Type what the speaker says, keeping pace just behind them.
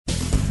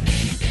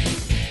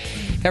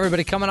Hey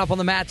everybody, coming up on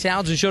the Matt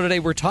Townsend Show today,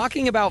 we're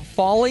talking about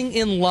falling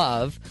in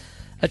love,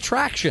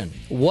 attraction.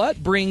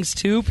 What brings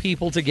two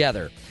people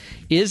together?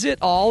 Is it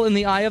all in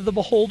the eye of the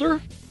beholder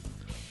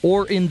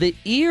or in the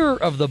ear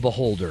of the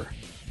beholder?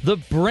 The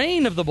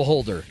brain of the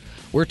beholder?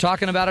 We're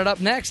talking about it up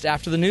next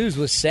after the news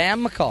with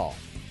Sam McCall.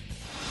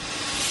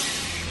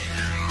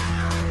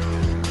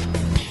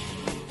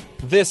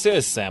 This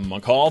is Sam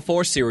McCall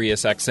for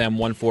Sirius XM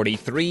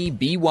 143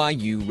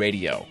 BYU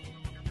Radio.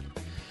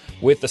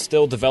 With the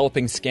still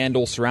developing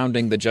scandal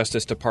surrounding the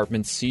Justice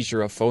Department's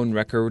seizure of phone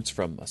records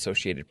from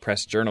Associated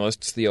Press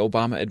journalists, the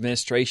Obama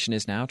administration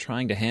is now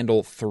trying to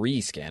handle three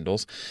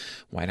scandals.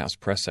 White House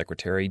Press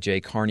Secretary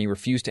Jay Carney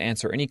refused to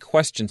answer any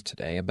questions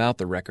today about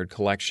the record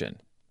collection.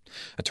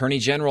 Attorney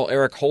General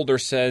Eric Holder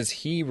says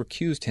he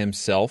recused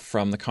himself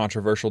from the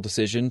controversial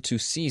decision to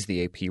seize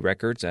the AP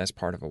records as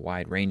part of a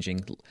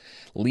wide-ranging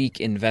leak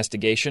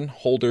investigation.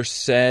 Holder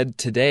said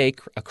today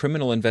a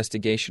criminal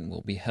investigation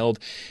will be held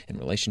in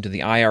relation to the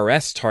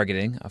IRS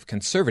targeting of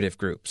conservative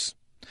groups.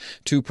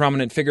 Two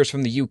prominent figures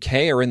from the UK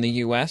are in the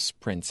U.S.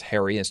 Prince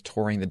Harry is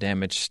touring the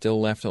damage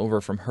still left over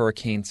from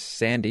Hurricane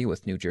Sandy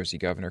with New Jersey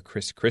Governor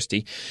Chris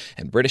Christie,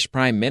 and the British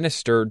Prime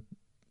Minister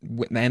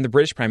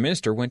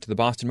went to the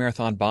Boston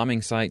Marathon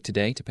bombing site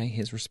today to pay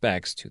his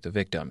respects to the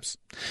victims.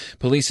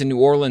 Police in New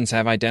Orleans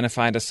have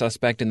identified a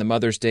suspect in the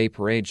Mother's Day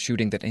parade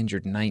shooting that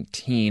injured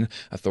 19.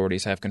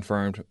 Authorities have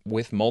confirmed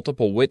with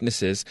multiple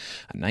witnesses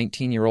a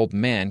 19-year-old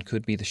man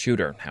could be the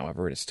shooter.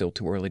 However, it is still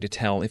too early to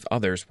tell if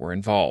others were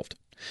involved.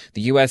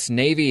 The U.S.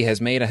 Navy has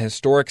made a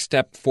historic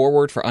step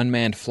forward for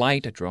unmanned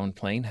flight. A drone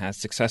plane has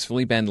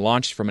successfully been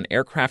launched from an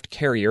aircraft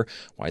carrier,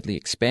 widely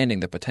expanding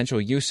the potential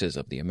uses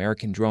of the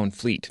American drone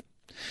fleet.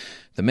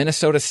 The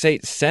Minnesota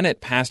State Senate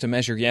passed a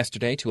measure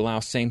yesterday to allow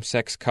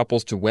same-sex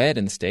couples to wed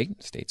in the state.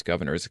 The state's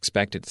governor is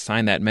expected to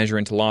sign that measure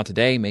into law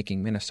today,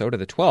 making Minnesota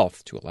the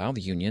 12th to allow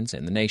the unions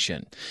in the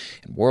nation.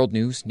 In world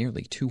news,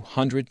 nearly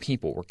 200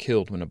 people were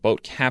killed when a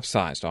boat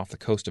capsized off the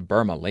coast of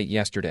Burma late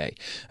yesterday.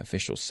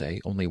 Officials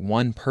say only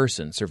one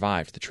person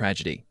survived the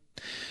tragedy.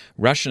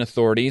 Russian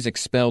authorities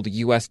expelled a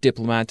U.S.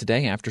 diplomat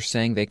today after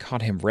saying they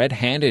caught him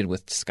red-handed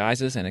with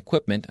disguises and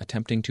equipment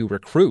attempting to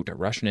recruit a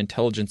Russian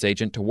intelligence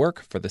agent to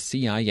work for the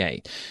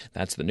CIA.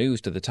 That's the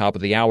news to the top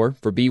of the hour.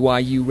 For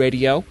BYU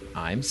Radio,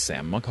 I'm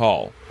Sam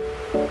McCall.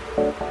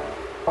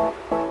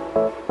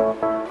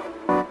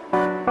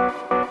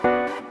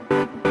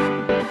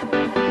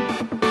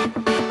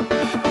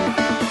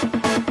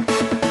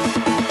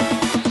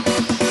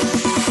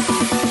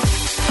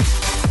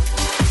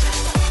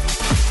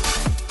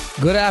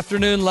 Good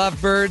afternoon,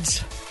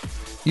 lovebirds.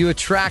 You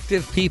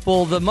attractive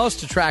people, the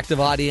most attractive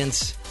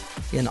audience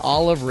in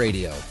all of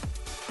radio.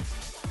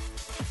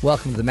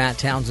 Welcome to the Matt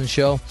Townsend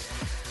Show.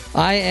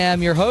 I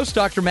am your host,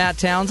 Dr. Matt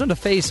Townsend, a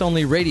face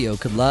only radio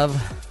could love.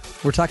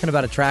 We're talking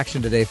about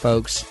attraction today,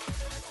 folks.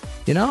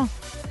 You know,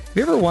 have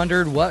you ever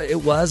wondered what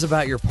it was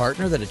about your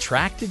partner that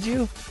attracted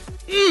you?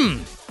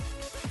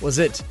 Was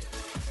it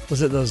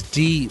those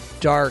deep,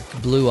 dark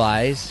blue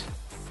eyes?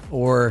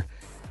 Or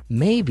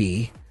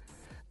maybe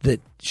that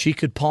she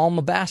could palm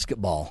a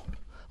basketball?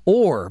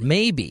 Or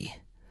maybe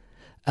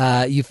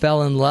you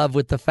fell in love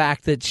with the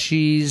fact that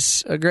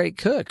she's a great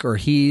cook or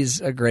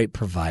he's a great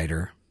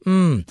provider.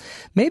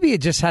 Maybe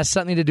it just has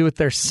something to do with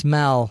their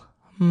smell.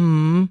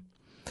 That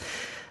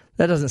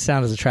doesn't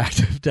sound as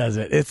attractive, does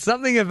it? It's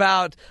something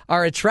about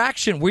our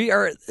attraction.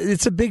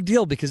 It's a big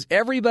deal because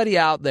everybody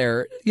out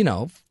there, you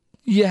know,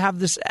 you have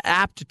this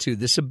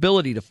aptitude, this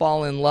ability to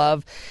fall in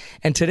love.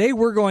 And today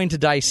we're going to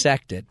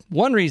dissect it.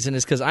 One reason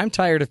is because I'm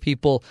tired of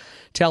people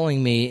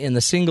telling me in the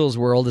singles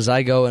world, as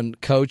I go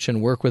and coach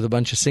and work with a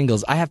bunch of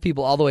singles, I have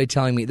people all the way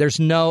telling me there's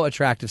no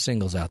attractive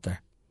singles out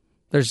there.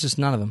 There's just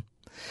none of them.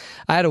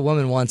 I had a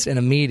woman once in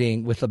a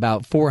meeting with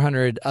about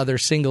 400 other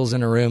singles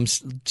in a room,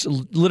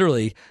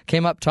 literally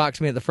came up, talked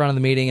to me at the front of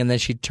the meeting, and then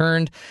she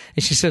turned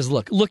and she says,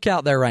 look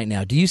out there right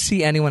now. Do you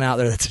see anyone out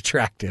there that's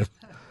attractive?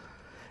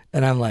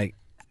 And I'm like,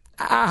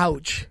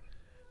 ouch.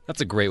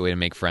 That's a great way to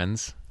make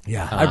friends.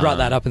 Yeah, I brought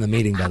that up in the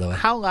meeting, by the way.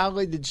 How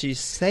loudly did she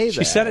say that?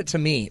 She said it to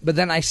me, but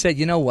then I said,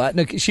 you know what?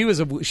 No, she was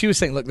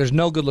saying, look, there's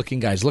no good-looking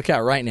guys. Look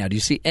out right now. Do you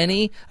see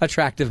any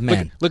attractive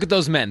men? Look at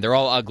those men. They're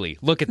all ugly.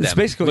 Look at them. That's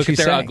basically what Look at she's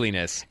their saying.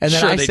 ugliness. And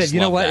then sure, I they said, just you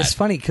know love what? that. It's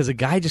funny because a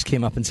guy just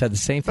came up and said the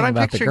same thing But I'm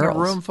about the picturing girls.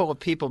 a room full of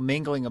people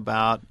mingling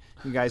about.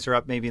 You guys are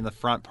up maybe in the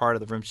front part of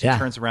the room. She Yeah.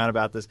 turns around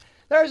about this.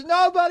 There's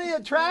nobody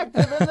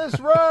attractive in this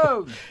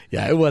room.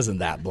 Yeah, it wasn't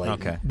that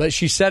blatant. Okay. But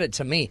she said it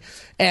to me.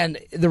 And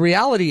the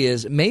reality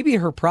is maybe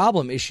her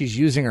problem is she's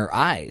using her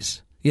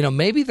eyes. You know,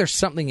 maybe there's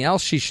something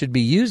else she should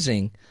be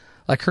using,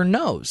 like her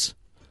nose.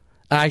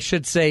 I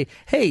should say,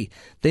 hey,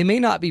 they may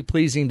not be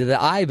pleasing to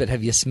the eye, but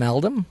have you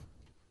smelled them?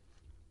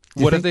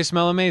 What if they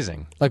smell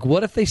amazing? Like,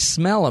 what if they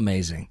smell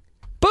amazing?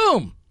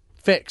 Boom!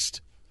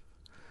 Fixed.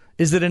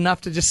 Is it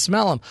enough to just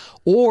smell them?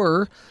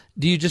 Or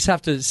do you just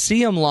have to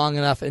see them long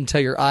enough until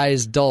your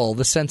eyes dull,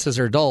 the senses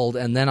are dulled,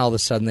 and then all of a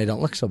sudden they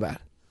don't look so bad?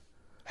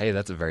 Hey,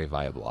 that's a very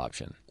viable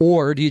option.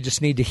 Or do you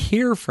just need to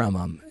hear from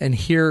them and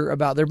hear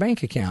about their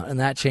bank account, and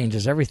that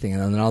changes everything,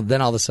 and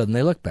then all of a sudden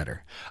they look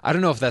better? I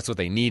don't know if that's what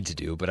they need to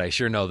do, but I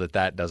sure know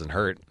that doesn't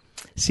hurt.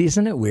 See,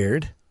 isn't it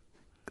weird?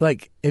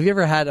 Like, have you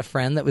ever had a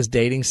friend that was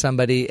dating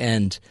somebody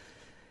and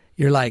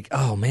you're like,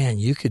 oh man,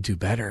 you could do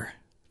better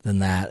than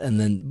that,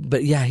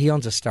 but yeah, he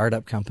owns a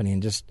startup company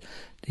and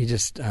he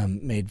just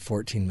made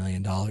 $14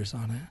 million on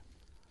it,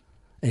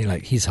 and you're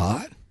like, he's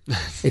hot.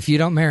 If you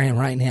don't marry him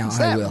right now, Does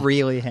I that will.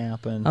 really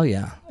happen? Oh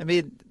yeah, I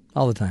mean,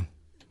 all the time.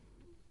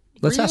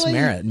 Let's ask Really?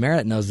 Merritt.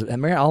 Merritt knows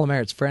that. All of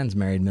Merritt's friends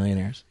married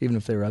millionaires, even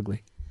if they were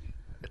ugly.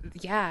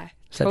 Yeah,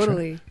 Is that true?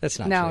 totally. That's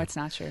not no, true. it's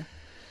not true.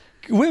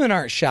 Women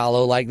aren't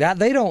shallow like that.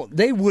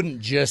 They wouldn't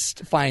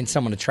just find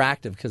someone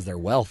attractive because they're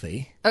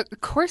wealthy. Of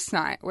course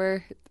not.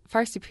 We're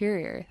far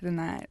superior than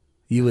that.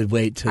 You would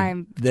wait to.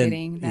 I'm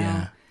kidding. No.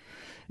 Yeah,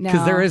 No.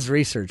 because there is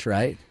research,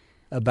 right,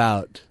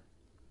 about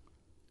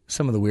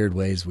some of the weird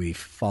ways we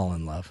fall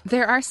in love.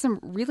 There are some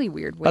really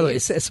weird ways. By the way,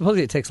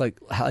 supposedly it takes like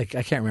I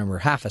can't remember,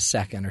 half a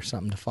second or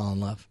something to fall in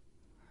love.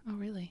 oh,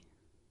 really?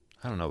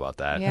 I don't know about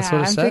that. Yeah. That's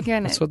what it I'm said.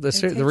 thinking That's it- what the it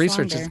takes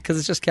research is, longer. because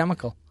it's just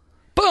chemical.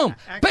 Boom,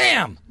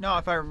 bam. no,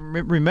 if I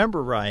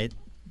remember right,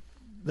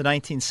 the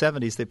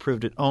 1970s, they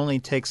proved it only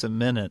takes a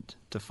minute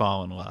to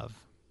fall in love.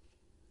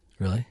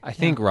 Really? I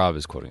think Rob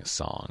is quoting a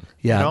song.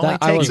 Yeah, It only I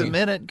takes a wasn't-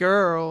 minute,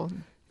 girl,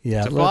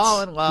 Yeah, to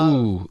fall in love.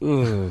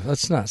 Ooh,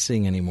 let's not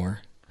sing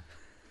anymore.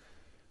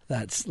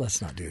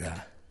 Let's not do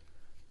that.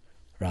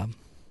 Rob,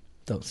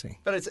 don't sing.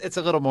 But it's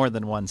a little more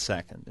than 1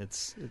 second.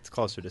 It's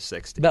closer to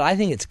 60. But I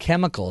think it's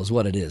chemical is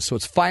what it is. So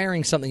it's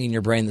firing something in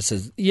your brain that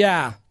says,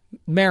 yeah,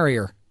 marry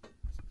her,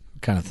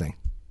 kind of thing.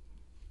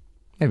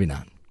 Maybe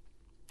not.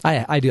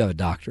 I do have a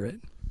doctorate.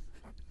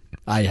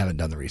 I haven't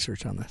done the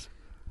research on this.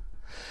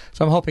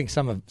 So I'm hoping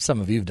some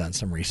of you have done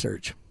some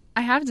research.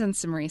 I have done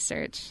some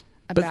research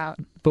about.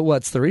 But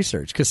what's the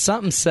research? Because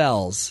something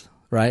sells,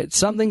 right?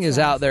 Something is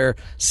out there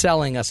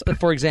selling us.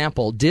 For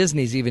example,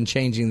 Disney's even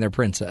changing their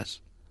princess.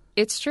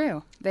 It's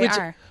true. They Which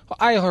are.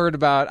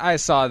 I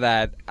saw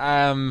that.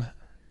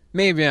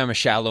 Maybe I'm a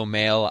shallow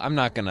male. I'm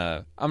not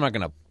gonna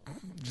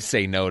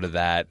say no to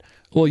that.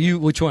 Well,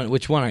 which one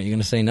aren't you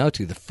going to say no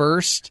to? The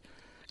first?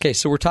 Okay,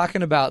 so we're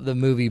talking about the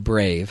movie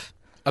Brave.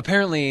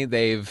 Apparently,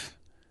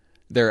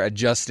 they're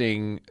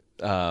adjusting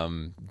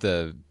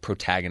the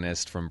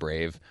protagonist from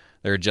Brave.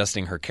 They're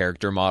adjusting her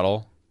character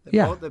model. They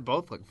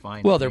both look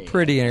fine. Well, to they're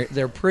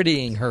me.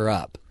 prettying her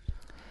up.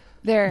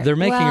 They're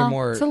making her well,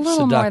 more It's a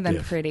little more than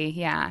seductive. pretty.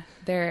 Yeah,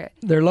 they're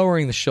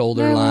Lowering the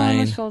shoulder they're line.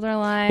 along the shoulder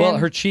line. Well,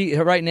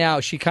 right now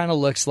she kind of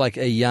looks like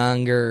a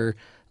younger,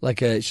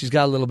 she's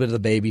got a little bit of the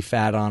baby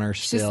fat on her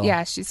still.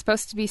 she's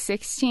supposed to be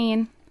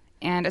 16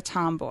 and a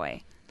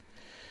tomboy.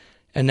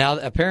 And now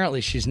apparently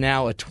she's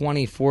now a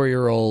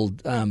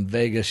 24-year-old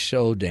Vegas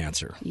show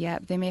dancer.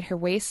 Yep, they made her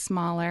waist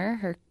smaller,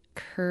 her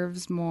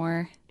curves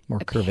more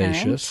apparent.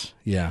 Curvaceous.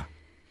 Yeah.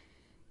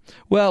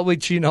 Well,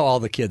 which all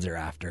the kids are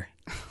after.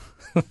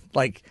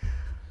 Like,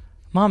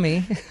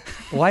 Mommy,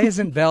 why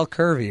isn't Belle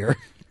curvier?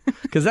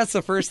 Because that's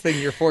the first thing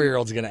your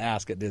 4-year-old's going to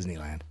ask at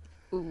Disneyland.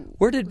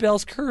 Where did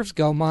Belle's curves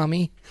go,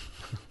 Mommy?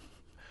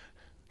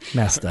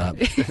 Messed up.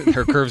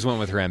 Her curves went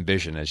with her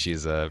ambition as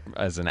she's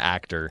as an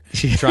actor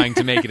trying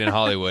to make it in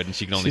Hollywood, and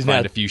she can only She's find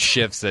not a few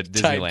shifts at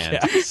Disneyland.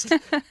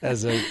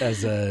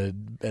 Typecast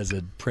as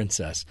a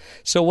princess.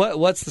 So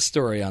what's the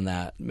story on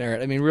that,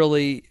 Merritt? I mean,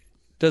 really,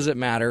 does it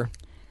matter?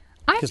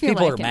 I 'Cause feel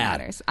people like are it mad.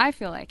 matters. I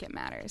feel like it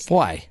matters.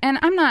 Why? And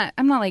I'm not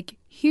like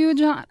huge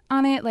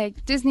on it.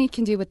 Like Disney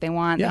can do what they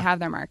want. Yeah. They have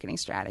their marketing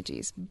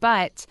strategies.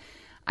 But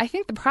I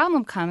think the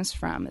problem comes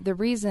from the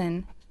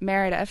reason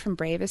Merida from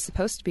Brave is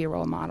supposed to be a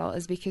role model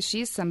is because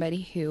she's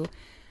somebody who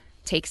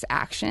takes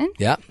action.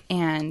 Yeah.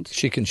 And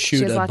She can she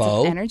shoot has a lots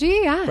bow. of energy.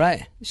 Yeah.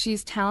 Right.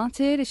 She's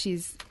talented.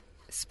 She's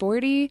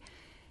sporty.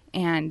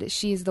 And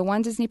she's the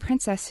one Disney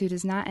princess who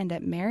does not end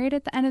up married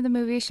at the end of the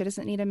movie. She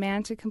doesn't need a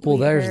man to complete Well,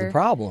 there's her. the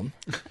problem.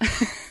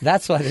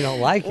 That's why they don't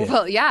like it.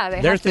 Well, yeah,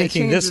 they They're have to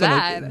thinking change this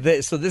that.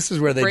 one. So this is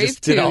where they Brave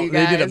just did too, you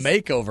they did a guys.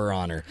 makeover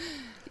on her.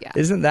 Yeah.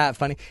 Isn't that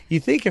funny? You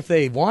think if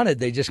they wanted,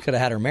 they just could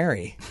have had her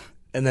marry,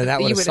 and then that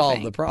You would have would solved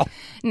think. the problem.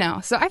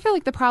 No, so I feel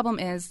like the problem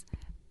is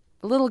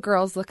little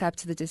girls look up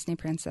to the Disney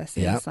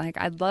princesses. Yeah. Like,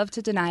 I'd love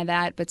to deny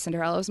that, but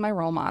Cinderella was my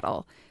role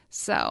model.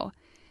 So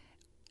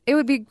it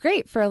would be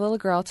great for a little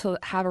girl to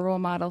have a role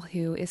model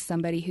who is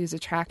somebody who's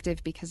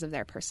attractive because of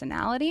their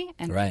personality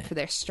and Right. for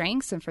their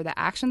strengths and for the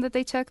action that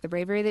they took, the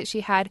bravery that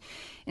she had,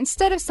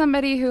 instead of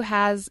somebody who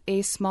has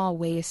a small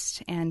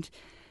waist and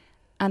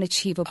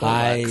unachievable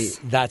looks.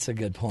 That's a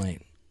good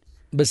point.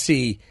 But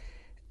see,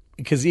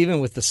 because even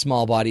with the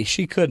small body,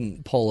 she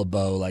couldn't pull a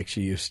bow like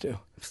she used to.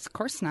 Of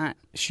course not.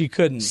 She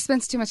couldn't. She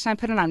spends too much time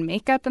putting on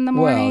makeup in the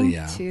morning. Well,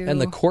 yeah. to-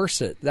 And the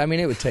corset. I mean,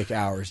 it would take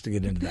hours to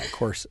get into that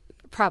corset.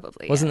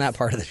 Probably. Wasn't yes. that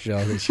part of the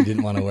show that she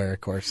didn't want to wear a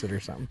corset or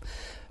something?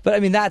 But I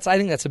mean, I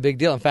think that's a big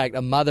deal. In fact,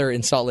 a mother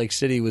in Salt Lake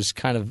City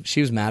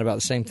she was mad about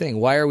the same thing.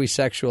 Why are we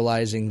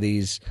sexualizing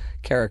these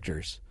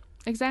characters?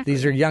 Exactly.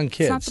 These are young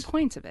kids. It's not the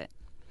point of it.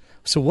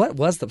 So what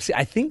was the? See,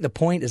 I think the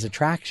point is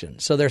attraction.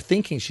 So they're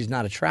thinking she's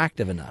not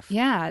attractive enough.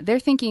 Yeah, they're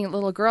thinking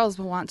little girls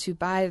will want to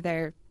buy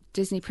their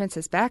Disney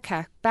princess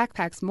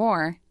backpacks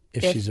more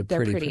If she's a they're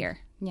pretty prettier.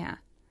 Yeah,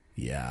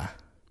 Yeah.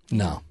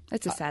 No.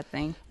 it's a sad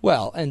thing.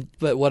 Well,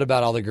 but what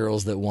about all the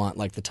girls that want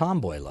like the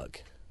tomboy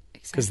look?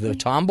 Because the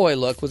tomboy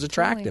look was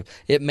attractive.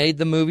 It made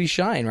the movie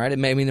shine, right? It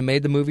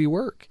made the movie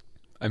work.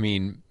 I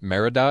mean,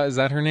 Merida, is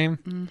that her name?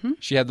 Mm-hmm.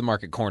 She had the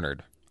market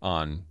cornered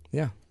on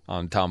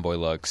tomboy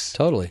looks.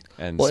 Totally.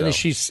 And well, so, and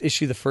is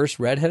she the first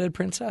redheaded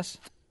princess?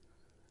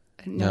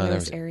 No, there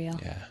was Ariel.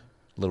 Yeah,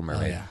 Little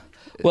Mermaid. Yeah.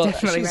 Well,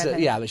 Definitely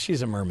redheaded. but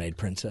she's a mermaid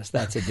princess.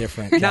 That's a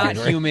different Not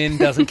category. human,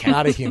 doesn't count.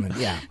 Not a human.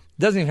 Yeah.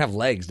 Doesn't even have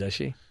legs, does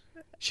she?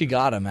 She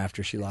got them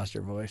after she lost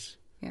her voice.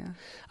 Yeah.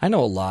 I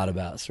know a lot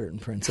about certain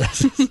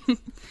princesses.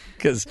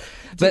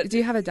 Do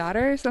you have a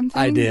daughter or something?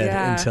 I did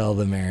Yeah. until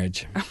the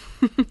marriage.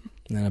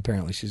 And then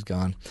apparently she's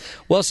gone.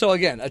 Well, so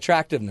again,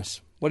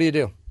 attractiveness. What do you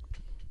do?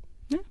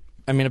 Yeah.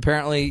 I mean,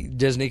 apparently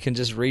Disney can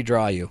just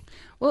redraw you.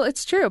 Well,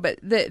 it's true, but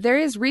there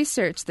is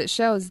research that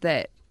shows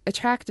that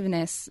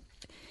attractiveness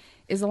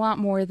is a lot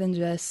more than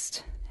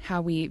just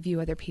how we view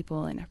other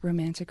people in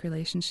romantic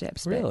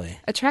relationships. But Really?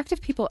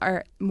 attractive people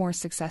are more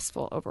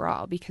successful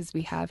overall because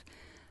we have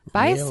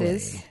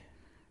biases Really?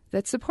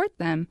 that support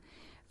them.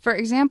 For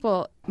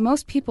example,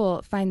 most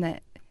people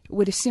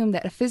would assume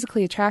that a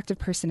physically attractive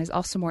person is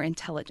also more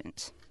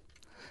intelligent.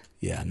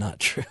 Yeah, not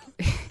true.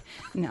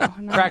 No,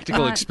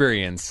 Practical not,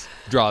 experience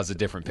draws a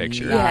different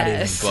picture. Not even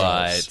Yes.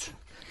 close.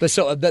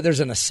 But there's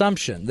an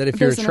assumption that if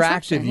you're There's an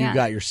attractive, assumption, you yeah.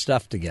 got your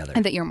stuff together.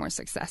 and that you're more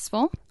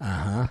successful.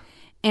 Uh-huh.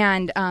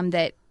 And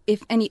that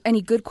if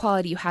any good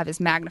quality you have is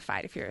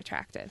magnified if you're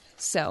attractive.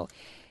 So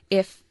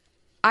if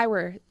I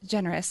were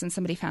generous and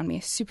somebody found me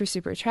super,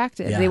 super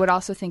attractive, Yeah. they would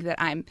also think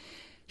that I'm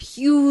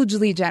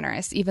hugely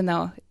generous, even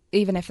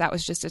if that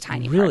was just a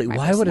tiny part Really? of my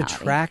Why would personality.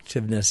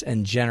 attractiveness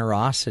and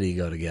generosity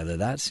go together?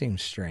 That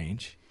seems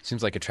strange.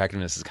 Seems like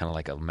attractiveness is kind of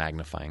like a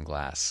magnifying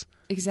glass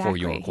Exactly, for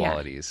your yeah.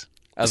 qualities.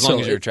 As So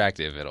long as you're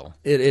attractive, it'll.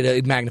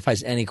 It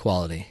magnifies any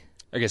quality.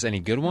 I guess any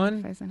good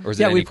one, or is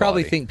Yeah, it we any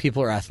probably quality? think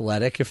people are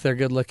athletic if they're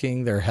good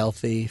looking. They're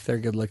healthy if they're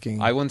good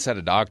looking. I once had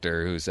a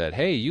doctor who said,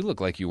 "Hey, you look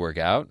like you work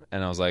out,"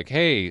 and I was like,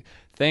 "Hey,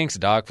 thanks,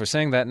 doc, for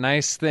saying that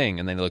nice thing."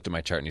 And then he looked at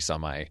my chart and he saw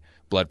my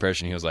blood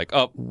pressure and he was like,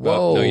 "Oh,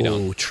 Whoa, no, you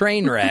don't."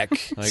 train wreck.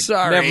 Like,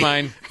 Sorry. never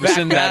mind. It's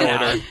in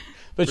that order.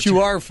 But you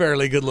are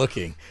fairly good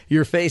looking.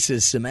 Your face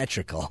is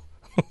symmetrical.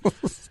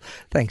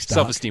 Thanks, Doc.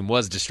 Self-esteem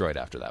was destroyed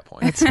after that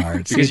point. It's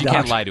hard. because See, you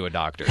can't lie to a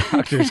doctor.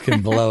 Doctors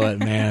can blow it,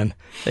 man.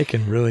 They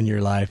can ruin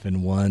your life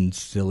in one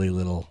silly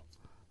little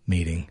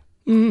meeting.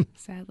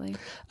 Sadly.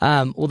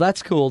 Well,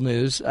 that's cool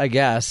news, I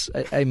guess.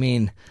 I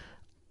mean,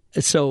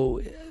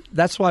 so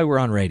that's why we're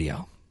on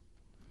radio,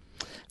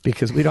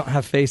 because we don't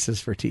have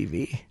faces for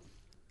TV.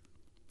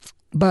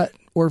 But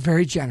we're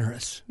very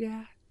generous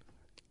Yeah.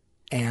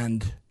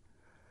 and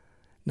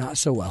not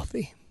so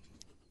wealthy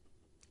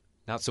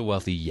Not so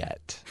wealthy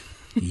yet.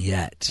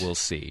 yet. We'll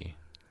see.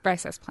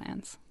 Bryce has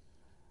plans.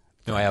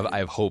 No, I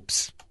have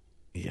hopes.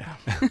 Yeah.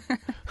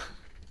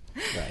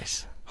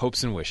 Nice.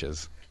 Hopes and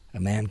wishes. A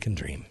man can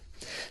dream.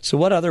 So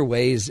what other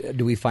ways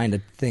do we find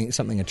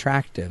something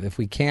attractive? If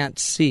we can't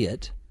see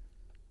it,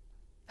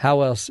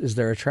 how else is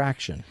there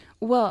attraction?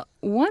 Well,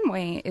 one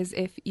way is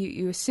if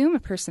you assume a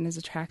person is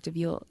attractive,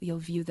 you'll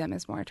view them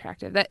as more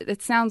attractive.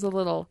 That sounds a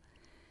little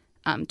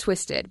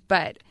twisted,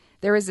 but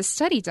there was a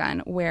study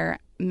done where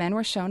men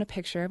were shown a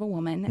picture of a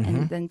woman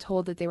and then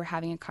told that they were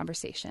having a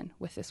conversation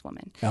with this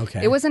woman.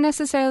 Okay. It wasn't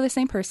necessarily the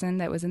same person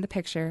that was in the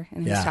picture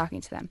and he was Yeah.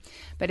 talking to them.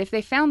 But if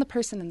they found the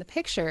person in the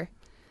picture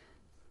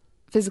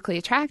physically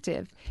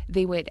attractive,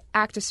 they would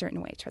act a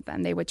certain way toward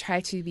them. They would try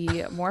to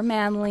be more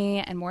manly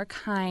and more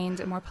kind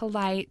and more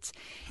polite,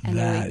 and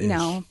That they would,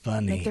 is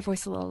funny. make their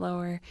voice a little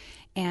lower.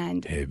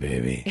 And Hey,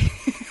 baby.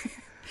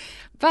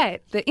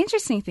 but the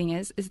interesting thing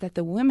is that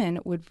the women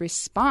would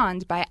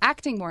respond by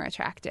acting more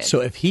attractive.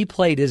 So if he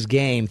played his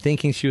game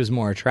thinking she was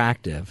more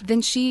attractive,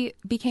 Then she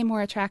became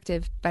more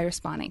attractive by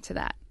responding to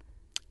that.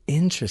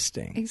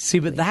 interesting. See,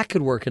 but that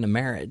could work in a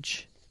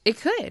marriage. It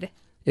could.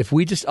 If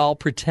we just all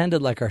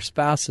pretended like our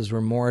spouses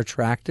were more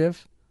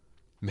attractive,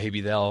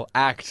 Maybe they'll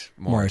act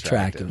more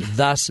attractive,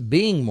 thus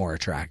being more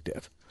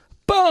attractive.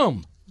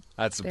 Boom!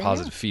 That's a There you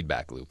positive go.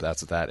 feedback loop.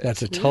 That's what that is.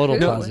 That's a total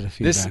No, positive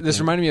feedback. This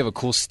reminded me of a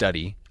cool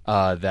study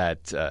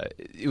that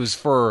it was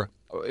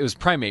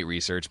primate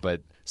research,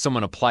 but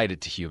someone applied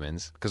it to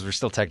humans because we're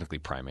still technically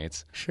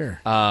primates. Sure.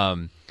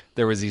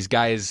 There was these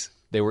guys.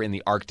 They were in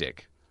the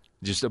Arctic.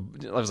 It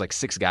was like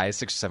 6 or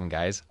 7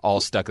 guys, all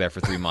stuck there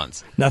for 3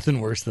 months.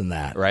 Nothing worse than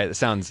that. Right? That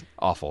sounds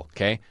awful.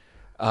 Okay.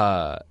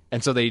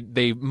 And so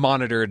they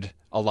monitored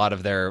a lot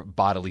of their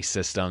bodily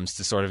systems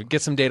to sort of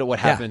get some data. What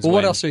Yeah. happens? Well, what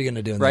when- else are you going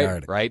to do in the right?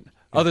 Arctic? Right.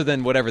 Other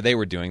than whatever they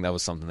were doing, that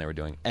was something they were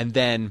doing. And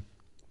then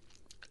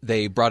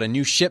they brought a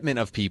new shipment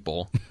of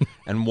people,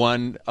 and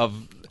one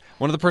of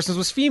the persons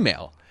was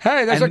female.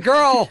 Hey, there's a And-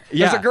 girl. There's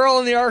Yeah. a girl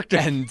in the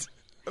Arctic. And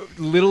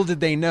little did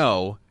they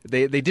know,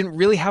 they didn't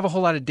really have a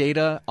whole lot of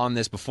data on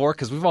this before,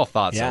 because we've all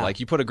thought Yeah. so. Like,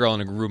 you put a girl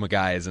in a room of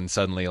guys and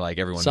suddenly, like,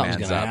 everyone Something's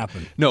mans gonna up.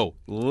 happen. No,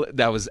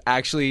 that was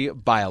actually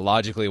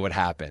biologically what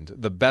happened.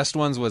 The best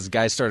ones was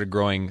guys started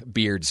growing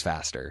beards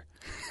faster.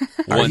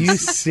 Are you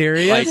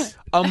serious? Like,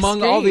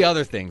 among all the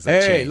other things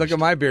that hey, changed. look at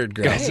my beard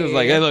growing. Guys, it was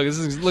like, hey,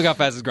 look how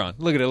fast it's growing.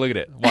 Look at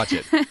it. Watch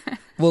it.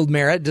 Well,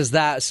 Merritt, does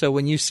that, so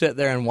when you sit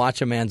there and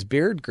watch a man's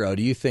beard grow,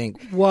 do you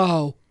think,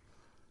 whoa,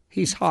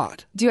 he's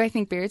hot? Do I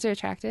think beards are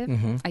attractive?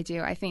 Mm-hmm. I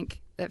do. I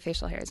think that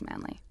facial hair is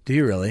manly. Do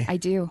you really? I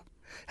do.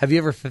 Have you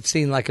ever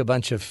seen like a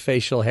bunch of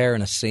facial hair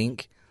in a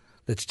sink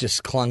that's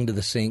just clung to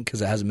the sink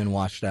because it hasn't been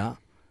washed out?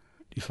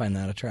 Do you find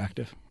that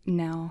attractive?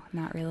 No,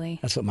 not really.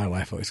 That's what my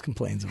wife always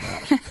complains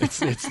about.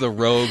 It's the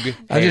rogue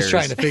I'm just hairs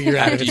trying to figure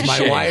out if after it's you my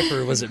shave. wife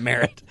or was it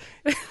Merritt.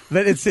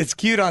 But it's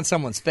cute on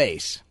someone's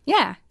face.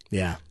 Yeah.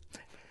 Yeah.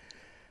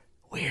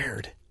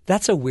 Weird.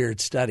 That's a weird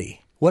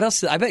study. What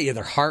else? I bet you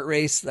their heart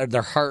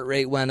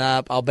rate went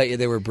up. I'll bet you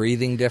they were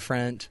breathing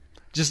different.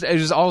 It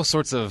was all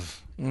sorts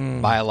of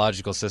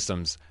biological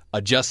systems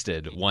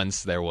adjusted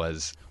once they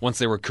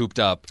were cooped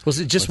up. Was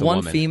it just with a one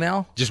woman.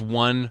 female? Just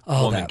one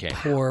Oh, woman that came.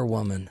 poor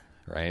woman.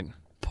 Right?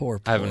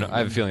 Poor I have woman.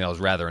 a feeling that was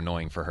rather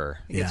annoying for her.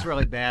 It gets Yeah.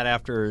 really bad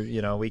after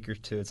a week or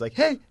two. It's like,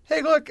 hey,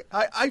 look,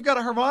 I've got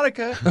a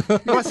harmonica. You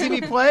want to see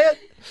me play it?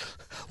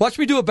 Watch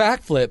me do a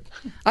backflip.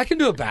 I can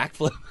do a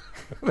backflip.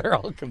 They're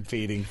all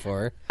competing for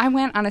her. I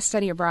went on a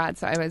study abroad,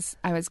 so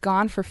I was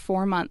gone for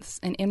 4 months,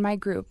 and in my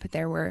group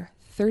there were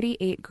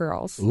 38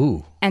 girls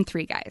Ooh. and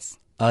 3 guys.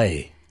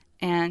 Aye.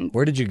 And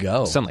Where did you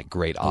go? Sound like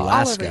great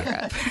odds. all over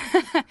Alaska.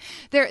 Europe.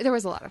 there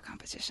was a lot of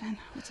competition.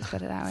 We'll just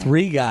put it that way.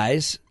 3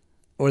 guys.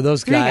 Were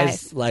those 3 guys,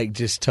 guys. like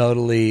just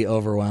totally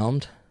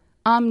overwhelmed?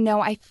 No,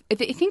 I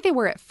think they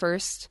were at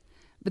first,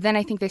 but then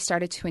I think they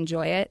started to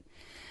enjoy it.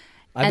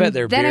 I And bet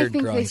their then beard I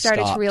think growing they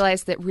started stopped. to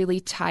realize that really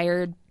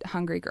tired,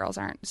 hungry girls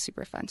aren't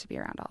super fun to be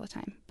around all the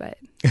time. But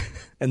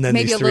And then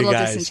maybe these a 3 little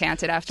guys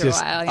disenchanted after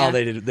just, a while. All Yeah.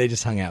 they did, they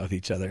just hung out with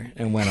each other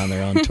and went on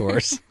their own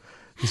tours.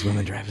 These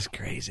women drive us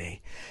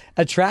crazy.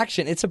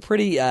 Attraction, it's a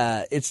pretty,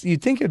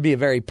 you'd think it would be a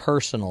very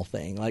personal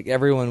thing. Like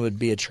everyone would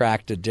be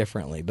attracted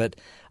differently. But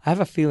I have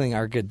a feeling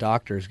our good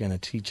doctor is going to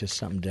teach us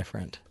something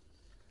different.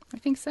 I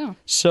think so.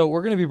 So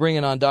we're going to be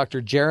bringing on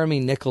Dr. Jeremy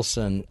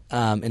Nicholson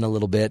in a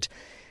little bit.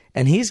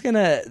 And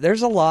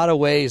there's a lot of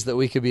ways that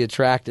we could be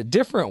attracted,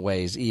 different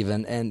ways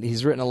even. And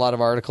he's written a lot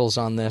of articles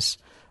on this.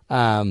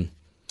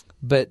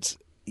 But,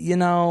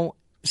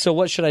 so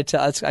what should I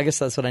tell? I guess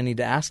that's what I need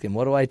to ask him.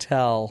 What do I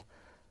tell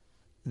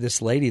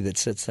this lady that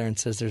sits there and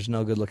says there's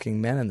no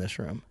good-looking men in this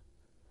room?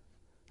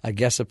 I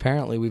guess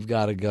apparently we've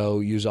got to go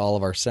use all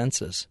of our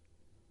senses.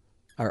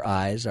 Our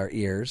eyes, our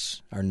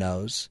ears, our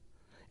nose.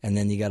 And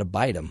then you got to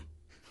bite them.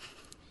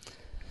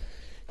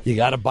 You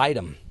got to bite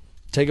them.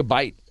 Take a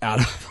bite out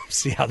of them.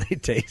 See how they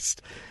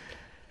taste.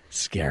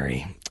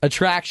 Scary.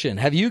 Attraction.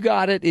 Have you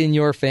got it in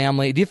your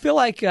family? Do you feel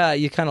like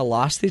you kind of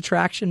lost the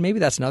attraction? Maybe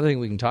that's another thing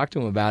we can talk to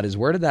them about is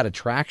where did that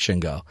attraction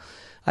go?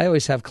 I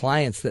always have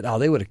clients that,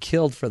 they would have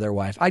killed for their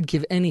wife. I'd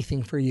give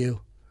anything for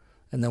you.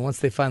 And then once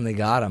they finally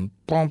got them,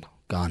 boom,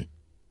 gone.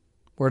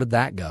 Where did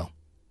that go?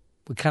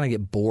 We kind of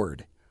get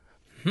bored.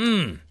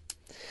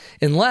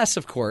 Unless,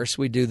 of course,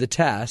 we do the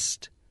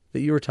test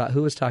that you were taught.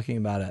 Who was talking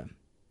about it?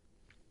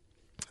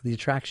 The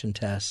attraction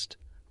test,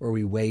 where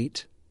we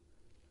wait.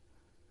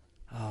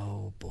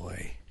 Oh,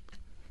 boy.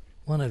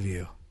 One of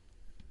you.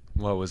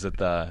 What was it?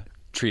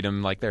 Treat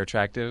them like they're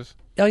attractive?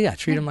 Oh, yeah.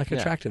 Treat them like Yeah.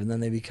 attractive, and then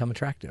they become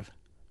attractive.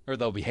 Or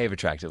they'll behave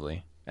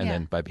attractively. And Yeah.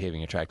 then by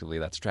behaving attractively,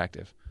 that's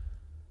attractive.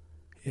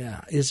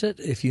 Yeah. Is it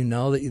if you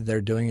know that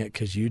they're doing it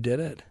because you did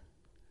it?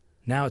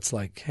 Now it's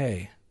like,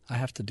 hey, I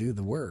have to do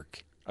the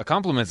work. A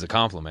compliment's a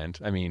compliment.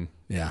 I mean,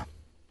 Yeah.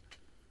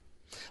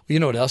 Well, you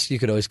know what else? You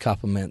could always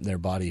compliment their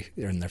body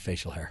and their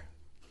facial hair.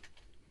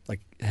 Like,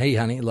 hey,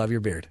 honey, love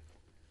your beard.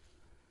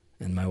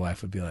 And my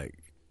wife would be like,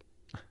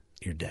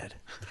 you're dead.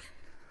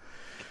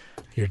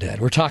 You're dead.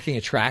 We're talking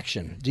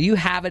attraction. Do you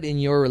have it in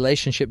your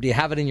relationship? Do you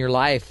have it in your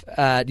life?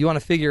 Do you want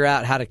to figure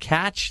out how to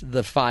catch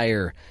the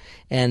fire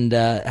and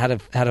how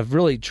to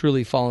really,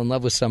 truly fall in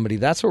love with somebody?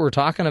 That's what we're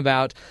talking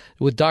about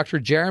with Dr.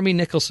 Jeremy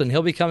Nicholson.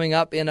 He'll be coming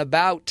up in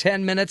about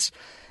 10 minutes.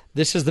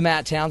 This is the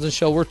Matt Townsend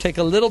Show. We'll take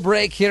a little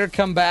break here,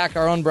 come back.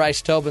 Our own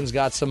Bryce Tobin's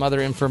got some other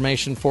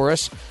information for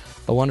us.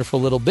 A wonderful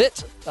little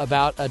bit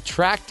about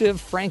attractive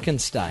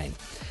Frankenstein.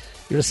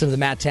 You're listening to the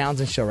Matt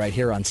Townsend Show right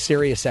here on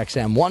Sirius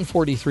XM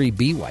 143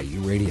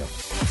 BYU Radio.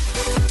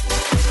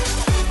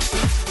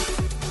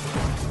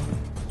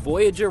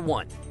 Voyager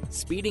 1.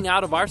 Speeding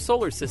out of our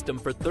solar system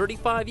for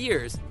 35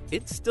 years,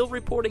 it's still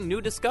reporting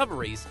new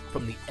discoveries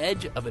from the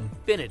edge of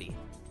infinity.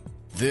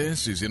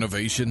 This is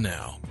Innovation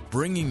Now,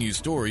 bringing you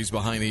stories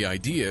behind the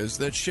ideas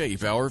that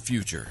shape our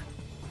future.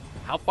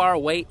 How far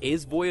away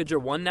is Voyager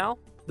 1 now?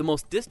 The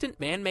most distant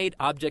man-made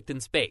object in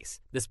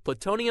space. This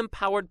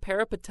plutonium-powered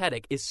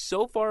peripatetic is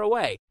so far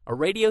away, a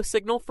radio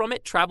signal from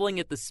it traveling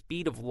at the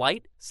speed of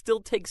light still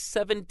takes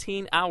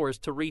 17 hours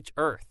to reach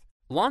Earth.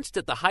 Launched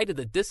at the height of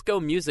the disco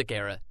music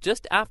era,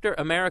 just after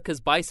America's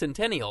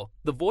bicentennial,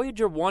 the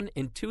Voyager 1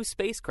 and 2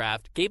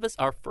 spacecraft gave us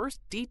our first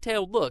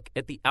detailed look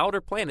at the outer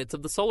planets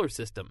of the solar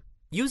system.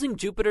 Using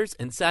Jupiter's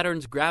and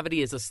Saturn's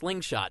gravity as a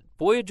slingshot,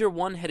 Voyager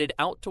 1 headed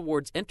out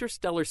towards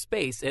interstellar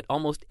space at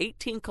almost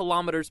 18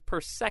 kilometers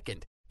per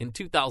second. In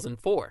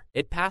 2004,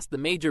 it passed the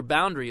major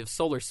boundary of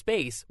solar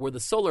space where the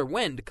solar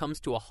wind comes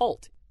to a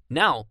halt.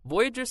 Now,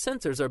 Voyager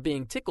sensors are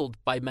being tickled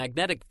by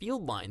magnetic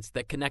field lines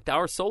that connect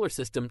our solar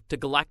system to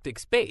galactic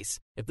space.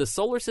 If the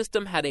solar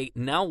system had a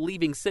now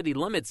leaving city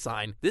limits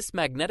sign, this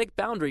magnetic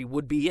boundary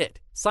would be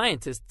it.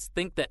 Scientists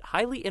think that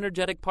highly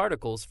energetic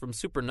particles from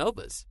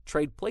supernovas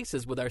trade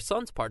places with our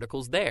sun's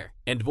particles there.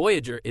 And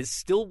Voyager is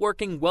still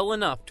working well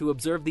enough to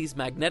observe these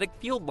magnetic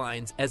field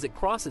lines as it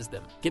crosses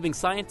them, giving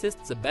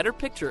scientists a better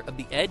picture of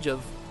the edge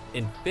of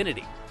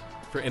infinity.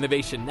 For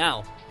Innovation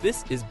Now,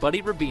 this is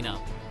Buddy Rubino.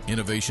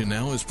 Innovation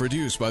Now is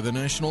produced by the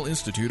National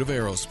Institute of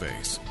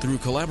Aerospace through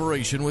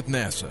collaboration with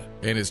NASA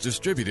and is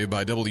distributed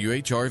by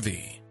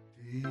WHRV.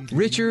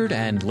 Richard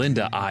and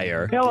Linda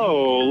Iyer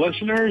Hello,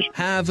 listeners.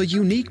 have a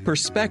unique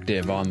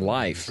perspective on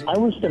life. I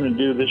was going to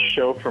do this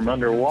show from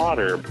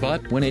underwater.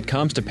 But when it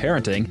comes to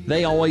parenting,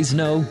 they always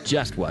know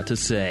just what to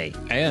say.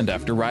 And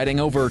after writing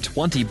over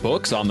 20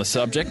 books on the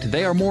subject,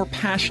 they are more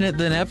passionate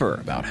than ever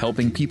about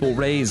helping people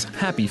raise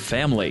happy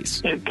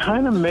families. It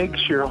kind of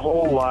makes your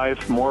whole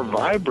life more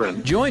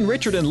vibrant. Join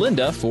Richard and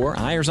Linda for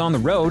Eyres on the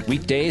Road,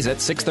 weekdays at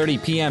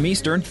 6:30 p.m.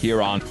 Eastern,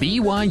 here on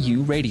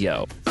BYU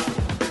Radio.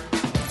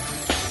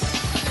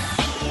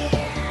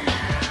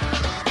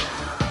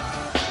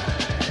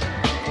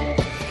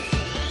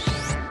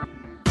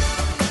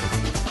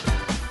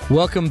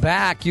 Welcome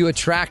back, you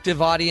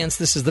attractive audience.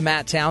 This is the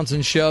Matt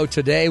Townsend Show.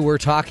 Today we're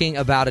talking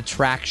about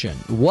attraction.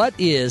 What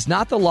is,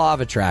 not the law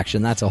of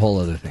attraction, that's a whole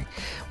other thing.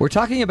 We're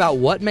talking about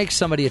what makes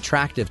somebody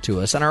attractive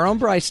to us. And our own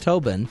Bryce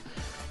Tobin,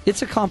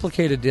 it's a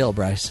complicated deal,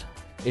 Bryce.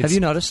 Have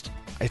you noticed?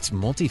 It's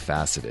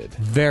multifaceted.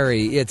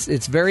 Very.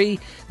 It's very,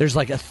 there's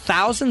like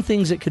 1,000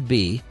 things it could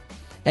be.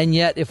 And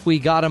yet if we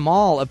got them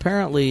all,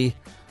 apparently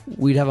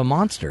we'd have a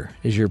monster,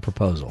 is your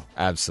proposal.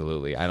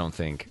 Absolutely. I don't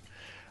think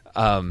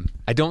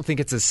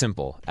it's as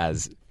simple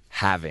as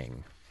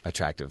having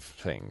attractive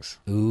things.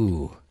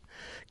 Ooh.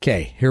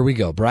 Okay, here we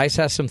go. Bryce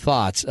has some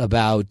thoughts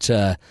about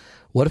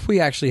what if we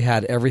actually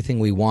had everything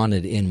we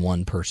wanted in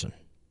one person?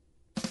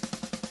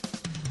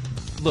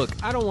 Look,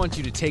 I don't want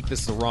you to take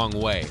this the wrong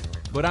way,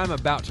 but I'm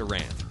about to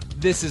rant.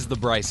 This is The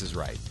Bryce is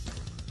Right.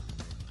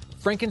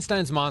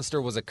 Frankenstein's monster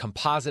was a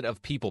composite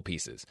of people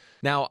pieces.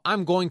 Now,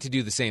 I'm going to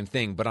do the same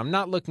thing, but I'm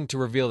not looking to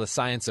reveal the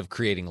science of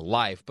creating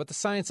life, but the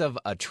science of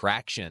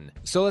attraction.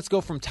 So let's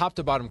go from top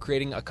to bottom,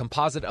 creating a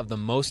composite of the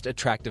most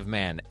attractive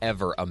man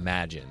ever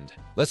imagined.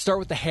 Let's start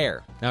with the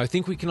hair. Now, I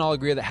think we can all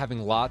agree that having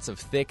lots of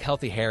thick,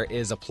 healthy hair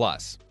is a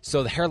plus.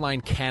 So the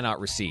hairline cannot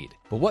recede.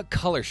 But what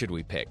color should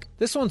we pick?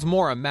 This one's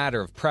more a matter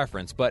of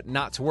preference, but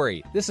not to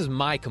worry. This is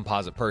my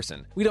composite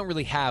person. We don't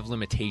really have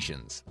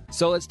limitations.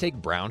 So let's take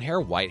brown hair,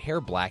 white hair,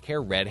 black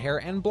hair, red hair,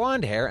 and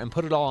blonde hair and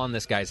put it all on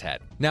this guy's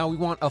head. Now we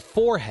want a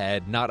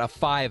 4-head, not a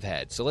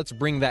 5-head. So let's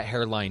bring that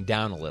hairline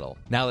down a little.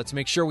 Now let's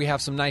make sure we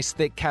have some nice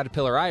thick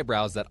caterpillar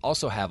eyebrows that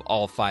also have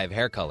all 5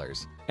 hair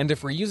colors. And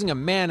if we're using a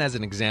man as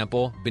an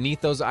example,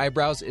 beneath those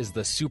eyebrows is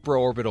the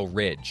supraorbital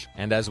ridge.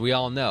 And as we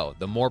all know,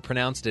 the more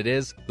pronounced it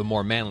is, the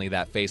more manly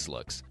that face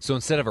looks. So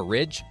instead of a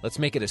ridge, let's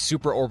make it a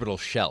supraorbital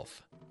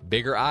shelf.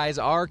 Bigger eyes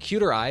are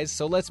cuter eyes,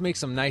 so let's make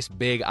some nice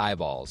big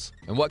eyeballs.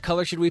 And what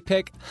color should we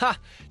pick? Ha!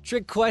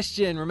 Trick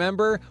question,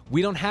 remember?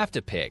 We don't have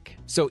to pick.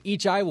 So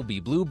each eye will be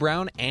blue,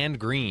 brown, and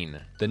green.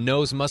 The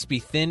nose must be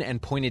thin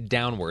and pointed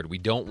downward. We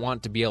don't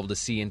want to be able to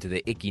see into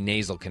the icky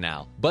nasal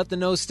canal. But the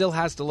nose still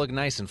has to look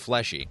nice and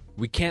fleshy.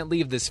 We can't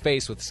leave this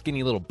face with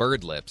skinny little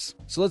bird lips.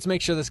 So let's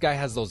make sure this guy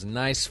has those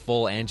nice,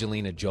 full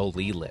Angelina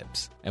Jolie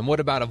lips. And what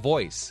about a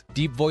voice?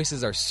 Deep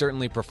voices are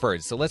certainly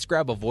preferred, so let's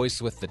grab a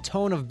voice with the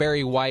tone of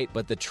Barry White,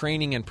 but the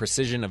training and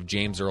precision of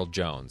James Earl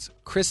Jones.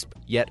 Crisp,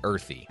 yet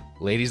earthy.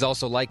 Ladies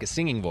also like a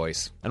singing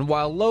voice. And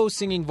while low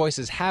singing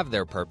voices have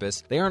their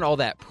purpose, they aren't all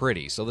that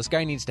pretty, so this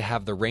guy needs to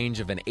have the range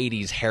of an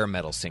 80s hair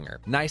metal singer.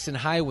 Nice and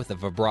high with a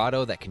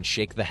vibrato that can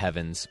shake the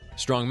heavens.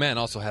 Strong men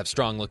also have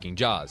strong-looking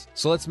jaws,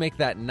 so let's make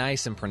that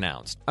nice and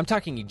pronounced. I'm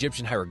talking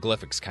Egyptian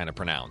hieroglyphics kind of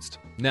pronounced.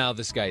 Now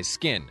this guy's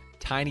skin.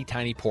 Tiny,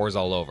 tiny pores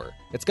all over.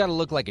 It's got to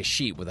look like a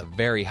sheet with a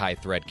very high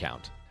thread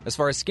count. As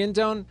far as skin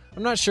tone,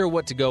 I'm not sure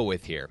what to go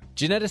with here.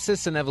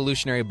 Geneticists and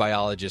evolutionary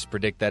biologists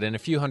predict that in a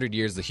few hundred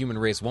years the human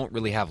race won't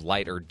really have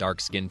light or dark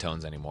skin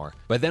tones anymore.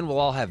 But then we'll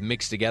all have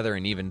mixed together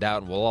and evened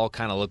out and we'll all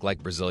kind of look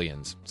like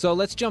Brazilians. So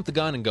let's jump the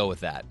gun and go with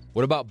that.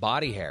 What about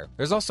body hair?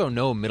 There's also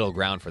no middle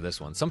ground for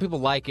this one. Some people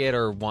like it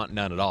or want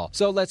none at all.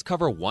 So let's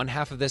cover one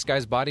half of this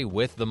guy's body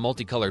with the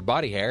multicolored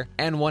body hair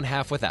and one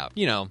half without.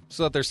 You know,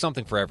 so that there's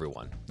something for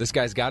everyone. This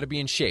guy's got to be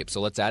in shape,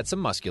 so let's add some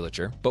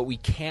musculature. But we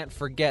can't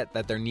forget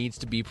that there needs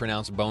to be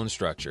pronounced bone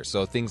structure.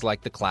 So things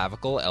like the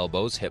clavicle,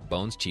 elbows, hip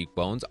bones,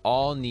 cheekbones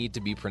all need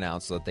to be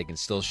pronounced so that they can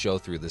still show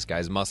through this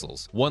guy's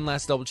muscles. One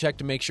last double check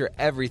to make sure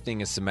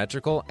everything is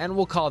symmetrical, and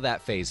we'll call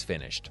that phase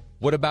finished.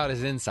 What about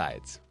his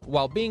insides?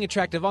 While being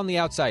attractive on the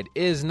outside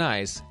is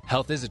nice,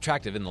 health is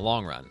attractive in the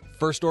long run.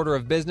 First order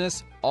of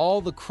business,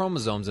 all the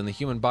chromosomes in the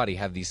human body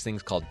have these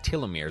things called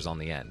telomeres on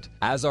the end.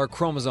 As our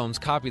chromosomes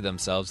copy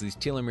themselves, these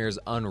telomeres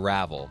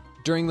unravel.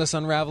 During this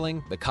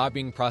unraveling, the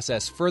copying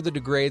process further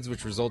degrades,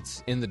 which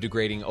results in the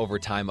degrading over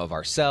time of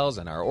our cells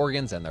and our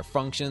organs and their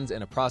functions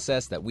in a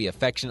process that we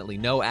affectionately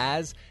know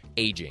as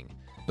aging.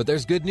 But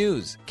there's good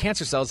news.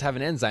 Cancer cells have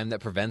an enzyme that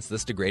prevents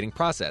this degrading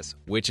process,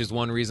 which is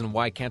one reason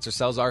why cancer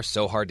cells are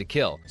so hard to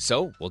kill.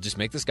 So we'll just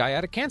make this guy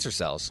out of cancer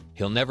cells.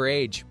 He'll never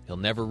age, he'll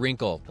never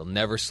wrinkle, he'll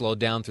never slow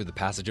down through the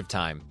passage of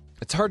time.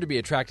 It's hard to be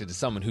attracted to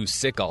someone who's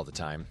sick all the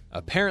time.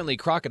 Apparently,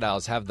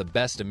 crocodiles have the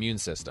best immune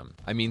system.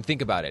 I mean,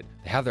 think about it.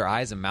 They have their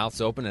eyes and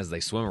mouths open as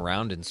they swim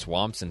around in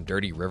swamps and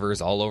dirty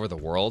rivers all over the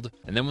world.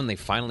 And then when they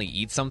finally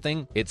eat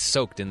something, it's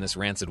soaked in this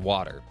rancid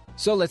water.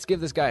 So let's give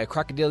this guy a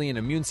crocodilian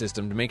immune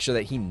system to make sure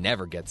that he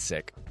never gets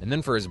sick. And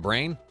then for his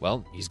brain,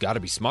 well, he's got to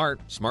be smart.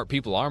 Smart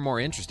people are more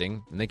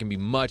interesting, and they can be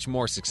much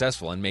more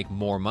successful and make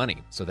more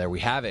money. So there we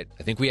have it.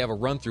 I think we have a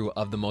run-through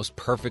of the most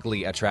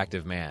perfectly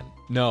attractive man.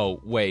 No,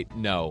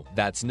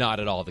 that's not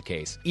at all the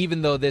case.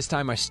 Even though this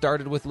time I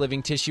started with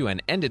living tissue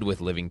and ended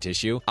with living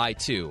tissue, I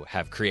too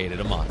have created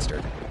a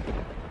monster.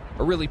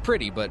 A really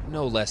pretty, but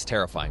no less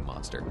terrifying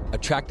monster.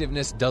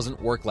 Attractiveness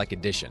doesn't work like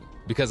addition.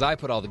 Because I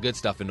put all the good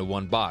stuff into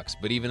one box,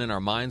 but even in our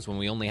minds when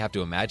we only have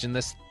to imagine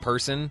this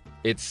person,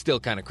 it's still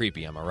kind of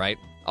creepy, am I right?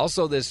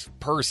 Also, this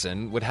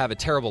person would have a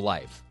terrible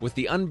life. With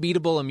the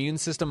unbeatable immune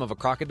system of a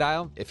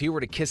crocodile, if he were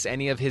to kiss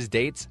any of his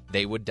dates,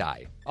 they would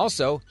die.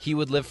 Also, he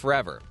would live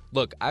forever.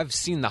 Look, I've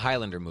seen the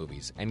Highlander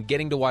movies, and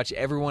getting to watch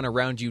everyone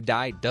around you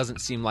die doesn't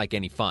seem like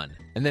any fun.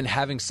 And then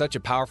having such a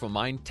powerful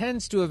mind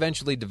tends to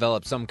eventually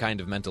develop some kind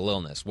of mental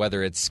illness,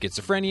 whether it's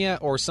schizophrenia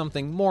or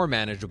something more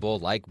manageable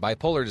like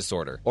bipolar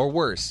disorder. Or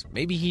worse,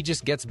 maybe he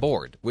just gets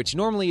bored, which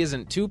normally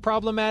isn't too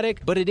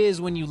problematic, but it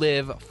is when you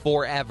live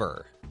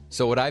forever.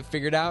 So what I've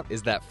figured out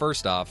is that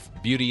first off,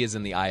 beauty is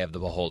in the eye of the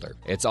beholder.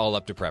 It's all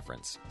up to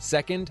preference.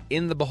 Second,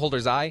 in the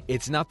beholder's eye,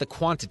 it's not the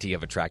quantity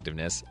of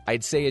attractiveness.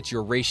 I'd say it's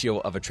your ratio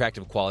of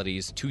attractive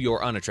qualities to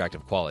your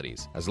unattractive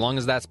qualities. As long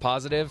as that's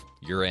positive,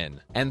 you're in.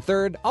 And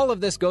third, all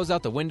of this goes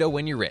out the window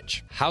when you're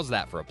rich. How's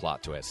that for a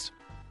plot twist?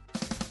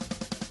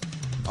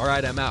 All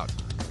right, I'm out.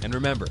 And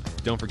remember,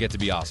 don't forget to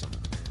be awesome.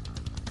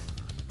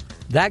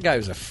 That guy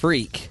was a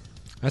freak.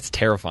 That's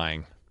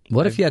terrifying.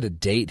 What if you had to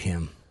date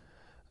him?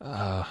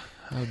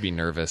 I would be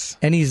nervous.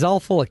 And he's all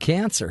full of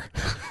cancer.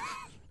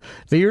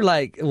 But you're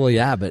like, well,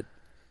 yeah, but,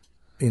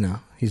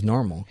 he's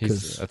normal.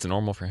 That's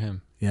normal for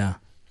him. Yeah.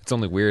 It's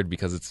only weird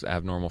because it's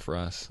abnormal for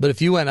us. But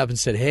if you went up and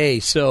said,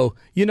 hey, so,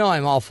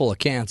 I'm all full of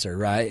cancer,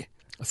 right?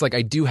 It's like,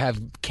 I do have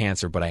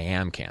cancer, but I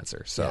am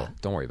cancer. So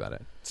Don't worry about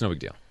it. It's no big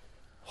deal.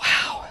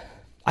 Wow.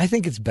 I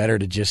think it's better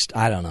to just,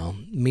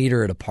 meet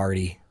her at a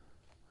party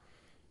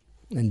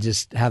and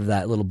just have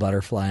that little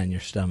butterfly in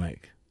your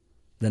stomach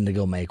than to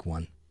go make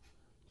one.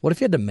 What if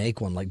you had to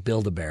make one, like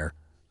Build-A-Bear?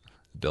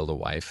 Build a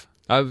wife?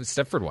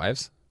 Stepford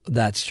Wives?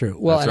 That's true.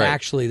 Well, That's right.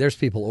 Actually, there's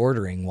people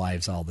ordering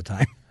wives all the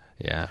time.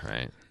 Yeah,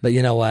 right. But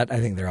you know what? I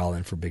think they're all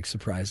in for big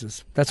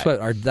surprises. That's what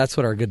our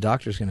good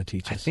doctor's going to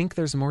teach us. I think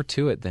there's more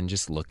to it than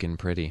just looking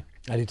pretty.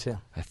 I do too.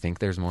 I think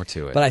there's more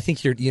to it. But I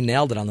think you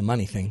nailed it on the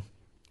money thing.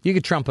 You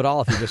could trump it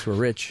all if you just were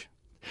rich.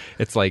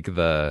 It's like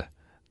the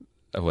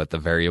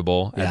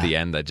variable at the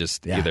end that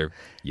just either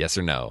yes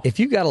or no. If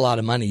you got a lot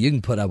of money, you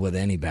can put up with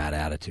any bad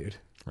attitude.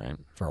 Right.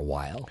 For a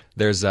while.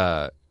 There's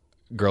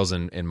girls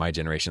in my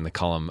generation, they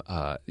call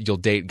them, you'll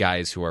date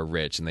guys who are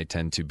rich, and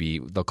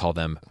they'll call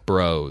them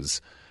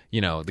bros.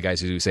 The guys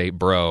who say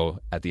bro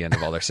at the end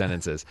of all their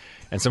sentences.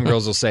 And some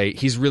girls will say,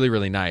 he's really,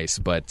 really nice,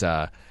 but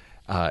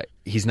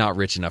he's not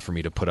rich enough for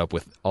me to put up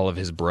with all of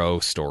his bro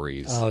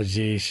stories. Oh,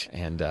 geez.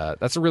 And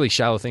that's a really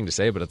shallow thing to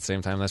say, but at the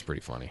same time, that's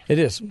pretty funny. It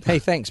is. Hey,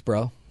 thanks,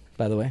 bro,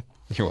 by the way.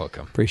 You're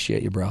welcome.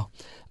 Appreciate you, bro.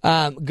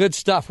 Good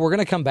stuff. We're going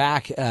to come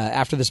back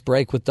after this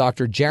break with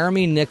Dr.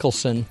 Jeremy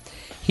Nicholson.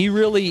 He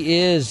really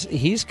is,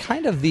 he's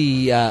kind of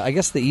the, I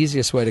guess the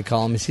easiest way to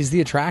call him is he's the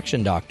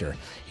attraction doctor.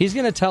 He's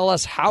going to tell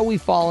us how we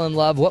fall in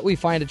love, what we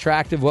find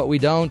attractive, what we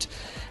don't,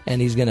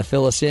 and he's going to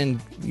fill us in.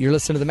 You're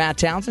listening to the Matt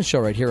Townsend Show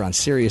right here on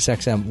Sirius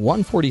XM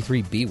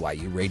 143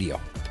 BYU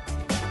Radio.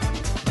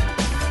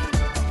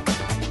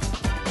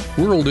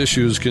 World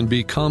issues can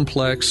be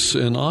complex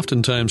and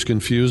oftentimes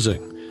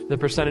confusing. The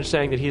percentage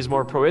saying that he's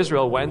more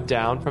pro-Israel went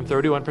down from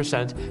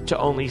 31% to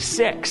only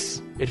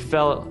 6%. It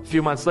fell a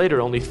few months later,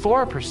 only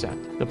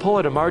 4%. The poll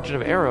had a margin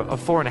of error of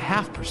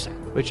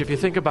 4.5%, which if you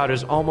think about it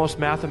is almost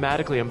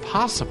mathematically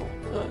impossible.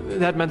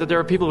 That meant that there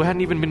are people who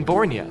hadn't even been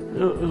born yet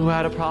who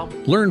had a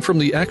problem. Learn from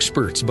the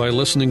experts by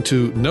listening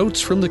to Notes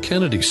from the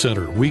Kennedy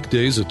Center,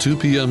 weekdays at 2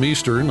 p.m.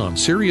 Eastern on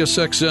Sirius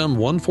XM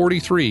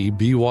 143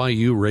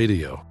 BYU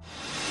Radio.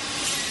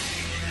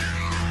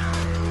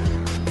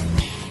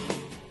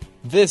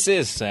 This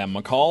is Sam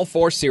McCall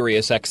for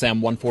Sirius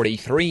XM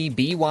 143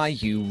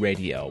 BYU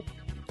Radio.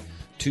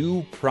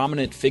 Two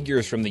prominent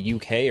figures from the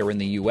UK are in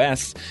the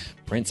U.S.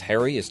 Prince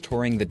Harry is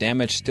touring the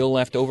damage still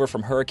left over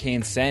from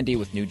Hurricane Sandy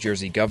with New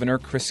Jersey Governor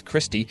Chris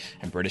Christie,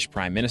 and British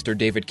Prime Minister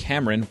David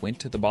Cameron went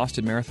to the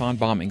Boston Marathon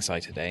bombing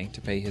site today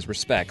to pay his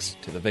respects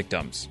to the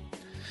victims.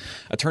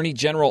 Attorney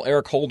General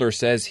Eric Holder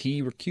says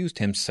he recused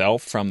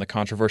himself from the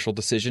controversial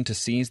decision to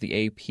seize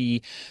the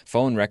AP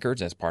phone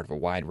records as part of a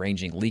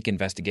wide-ranging leak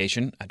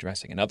investigation.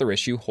 Addressing another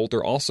issue,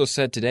 Holder also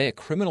said today a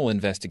criminal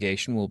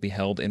investigation will be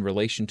held in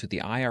relation to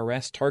the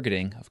IRS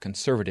targeting of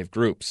conservative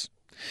groups.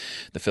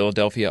 The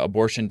Philadelphia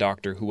abortion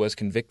doctor who was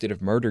convicted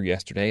of murder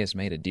yesterday has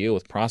made a deal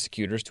with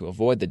prosecutors to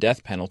avoid the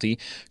death penalty.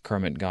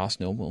 Kermit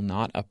Gosnell will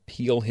not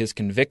appeal his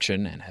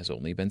conviction and has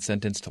only been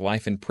sentenced to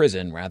life in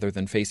prison rather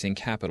than facing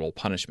capital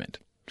punishment.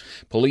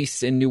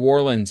 Police in New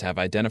Orleans have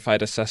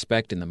identified a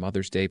suspect in the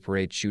Mother's Day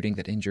parade shooting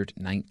that injured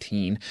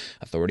 19.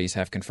 Authorities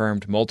have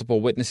confirmed multiple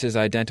witnesses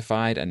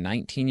identified a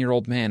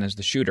 19-year-old man as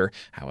the shooter.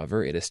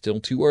 However, it is still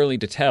too early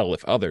to tell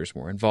if others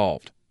were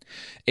involved.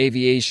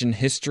 Aviation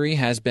history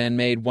has been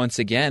made once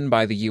again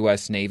by the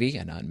U.S. Navy.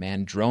 An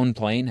unmanned drone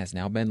plane has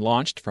now been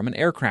launched from an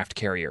aircraft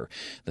carrier.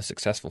 The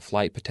successful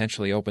flight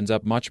potentially opens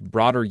up much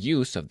broader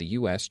use of the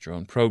U.S.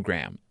 drone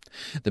program.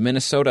 The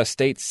Minnesota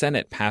State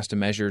Senate passed a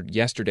measure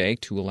yesterday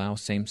to allow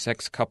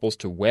same-sex couples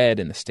to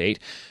wed in the state.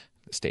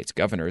 The state's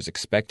governor is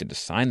expected to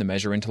sign the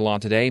measure into law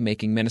today,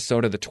 making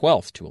Minnesota the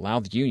 12th to allow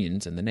the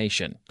unions in the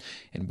nation.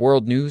 In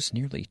world news,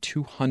 nearly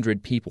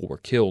 200 people were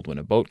killed when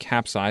a boat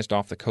capsized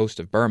off the coast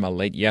of Burma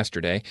late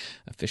yesterday.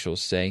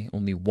 Officials say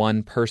only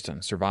one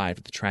person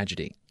survived the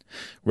tragedy.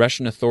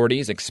 Russian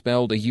authorities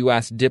expelled a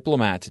U.S.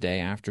 diplomat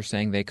today after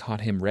saying they caught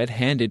him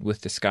red-handed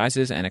with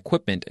disguises and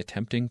equipment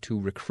attempting to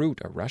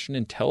recruit a Russian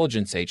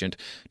intelligence agent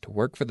to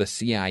work for the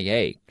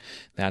CIA.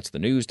 That's the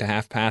news to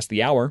half past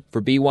the hour.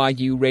 For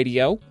BYU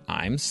Radio,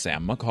 I'm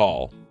Sam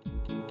McCall.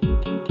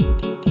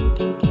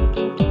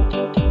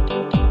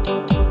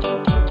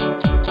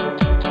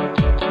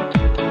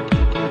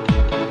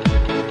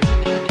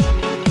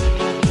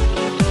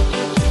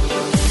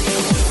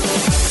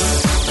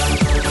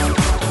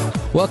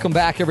 Welcome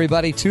back,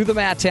 everybody, to the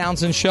Matt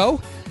Townsend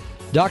Show.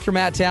 Dr.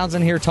 Matt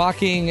Townsend here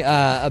talking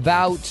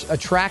about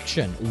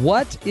attraction.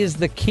 What is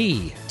the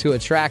key to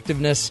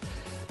attractiveness?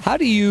 How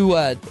do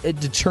you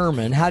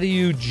determine, how do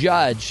you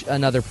judge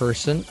another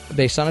person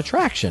based on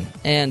attraction?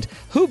 And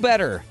who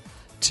better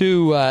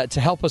to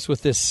help us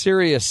with this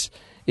serious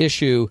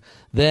issue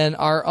than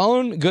our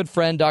own good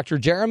friend, Dr.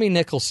 Jeremy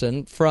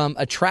Nicholson from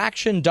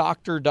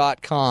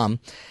AttractionDoctor.com.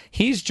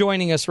 He's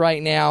joining us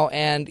right now,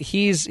 and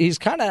he's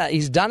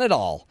done it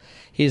all.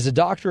 He's a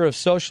doctor of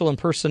social and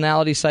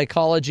personality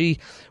psychology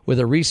with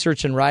a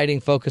research and writing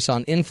focus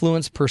on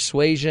influence,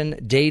 persuasion,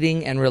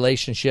 dating, and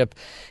relationship.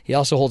 He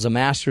also holds a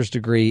master's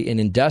degree in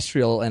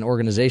industrial and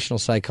organizational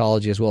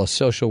psychology as well as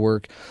social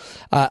work.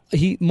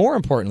 He, more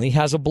importantly,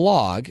 has a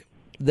blog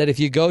that if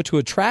you go to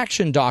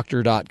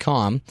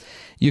AttractionDoctor.com,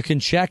 you can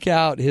check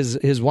out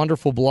his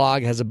wonderful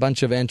blog. Has a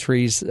bunch of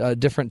entries,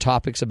 different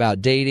topics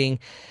about dating,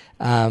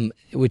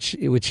 which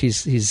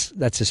he's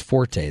that's his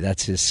forte,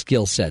 that's his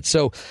skill set.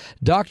 So,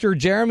 Dr.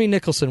 Jeremy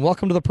Nicholson,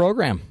 welcome to the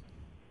program.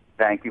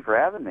 Thank you for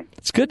having me.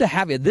 It's good to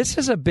have you. This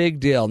is a big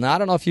deal. Now, I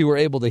don't know if you were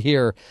able to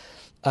hear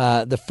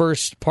the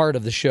first part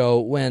of the show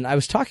when I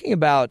was talking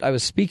about, I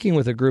was speaking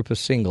with a group of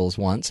singles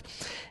once,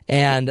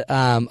 and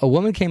a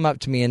woman came up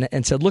to me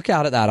and said, look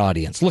out at that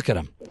audience. Look at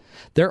them.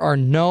 There are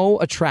no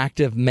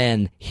attractive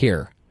men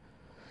here.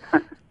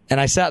 And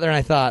I sat there and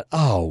I thought,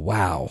 oh,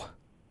 wow.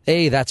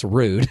 A, that's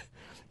rude.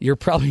 You're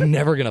probably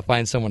never going to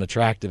find someone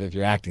attractive if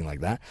you're acting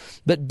like that.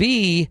 But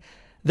B,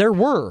 there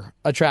were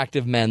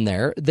attractive men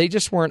there. They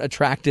just weren't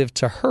attractive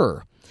to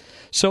her.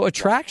 So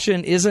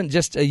attraction isn't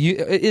just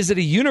is it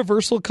a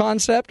universal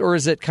concept, or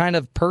is it kind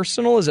of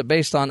personal? Is it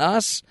based on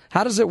us?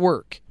 How does it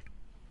work?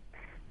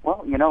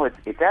 Well,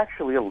 it's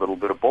actually a little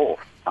bit of both.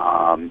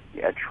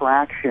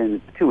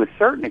 Attraction, to a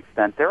certain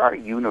extent, there are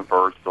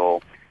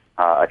universal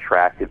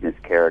attractiveness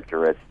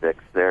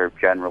characteristics. They're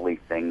generally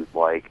things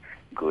like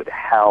good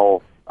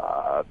health,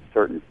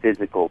 certain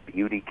physical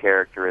beauty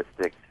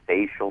characteristics,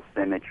 facial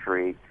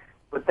symmetry.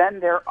 But then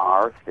there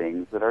are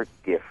things that are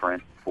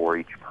different for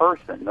each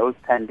person. Those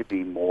tend to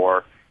be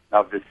more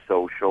of the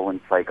social and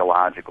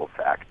psychological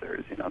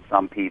factors.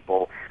 Some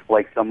people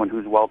like someone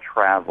who's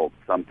well-traveled.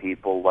 Some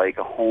people like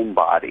a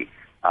homebody.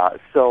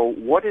 So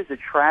what is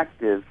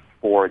attractive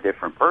for a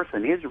different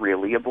person is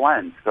really a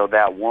blend. So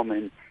that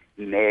woman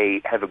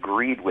may have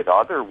agreed with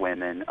other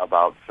women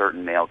about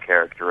certain male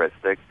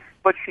characteristics,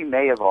 but she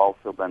may have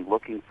also been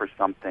looking for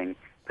something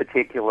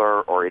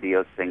particular or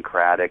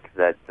idiosyncratic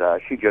that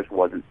she just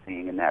wasn't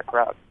seeing in that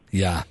crowd.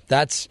 Yeah,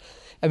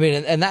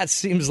 and that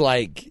seems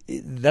like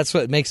that's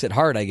what makes it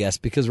hard, I guess,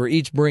 because we're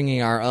each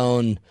bringing our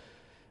own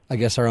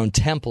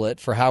template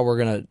for how we're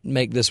going to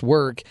make this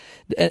work.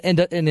 And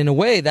in a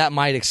way, that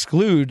might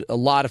exclude a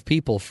lot of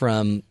people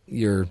from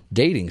your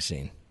dating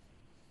scene.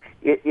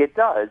 It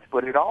does,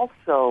 but it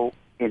also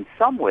in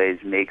some ways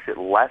makes it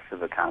less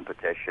of a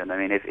competition. I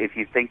mean, if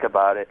you think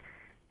about it,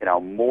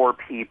 more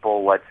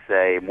people, let's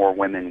say, more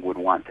women would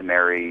want to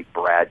marry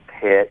Brad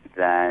Pitt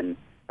than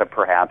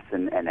perhaps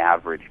an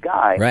average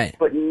guy. Right.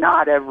 But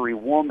not every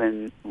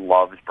woman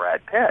loves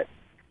Brad Pitt,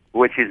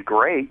 which is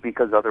great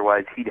because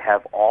otherwise he'd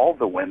have all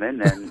the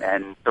women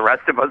and the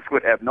rest of us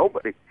would have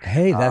nobody.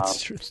 Hey,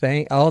 that's true.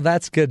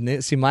 That's good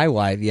news. See, my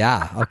wife,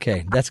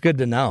 okay, that's good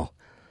to know.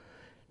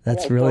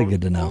 That's really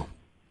good to know.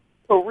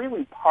 So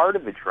really part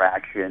of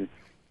attraction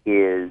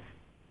is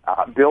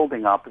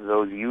building up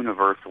those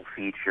universal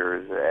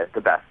features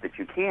the best that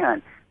you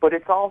can, but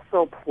it's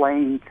also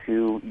playing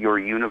to your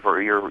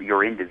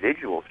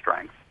individual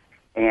strengths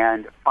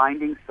and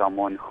finding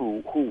someone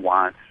who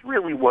wants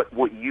really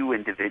what you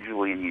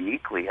individually and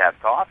uniquely have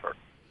to offer.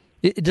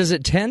 Does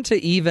it tend to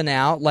even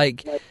out?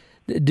 Like,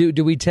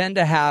 do we tend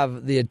to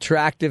have the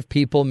attractive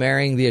people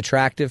marrying the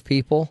attractive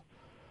people?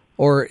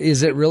 Or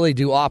is it really,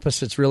 do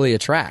opposites really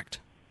attract?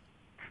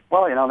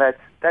 Well,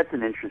 that's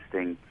an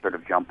interesting sort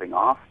of jumping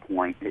off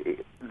point.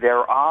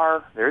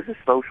 There's a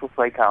social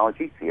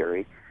psychology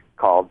theory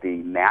called the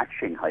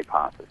matching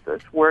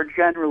hypothesis, where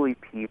generally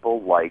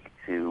people like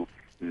to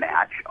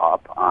match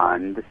up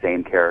on the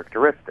same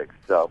characteristics.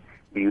 So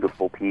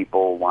beautiful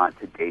people want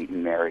to date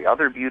and marry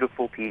other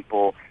beautiful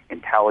people,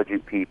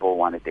 intelligent people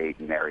want to date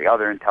and marry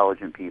other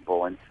intelligent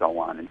people, and so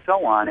on and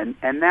so on.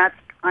 And that's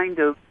kind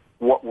of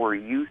what we're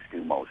used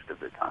to most of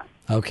the time.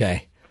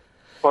 Okay.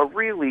 But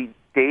really,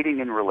 dating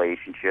and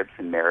relationships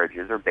and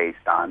marriages are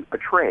based on a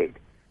trade.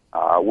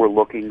 We're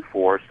looking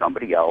for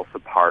somebody else, a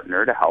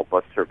partner, to help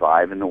us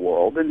survive in the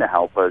world and to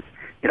help us,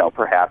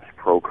 perhaps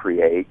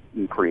procreate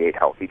and create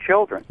healthy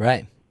children.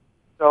 Right.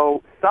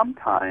 So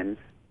sometimes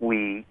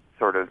we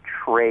sort of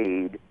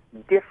trade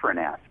different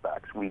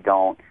aspects. We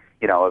don't,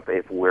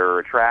 if we're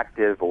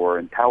attractive or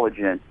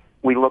intelligent,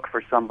 we look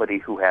for somebody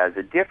who has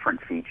a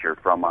different feature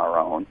from our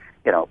own.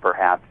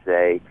 Perhaps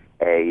a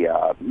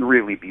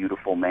really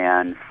beautiful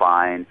man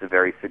finds a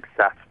very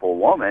successful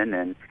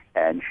woman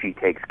and she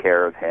takes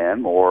care of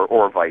him,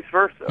 or vice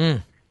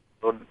versa.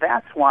 So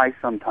that's why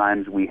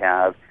sometimes we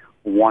have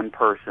one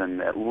person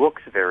that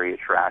looks very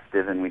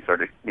attractive and we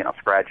sort of,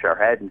 scratch our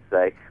head and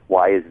say,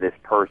 why is this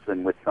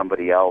person with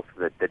somebody else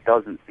that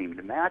doesn't seem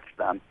to match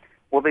them?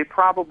 Well, they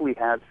probably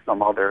have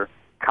some other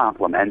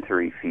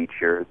complementary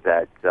feature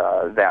that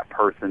that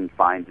person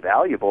finds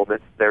valuable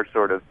that they're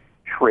sort of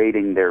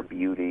trading their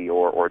beauty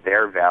or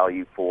their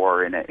value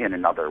for in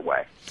another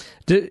way.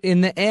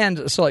 In the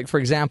end, so like for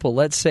example,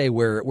 let's say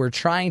we're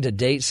trying to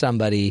date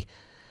somebody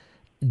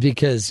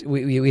because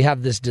we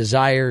have this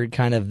desire,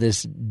 kind of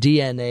this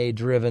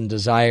DNA-driven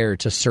desire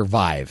to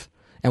survive,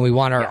 and we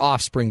want our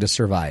offspring to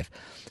survive.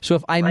 So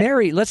if I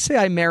let's say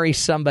I marry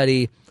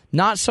somebody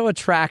not so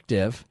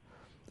attractive,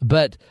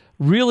 but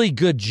really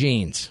good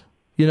genes.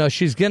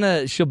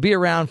 She'll be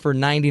around for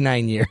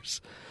 99 years.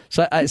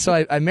 So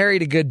I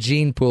married a good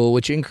gene pool,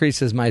 which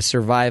increases my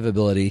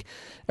survivability,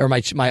 or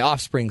my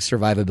offspring's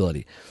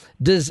survivability.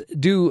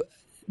 Do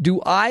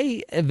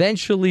I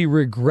eventually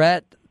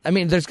regret? I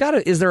mean,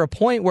 is there a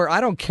point where I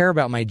don't care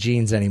about my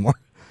genes anymore?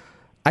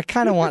 I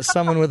kind of want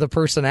someone with a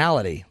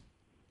personality.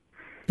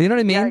 You know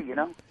what I mean?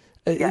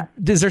 Yeah,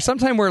 Is there some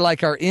time where I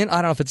don't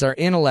know if it's our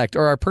intellect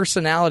or our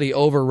personality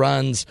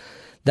overruns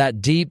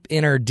that deep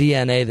inner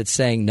DNA that's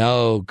saying,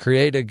 no,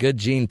 create a good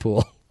gene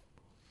pool?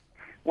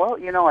 Well,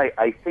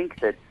 I think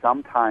that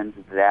sometimes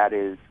that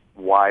is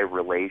why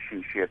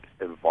relationships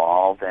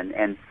evolve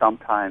and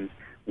sometimes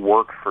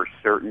work for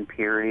certain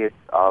periods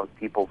of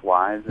people's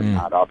lives and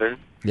not others.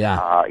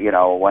 Yeah.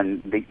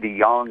 When the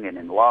young and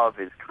in love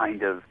is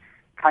kind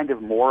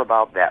of more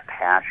about that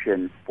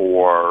passion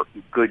for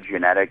good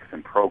genetics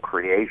and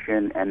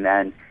procreation, and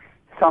then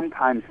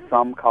sometimes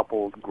some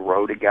couples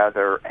grow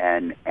together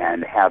and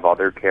have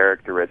other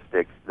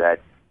characteristics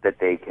that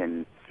they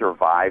can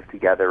survive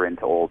together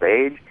into old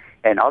age.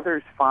 And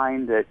others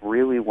find that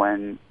really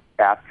when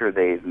after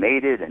they've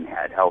mated and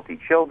had healthy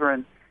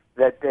children,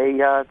 that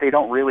they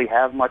don't really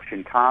have much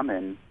in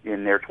common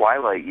in their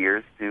twilight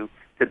years to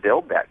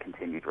build that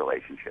continued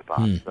relationship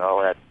on.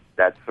 So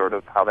that's sort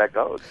of how that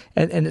goes.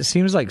 And it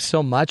seems like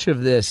so much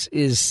of this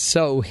is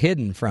so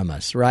hidden from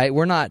us, right?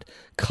 We're not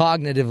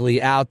cognitively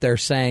out there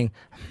saying,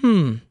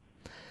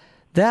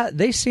 that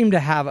they seem to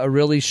have a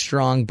really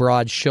strong,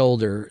 broad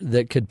shoulder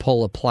that could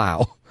pull a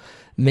plow.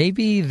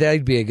 Maybe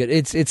that'd be a good.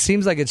 It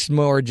seems like it's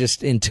more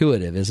just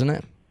intuitive, isn't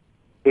it?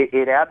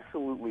 It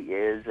absolutely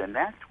is, and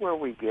that's where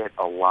we get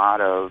a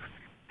lot of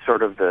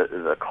sort of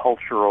the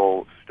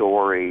cultural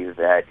story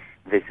that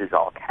this is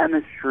all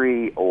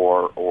chemistry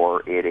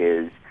or it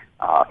is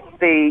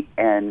fate,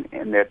 and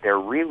that there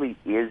really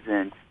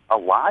isn't a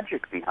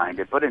logic behind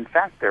it. But in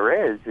fact,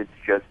 there is. It's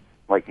just,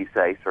 like you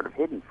say, sort of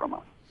hidden from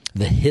us.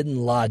 The hidden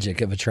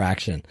logic of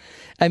attraction.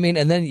 I mean,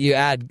 and then you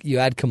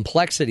add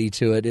complexity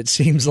to it. It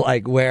seems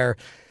like where,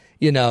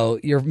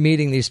 you're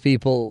meeting these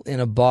people in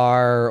a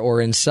bar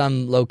or in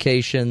some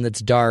location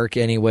that's dark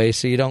anyway,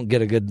 so you don't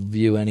get a good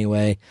view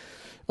anyway.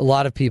 a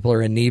lot of people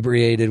are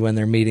inebriated when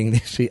they're meeting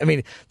these people. I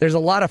mean, there's a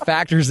lot of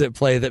factors at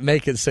play that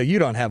make it so you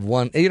don't have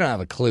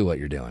a clue what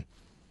you're doing.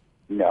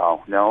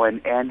 No,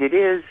 and it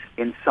is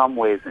in some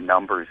ways a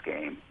numbers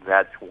game.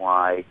 That's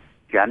why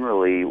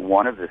generally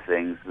one of the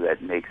things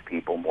that makes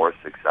people more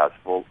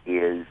successful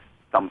is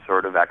some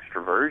sort of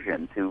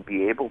extroversion, to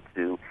be able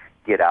to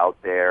get out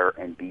there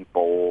and be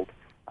bold.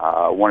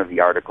 One of the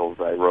articles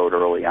I wrote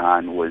early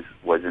on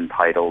was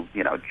entitled,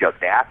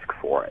 Just Ask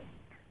for It,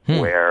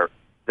 where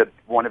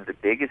one of the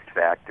biggest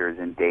factors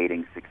in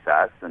dating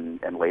success and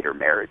later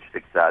marriage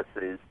success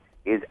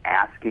is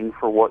asking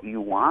for what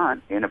you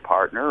want in a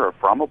partner or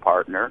from a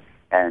partner,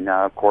 and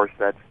of course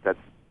that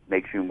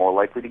makes you more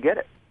likely to get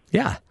it.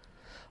 Yeah.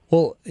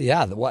 Well,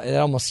 yeah, it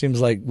almost seems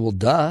like, well,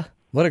 duh.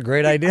 What a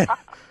great idea.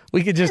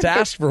 We could just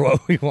ask for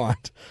what we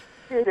want.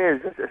 It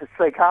is.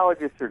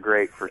 Psychologists are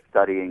great for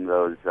studying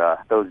those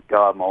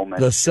duh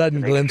moments. The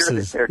sudden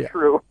glimpses. Sure that they're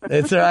true.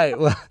 That's right.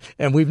 Well,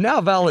 and we've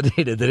now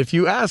validated that if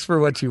you ask for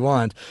what you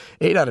want,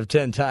 8 out of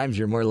 10 times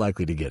you're more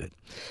likely to get it.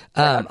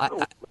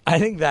 I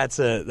think that's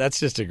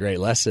just a great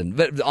lesson.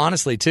 But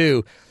honestly,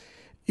 too,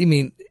 I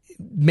mean,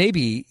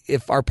 maybe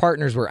if our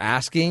partners were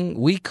asking,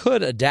 we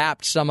could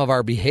adapt some of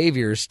our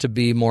behaviors to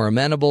be more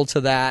amenable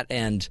to that.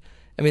 And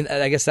I mean,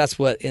 I guess that's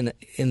what in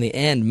the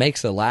end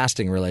makes a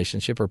lasting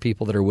relationship, are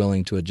people that are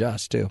willing to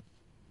adjust too.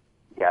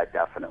 Yeah,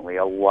 definitely.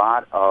 A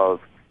lot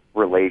of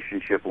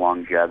relationship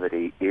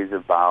longevity is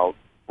about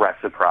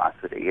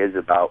reciprocity, is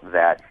about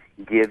that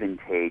give and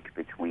take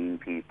between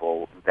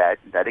people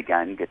that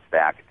again gets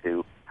back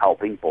to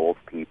helping both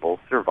people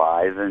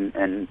survive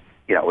and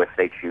if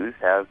they choose,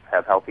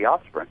 have healthy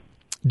offspring.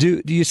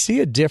 Do you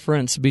see a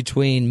difference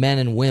between men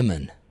and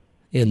women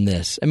in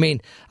this? I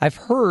mean, I've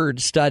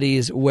heard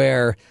studies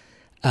where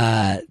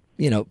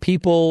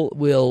people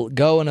will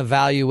go and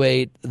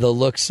evaluate the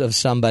looks of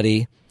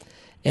somebody,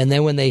 and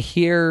then when they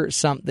hear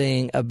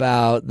something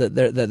about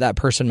that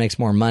person makes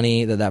more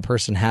money, that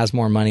person has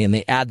more money, and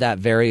they add that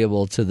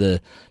variable to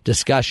the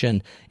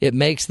discussion, it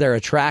makes their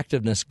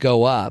attractiveness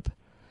go up.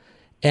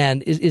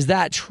 And is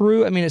that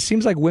true? I mean, it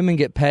seems like women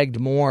get pegged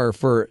more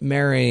for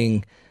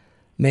marrying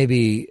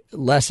maybe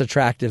less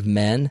attractive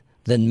men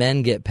than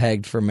men get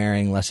pegged for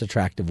marrying less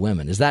attractive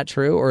women. Is that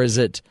true, or is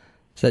that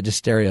just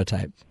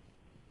stereotype?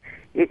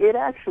 It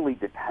actually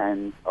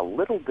depends a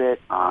little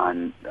bit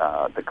on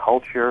the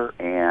culture,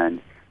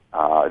 and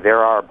there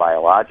are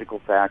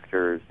biological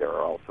factors, there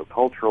are also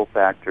cultural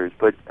factors,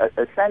 but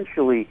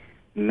essentially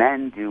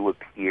men do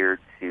appear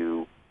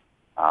to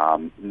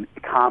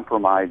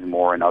compromise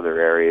more in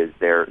other areas.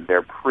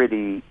 They're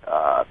pretty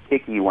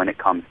picky when it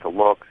comes to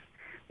looks.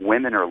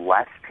 Women are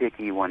less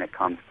picky when it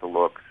comes to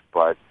looks,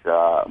 but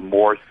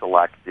more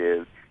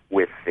selective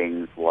with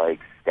things like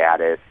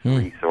status,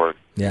 resources,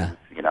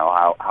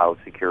 how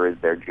secure is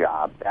their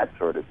job, that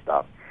sort of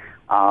stuff.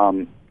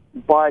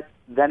 But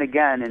then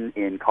again,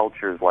 in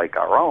cultures like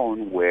our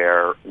own,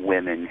 where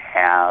women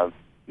have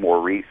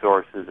more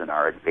resources and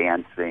are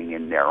advancing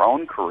in their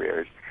own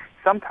careers,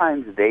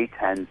 sometimes they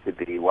tend to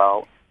be,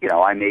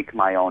 I make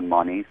my own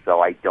money, so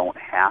I don't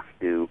have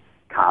to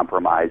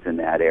compromise in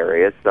that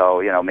area.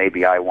 So,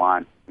 maybe I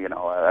want, a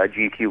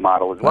GQ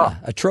model as well.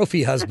 A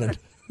trophy husband.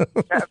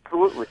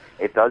 Absolutely.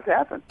 It does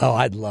happen. Oh,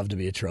 I'd love to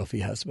be a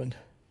trophy husband.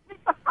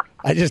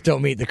 I just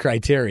don't meet the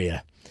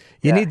criteria.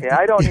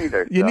 I don't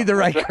either. You need the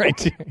right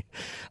criteria.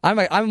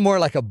 I'm more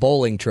like a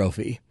bowling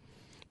trophy.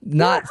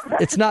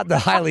 It's not the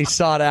highly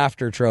sought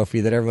after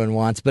trophy that everyone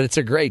wants, but it's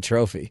a great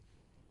trophy.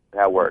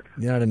 That works.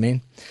 You know what I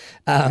mean?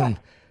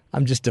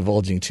 I'm just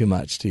divulging too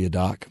much to you,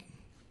 Doc.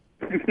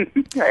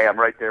 Hey, I'm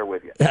right there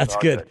with you. That's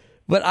good.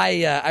 But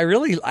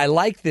I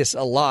like this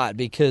a lot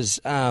because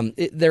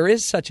there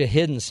is such a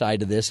hidden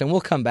side to this, and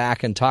we'll come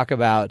back and talk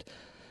about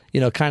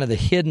kind of the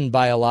hidden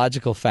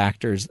biological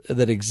factors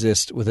that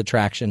exist with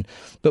attraction.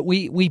 But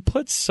we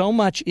put so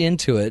much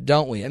into it,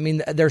 don't we? I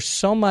mean, there's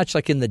so much,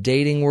 like in the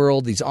dating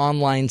world, these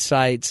online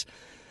sites.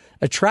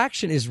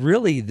 Attraction is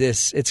really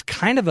it's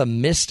kind of a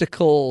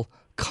mystical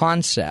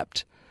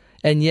concept,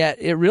 and yet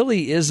it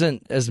really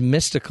isn't as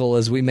mystical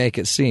as we make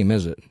it seem,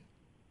 is it?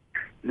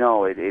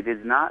 No, it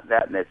is not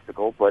that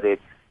mystical, but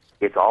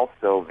it's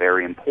also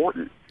very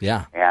important.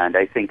 Yeah. And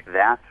I think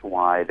that's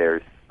why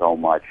there's so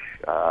much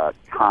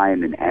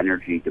time and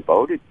energy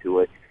devoted to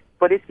it,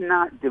 but it's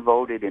not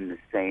devoted in the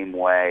same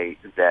way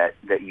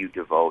that you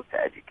devote to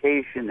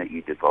education, that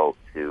you devote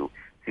to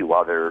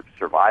other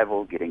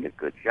survival, getting a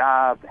good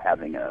job,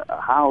 having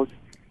a house.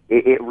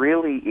 It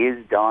really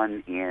is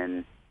done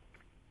in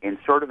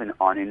sort of an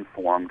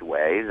uninformed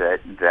way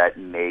that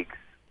makes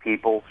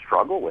people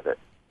struggle with it.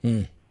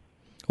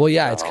 Well,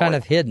 yeah, it's kind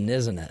of hidden,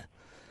 isn't it?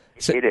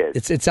 So it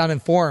is. It's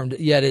uninformed,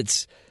 yet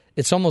it's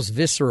almost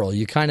visceral.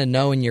 You kind of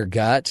know in your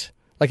gut.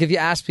 Like if you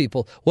ask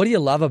people, what do you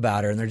love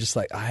about her? And they're just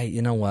like,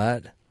 you know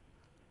what?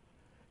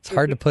 It's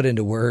hard to put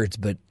into words,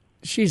 but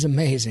she's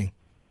amazing.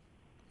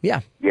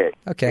 Yeah.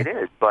 Okay. It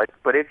is. But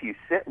if you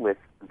sit with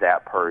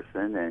that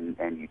person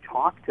and you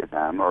talk to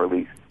them, or at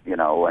least,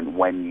 and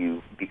when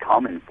you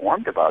become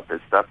informed about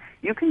this stuff,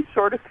 you can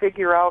sort of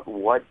figure out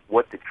what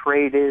the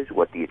trait is,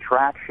 what the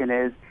attraction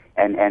is,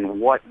 and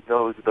what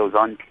those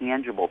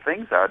untangible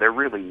things are. They're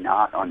really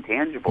not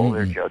untangible. Mm-hmm.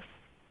 They're just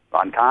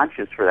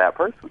unconscious for that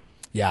person.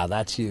 Yeah,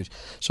 that's huge.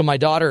 So my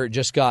daughter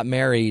just got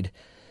married,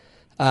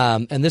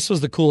 and this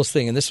was the coolest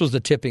thing, and this was the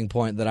tipping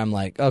point that I'm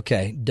like,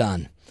 okay,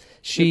 done.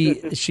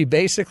 She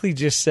basically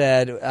just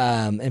said,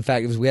 in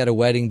fact, we had a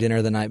wedding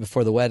dinner the night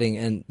before the wedding,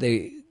 and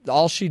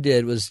all she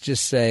did was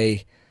just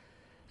say,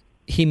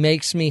 he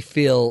makes me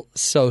feel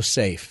so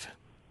safe.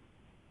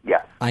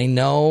 Yeah. I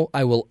know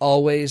I will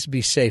always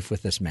be safe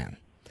with this man.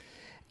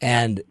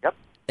 And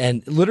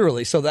and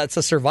literally, so that's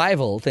a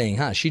survival thing,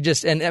 huh? She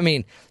just, and I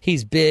mean,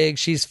 he's big,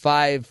 she's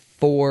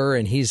 5'4",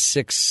 and he's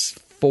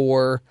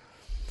 6'4",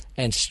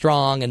 and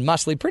strong and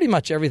muscly, pretty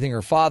much everything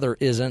her father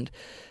isn't.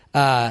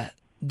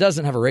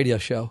 Doesn't have a radio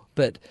show,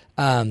 but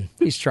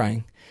he's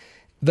trying.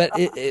 But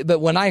but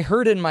when I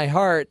heard in my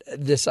heart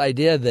this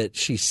idea that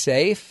she's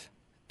safe,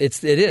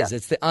 it is.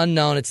 It's the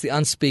unknown. It's the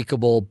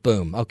unspeakable.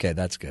 Boom. Okay,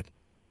 that's good.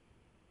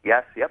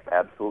 Yes. Yep.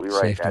 Absolutely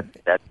right.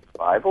 That's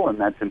survival, and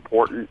that's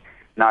important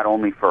not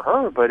only for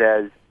her, but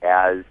as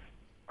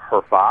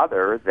her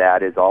father.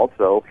 That is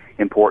also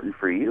important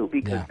for you,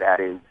 because that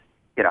is,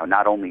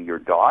 not only your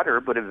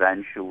daughter, but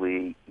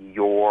eventually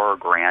your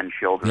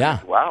grandchildren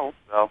as well.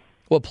 So.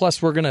 Well,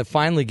 plus we're going to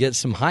finally get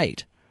some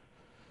height.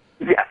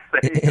 Yes,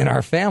 in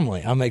our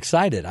family. I'm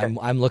excited.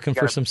 I'm looking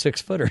for some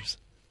 6-footers.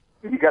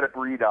 You got to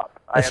breed up.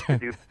 I have to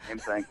do the same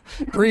thing.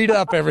 Breed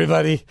up,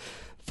 everybody.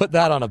 Put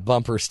that on a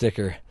bumper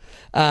sticker.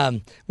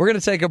 We're going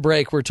to take a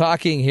break. We're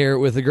talking here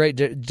with the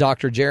great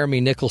Dr. Jeremy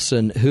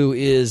Nicholson, who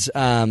is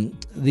the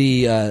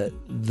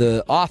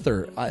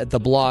author at the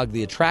blog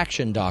The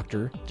Attraction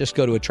Doctor. Just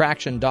go to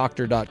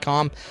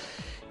attractiondoctor.com.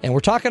 And we're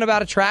talking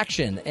about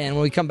attraction. And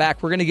when we come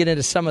back, we're going to get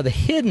into some of the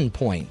hidden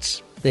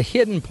points,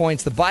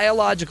 the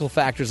biological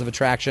factors of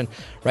attraction,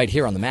 right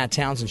here on the Matt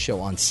Townsend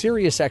Show on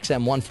Sirius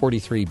XM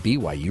 143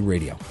 BYU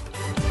Radio.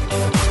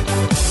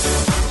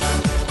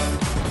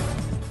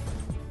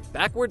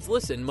 Backwards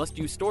listen must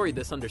you story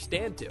this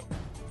understand to.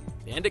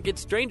 And it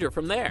gets stranger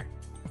from there.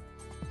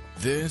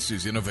 This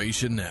is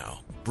Innovation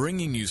Now,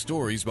 bringing you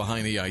stories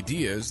behind the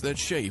ideas that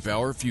shape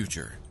our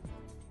future.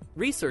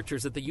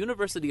 Researchers at the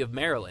University of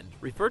Maryland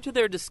refer to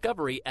their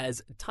discovery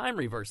as time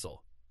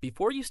reversal.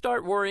 Before you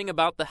start worrying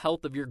about the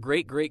health of your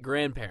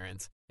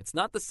great-great-grandparents, it's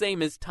not the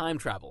same as time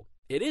travel.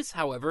 It is,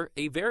 however,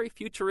 a very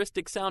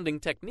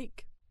futuristic-sounding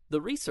technique.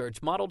 The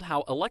research modeled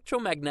how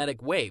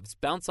electromagnetic waves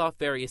bounce off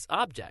various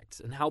objects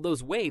and how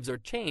those waves are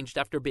changed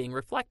after being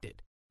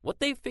reflected. What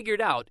they've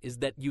figured out is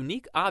that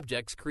unique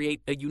objects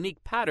create a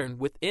unique pattern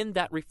within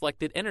that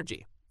reflected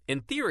energy.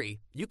 In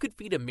theory, you could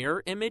feed a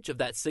mirror image of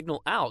that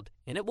signal out,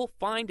 and it will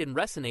find and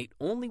resonate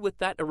only with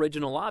that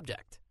original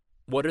object.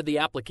 What are the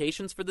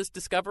applications for this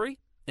discovery?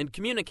 In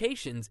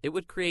communications, it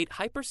would create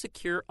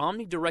hyper-secure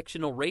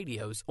omnidirectional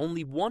radios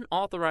only one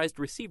authorized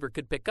receiver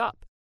could pick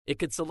up. It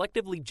could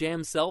selectively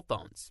jam cell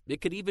phones.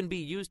 It could even be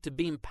used to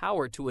beam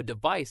power to a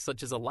device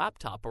such as a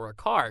laptop or a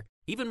car,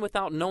 even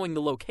without knowing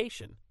the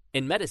location.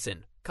 In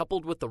medicine,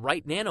 coupled with the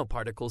right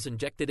nanoparticles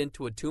injected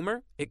into a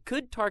tumor, it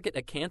could target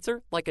a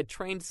cancer like a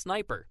trained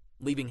sniper,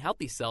 leaving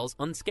healthy cells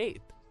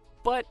unscathed.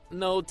 But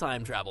no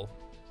time travel.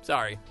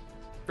 Sorry.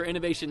 For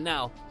Innovation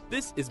Now,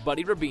 this is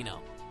Buddy Rubino.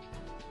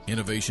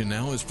 Innovation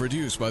Now is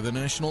produced by the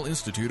National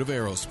Institute of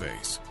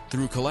Aerospace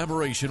through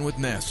collaboration with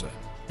NASA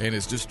and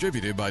is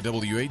distributed by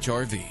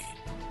WHRV.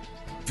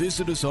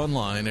 Visit us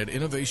online at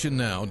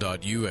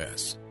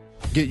innovationnow.us.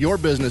 Get your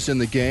business in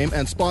the game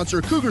and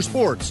sponsor Cougar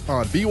Sports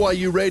on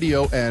BYU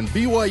Radio and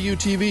BYU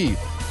TV.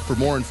 For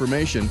more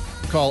information,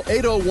 call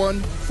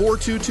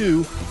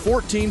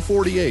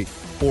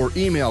 801-422-1448 or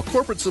email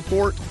corporate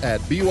support at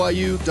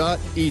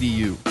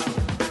byu.edu.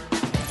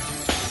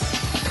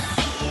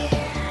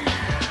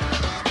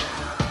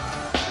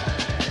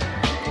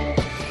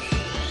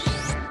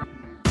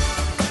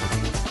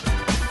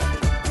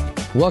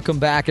 Welcome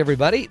back,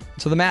 everybody,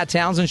 to the Matt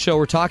Townsend Show.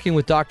 We're talking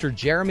with Dr.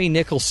 Jeremy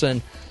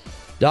Nicholson,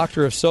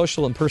 Doctor of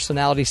Social and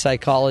Personality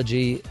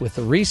Psychology, with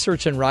a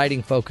research and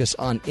writing focus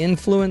on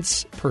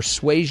influence,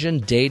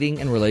 persuasion,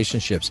 dating, and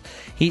relationships.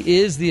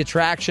 He is the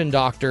Attraction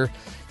Doctor.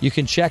 You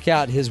can check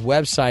out his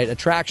website,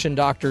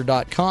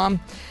 attractiondoctor.com,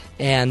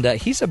 and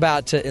he's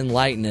about to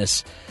enlighten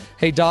us.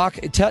 Hey, Doc,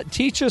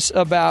 teach us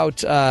about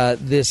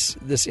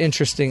this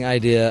interesting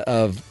idea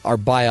of our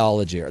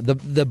biology.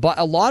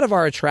 A lot of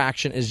our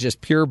attraction is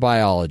just pure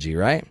biology,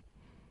 right?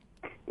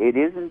 It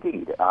is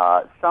indeed.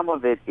 Some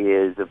of it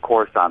is, of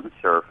course, on the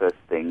surface,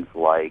 things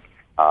like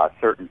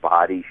certain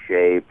body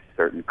shapes,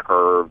 certain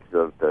curves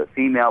of the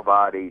female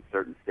body,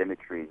 certain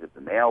symmetries of the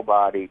male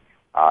body,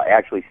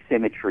 actually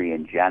symmetry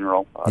in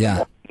general,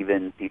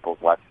 even people's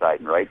left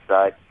side and right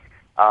side.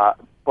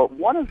 But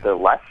one of the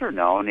lesser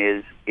known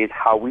is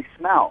how we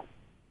smell.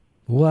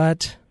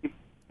 What?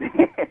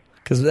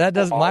 Because that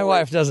doesn't. My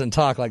wife doesn't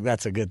talk like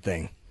that's a good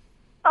thing.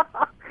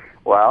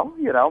 Well,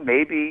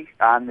 maybe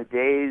on the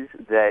days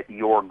that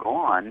you're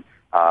gone,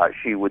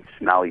 she would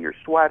smell your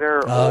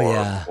sweater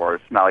or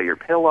smell your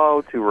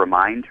pillow to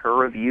remind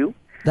her of you.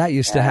 That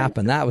used to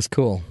happen. That was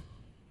cool.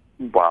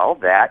 Well,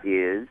 that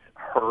is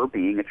her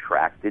being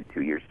attracted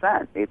to your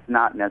scent. It's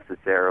not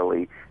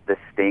necessarily the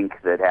stink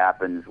that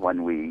happens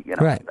when we,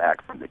 come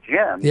back from the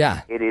gym.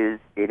 Yeah. It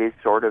is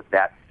sort of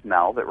that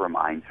smell that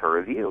reminds her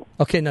of you.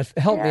 Okay, now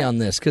help me on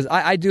this, because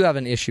I do have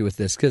an issue with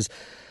this. Because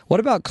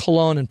what about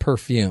cologne and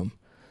perfume?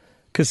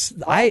 Because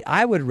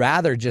I would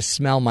rather just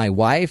smell my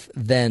wife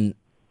than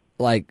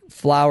like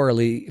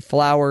flowery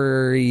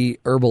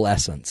herbal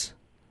essence.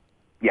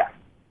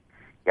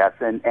 Yes,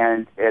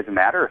 and as a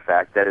matter of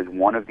fact, that is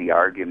one of the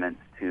arguments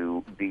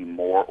to be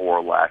more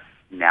or less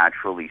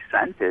naturally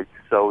scented,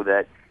 so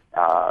that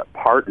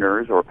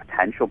partners or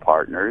potential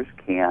partners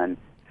can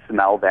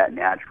smell that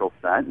natural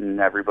scent,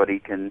 and everybody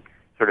can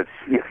sort of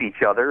sniff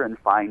each other and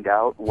find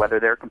out whether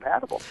they're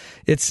compatible.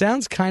 It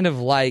sounds kind of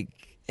like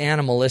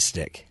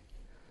animalistic.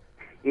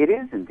 It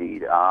is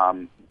indeed.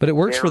 But it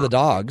works for the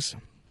dogs.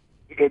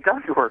 It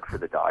does work for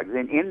the dogs.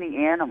 And in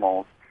the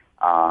animals,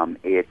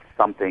 it's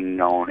something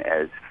known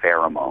as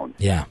pheromones.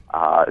 Yeah.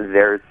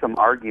 There's some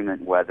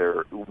argument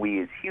whether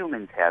we as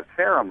humans have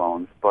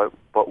pheromones, but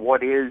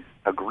what is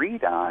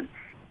agreed on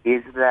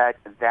is that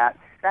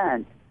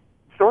scent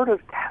sort of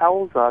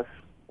tells us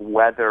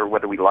whether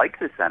we like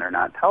the scent or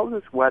not, tells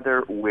us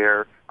whether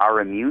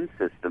our immune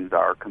systems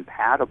are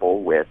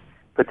compatible with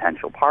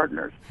potential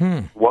partners.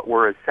 What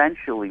we're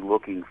essentially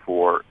looking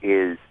for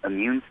is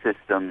immune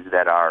systems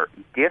that are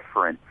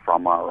different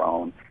from our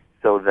own,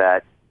 so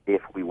that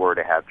if we were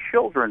to have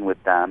children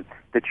with them,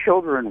 the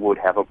children would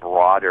have a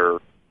broader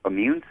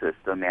immune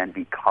system and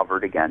be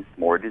covered against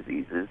more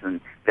diseases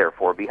and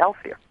therefore be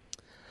healthier.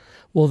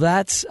 Well,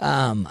 that's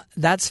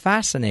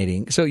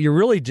fascinating. So you're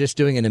really just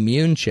doing an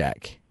immune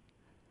check.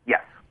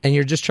 Yes. And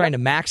you're just trying to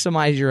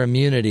maximize your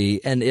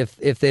immunity. And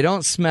if they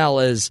don't smell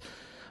as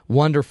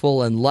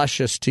wonderful and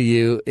luscious to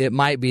you, it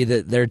might be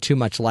that they're too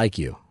much like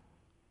you.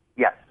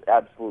 Yes,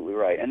 absolutely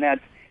right. And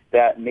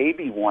that may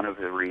be one of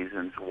the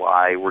reasons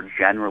why we're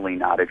generally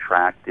not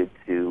attracted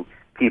to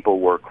people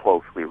we're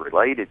closely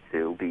related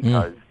to,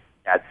 because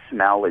that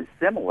smell is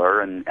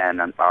similar, and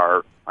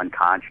our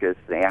unconscious,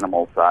 the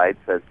animal side,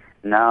 says,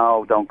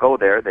 no, don't go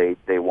there.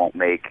 They won't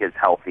make as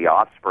healthy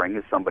offspring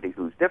as somebody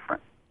who's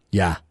different.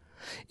 Yeah.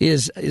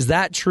 Is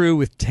that true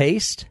with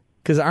taste?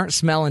 Because aren't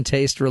smell and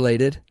taste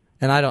related?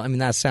 And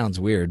that sounds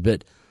weird,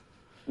 but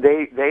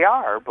they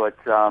are. But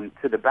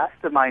to the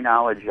best of my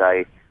knowledge,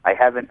 I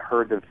haven't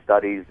heard of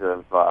studies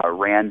of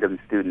random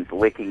students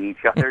licking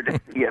each other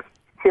to see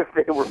if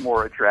they were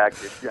more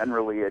attractive.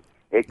 Generally,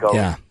 it goes.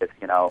 Yeah.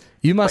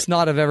 You must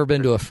not have ever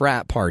been to a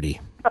frat party.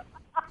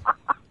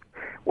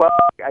 Well,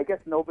 I guess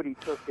nobody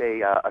took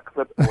a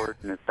clipboard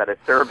and a set of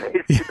surveys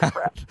to the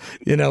frat.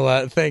 You know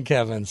what? Thank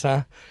heavens,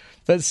 huh?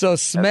 But so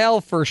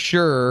smell for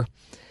sure.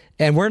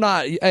 And we're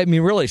not,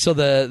 really, so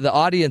the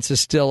audience is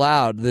still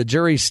out. The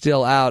jury's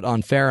still out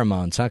on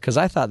pheromones, huh? Because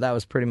I thought that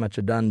was pretty much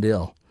a done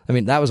deal.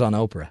 That was on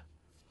Oprah.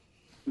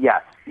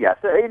 Yes.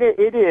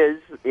 It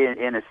is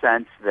in a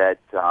sense that,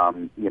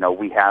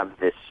 we have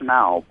this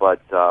smell,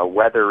 but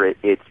whether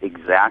it's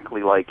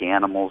exactly like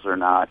animals or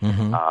not, to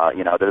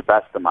the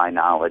best of my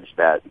knowledge,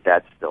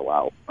 that's still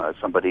out.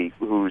 Somebody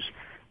who's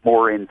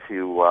more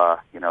into,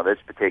 this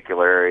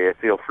particular area,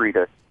 feel free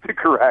to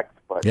correct,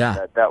 but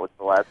that was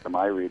the last of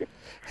my reading.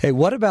 Hey,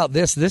 what about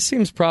this? This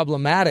seems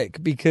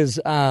problematic because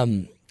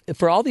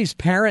for all these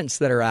parents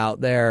that are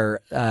out there,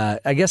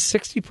 I guess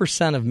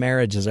 60% of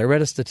marriages, I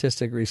read a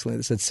statistic recently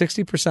that said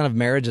 60% of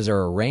marriages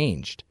are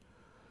arranged.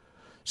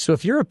 So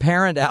if you're a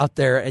parent out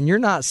there and you're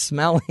not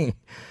smelling,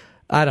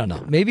 I don't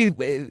know, maybe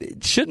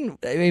it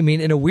shouldn't,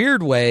 in a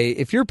weird way,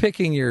 if you're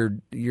picking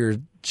your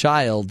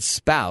child's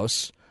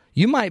spouse,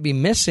 you might be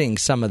missing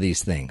some of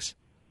these things.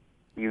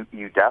 You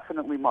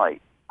definitely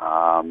might.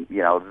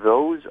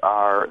 Those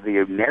are,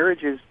 the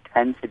marriages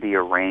tend to be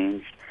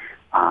arranged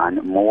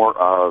on more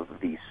of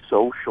the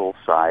social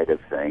side of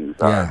things.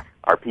 Yeah.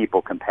 Are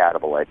people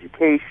compatible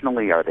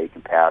educationally? Are they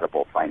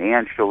compatible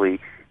financially?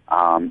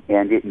 And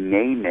it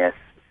may miss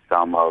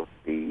some of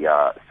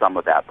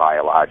that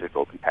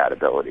biological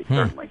compatibility,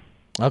 certainly.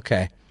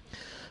 Okay.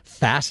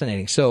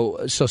 Fascinating.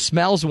 So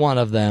smell's one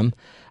of them.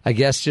 I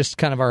guess just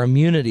kind of our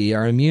immunity,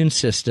 our immune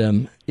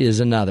system is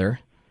another.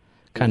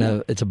 Kind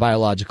of, it's a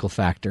biological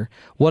factor.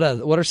 What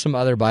are some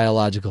other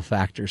biological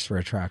factors for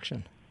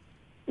attraction?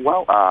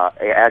 Well,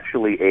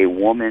 actually, a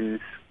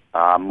woman's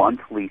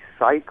monthly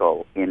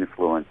cycle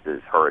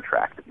influences her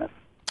attractiveness.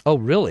 Oh,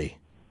 really?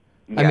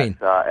 Yes,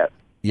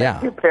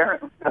 yeah.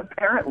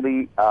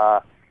 Apparently,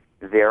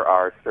 there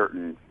are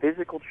certain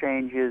physical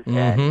changes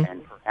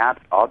and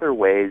perhaps other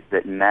ways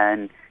that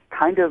men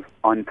kind of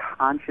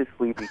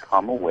unconsciously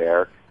become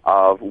aware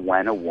of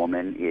when a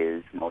woman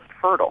is most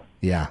fertile.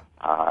 Yeah.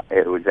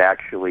 It was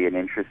actually an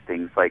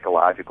interesting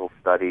psychological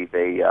study.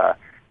 They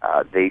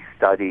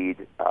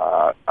studied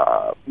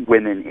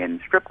women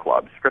in strip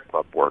club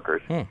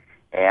workers,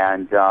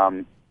 and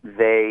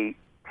they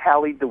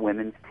tallied the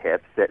women's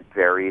tips at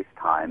various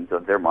times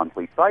of their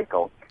monthly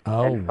cycle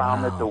and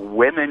found that the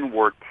women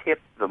were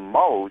tipped the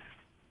most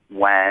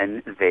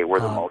when they were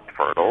the most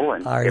fertile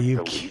and tipped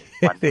the least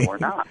when they were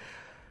not.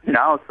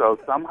 No, so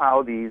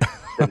somehow the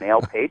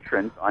male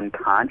patrons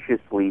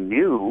unconsciously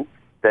knew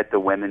that the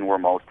women were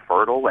most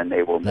fertile and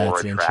they were more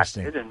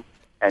attracted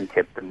and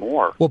tipped them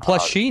more. Well,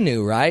 plus she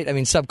knew, right? I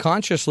mean,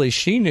 subconsciously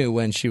she knew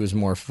when she was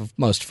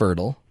most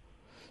fertile.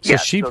 So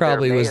she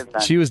probably was.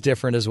 She was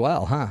different as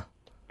well, huh?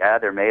 Yeah,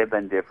 there may have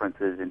been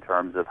differences in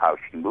terms of how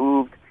she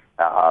moved,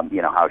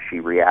 how she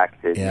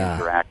reacted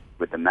and interacted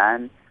with the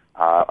men.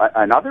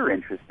 Another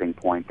interesting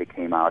point that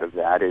came out of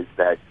that is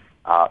that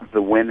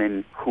the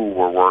women who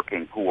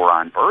were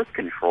on birth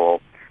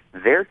control,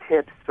 their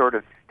tips sort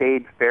of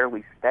stayed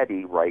fairly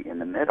steady right in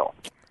the middle.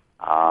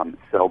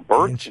 So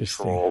birth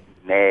control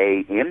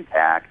may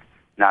impact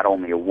not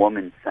only a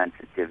woman's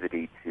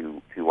sensitivity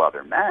to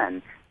other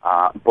men,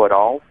 but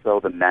also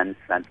the men's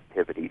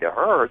sensitivity to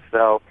her.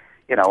 So,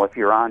 if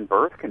you're on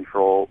birth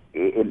control,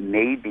 it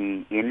may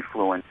be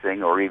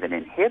influencing or even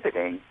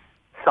inhibiting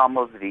some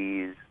of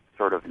these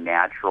sort of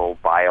natural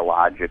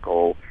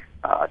biological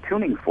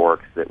tuning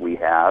forks that we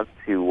have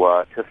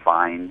to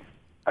find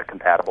a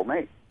compatible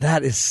mate.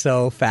 That is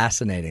so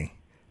fascinating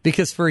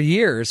because for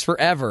years,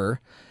 forever,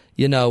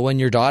 when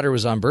your daughter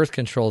was on birth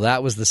control,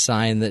 that was the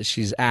sign that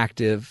she's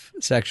active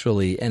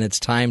sexually, and it's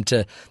time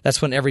to.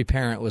 That's when every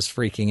parent was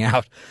freaking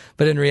out.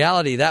 But in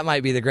reality, that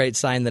might be the great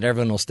sign that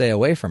everyone will stay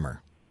away from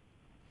her.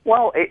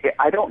 Well,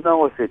 I don't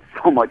know if it's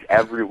so much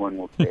everyone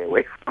will stay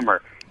away from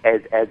her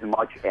as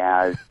much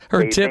as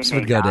her tips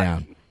would go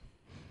down.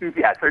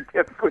 Yes, her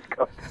tips would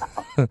go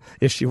down.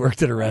 If she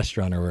worked at a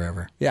restaurant or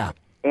wherever. Yeah.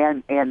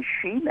 And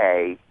she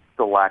may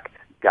select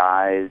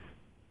guys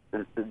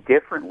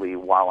differently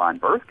while on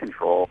birth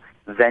control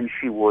than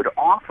she would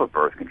off of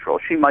birth control.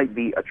 She might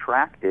be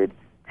attracted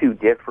to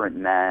different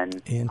men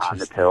on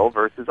the pill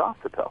versus off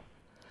the pill.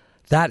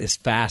 That is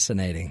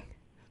fascinating.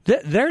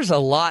 There's a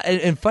lot,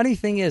 and funny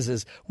thing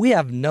is we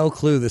have no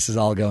clue this is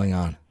all going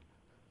on.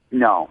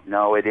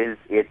 No, it is.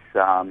 It's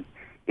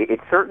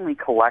certainly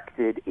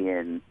collected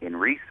in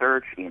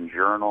research, in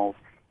journals,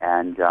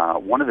 and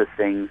one of the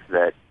things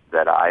that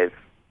I've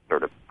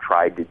sort of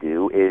tried to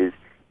do is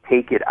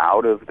take it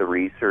out of the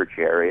research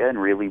area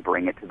and really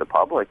bring it to the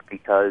public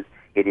because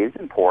it is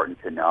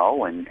important to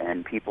know,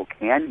 and people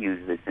can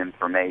use this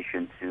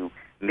information to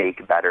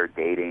make better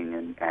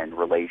dating and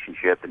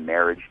relationship and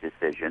marriage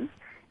decisions.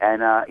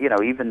 And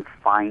even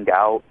find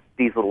out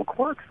these little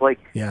quirks, like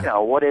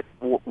what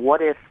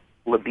if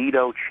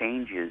libido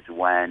changes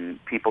when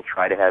people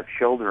try to have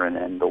children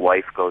and the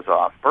wife goes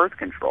off birth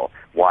control?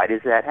 Why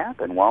does that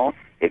happen? Well,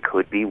 it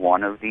could be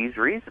one of these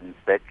reasons,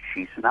 that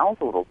she smells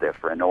a little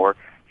different, or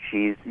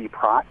she's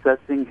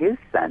processing his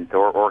scent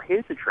or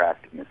his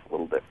attractiveness a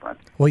little different.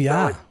 Well,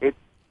 yeah, so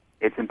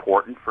it's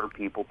important for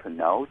people to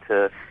know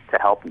to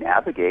help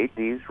navigate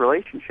these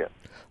relationships.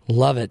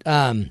 Love it.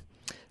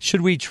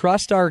 Should we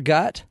trust our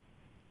gut?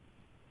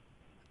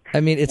 I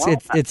mean,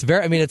 it's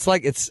very. I mean, it's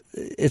like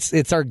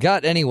it's our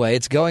gut anyway.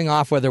 It's going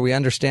off whether we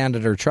understand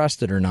it or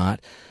trust it or not.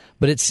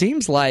 But it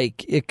seems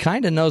like it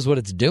kind of knows what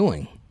it's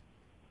doing.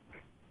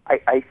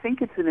 I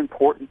think it's an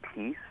important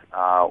piece.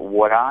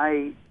 What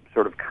I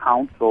sort of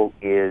counsel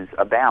is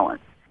a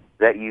balance.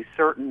 That you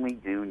certainly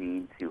do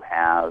need to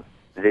have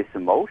this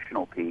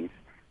emotional piece,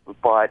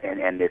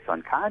 and this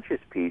unconscious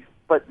piece.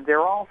 But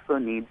there also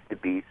needs to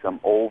be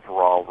some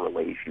overall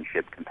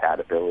relationship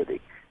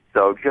compatibility.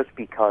 So just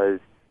because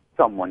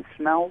someone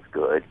smells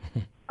good,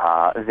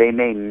 they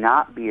may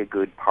not be a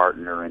good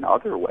partner in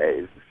other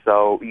ways.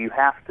 So you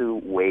have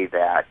to weigh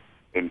that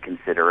in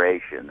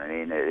consideration. I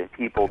mean,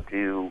 people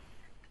do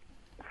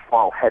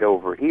fall head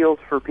over heels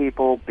for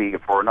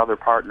another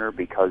partner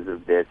because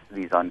of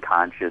these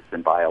unconscious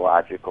and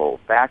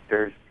biological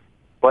factors.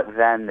 But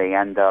then they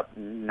end up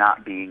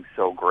not being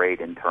so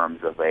great in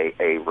terms of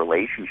a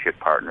relationship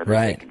partner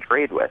that they can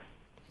trade with.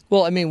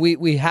 Well, I mean,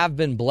 we have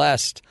been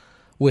blessed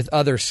with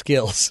other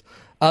skills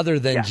other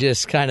than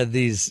just kind of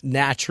these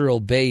natural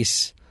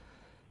base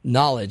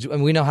knowledge.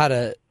 And we know how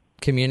to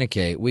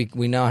communicate. We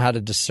know how to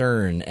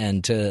discern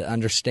and to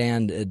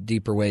understand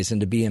deeper ways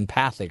and to be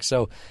empathic.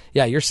 So,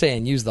 yeah, you're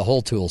saying use the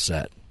whole tool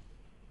set.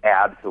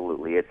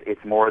 Absolutely.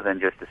 It's more than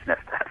just a sniff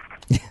test.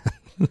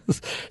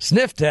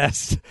 Sniff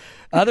test.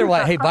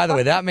 Otherwise, hey, by the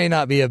way, that may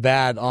not be a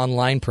bad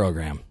online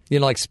program.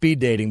 Like speed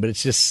dating, but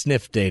it's just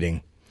sniff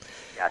dating.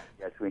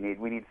 Yes, we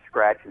need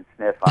scratch and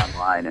sniff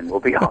online, and we'll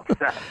be all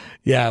set.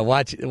 Yeah,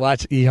 watch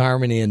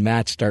eHarmony and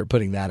Match start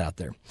putting that out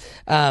there.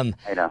 I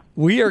know.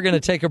 We are going to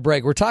take a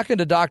break. We're talking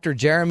to Dr.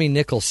 Jeremy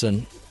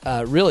Nicholson,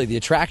 really the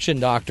attraction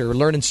doctor. We're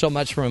learning so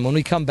much from him. When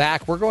we come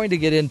back, we're going to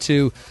get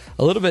into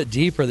a little bit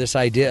deeper this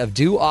idea of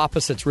do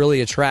opposites really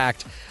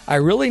attract. I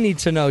really need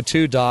to know,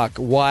 too, Doc,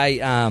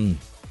 why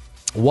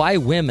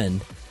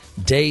women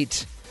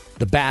date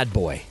the bad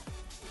boy.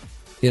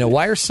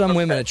 Why are some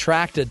women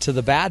attracted to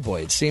the bad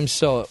boy? It seems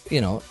so,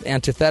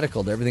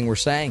 antithetical to everything we're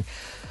saying.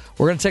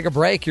 We're going to take a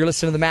break. You're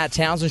listening to The Matt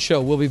Townsend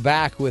Show. We'll be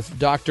back with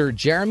Dr.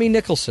 Jeremy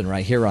Nicholson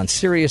right here on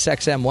Sirius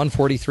XM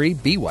 143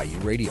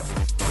 BYU Radio.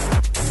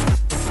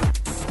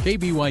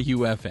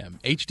 KBYU FM,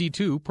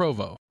 HD2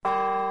 Provo.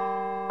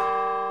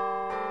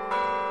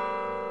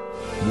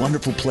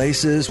 Wonderful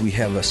places. We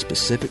have a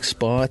specific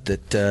spot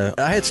that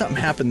I had something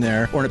happen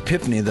there, or an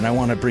epiphany that I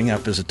want to bring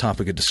up as a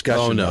topic of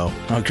discussion. Oh,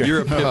 no. Okay.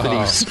 Your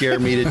epiphanies scare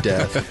me to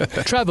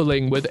death.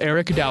 Traveling with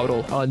Eric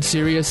Dowdle on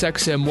Sirius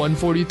XM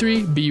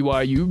 143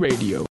 BYU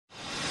Radio.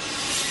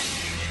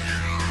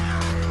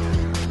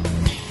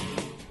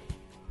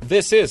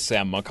 This is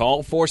Sam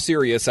McCall for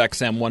Sirius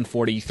XM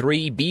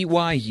 143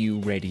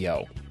 BYU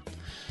Radio.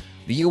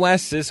 The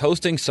U.S. is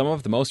hosting some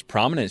of the most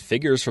prominent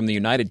figures from the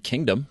United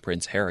Kingdom.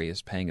 Prince Harry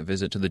is paying a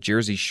visit to the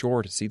Jersey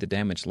Shore to see the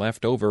damage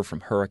left over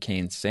from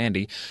Hurricane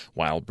Sandy,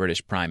 while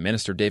British Prime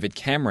Minister David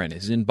Cameron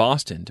is in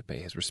Boston to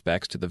pay his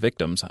respects to the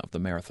victims of the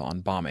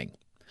Marathon bombing.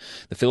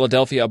 The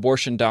Philadelphia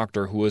abortion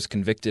doctor who was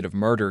convicted of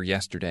murder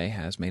yesterday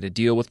has made a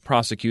deal with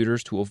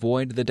prosecutors to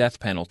avoid the death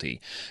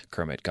penalty.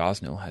 Kermit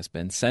Gosnell has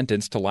been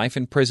sentenced to life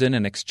in prison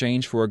in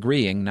exchange for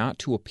agreeing not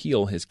to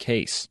appeal his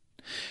case.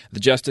 The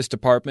Justice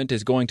Department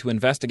is going to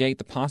investigate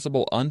the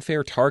possible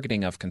unfair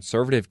targeting of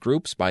conservative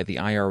groups by the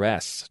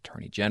IRS.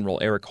 Attorney General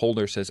Eric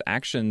Holder says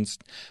actions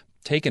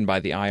taken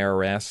by the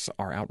IRS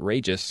are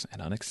outrageous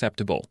and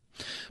unacceptable.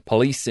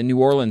 Police in New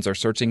Orleans are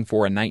searching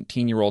for a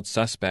 19-year-old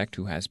suspect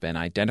who has been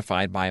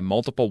identified by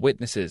multiple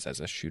witnesses as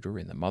a shooter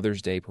in the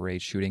Mother's Day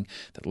parade shooting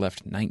that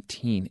left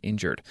 19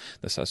 injured.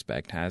 The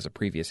suspect has a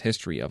previous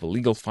history of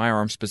illegal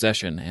firearms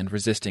possession and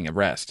resisting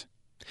arrest.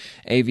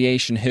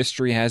 Aviation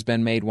history has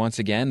been made once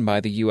again by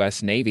the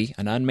U.S. Navy.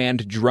 An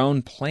unmanned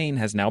drone plane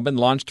has now been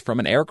launched from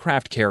an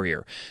aircraft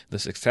carrier. The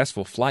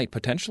successful flight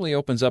potentially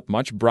opens up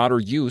much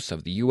broader use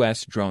of the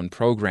U.S. drone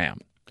program.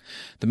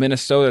 The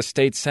Minnesota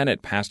State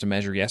Senate passed a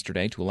measure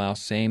yesterday to allow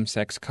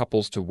same-sex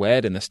couples to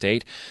wed in the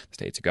state. The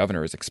state's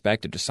governor is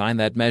expected to sign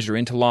that measure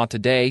into law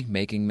today,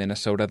 making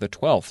Minnesota the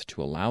 12th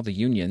to allow the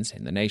unions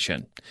in the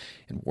nation.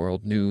 In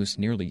world news,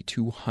 nearly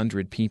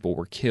 200 people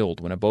were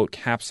killed when a boat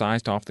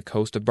capsized off the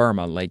coast of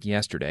Burma late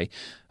yesterday.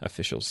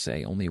 Officials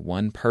say only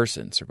one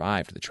person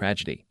survived the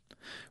tragedy.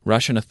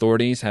 Russian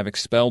authorities have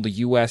expelled a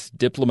U.S.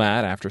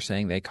 diplomat after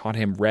saying they caught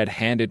him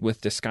red-handed with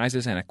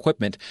disguises and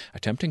equipment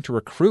attempting to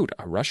recruit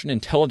a Russian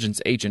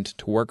intelligence agent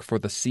to work for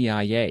the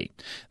CIA.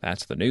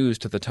 That's the news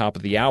to the top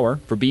of the hour.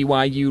 For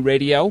BYU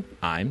Radio,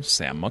 I'm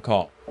Sam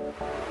McCall.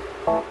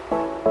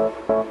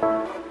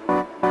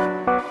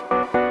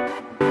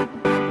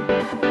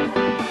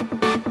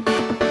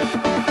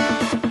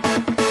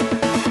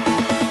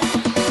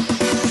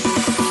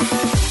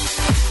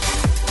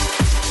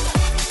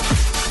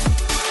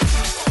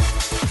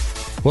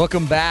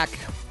 Welcome back,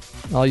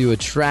 all you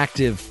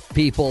attractive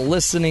people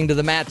listening to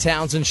the Matt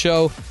Townsend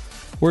Show.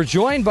 We're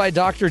joined by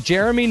Dr.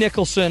 Jeremy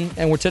Nicholson,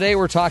 and today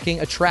we're talking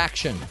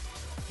attraction.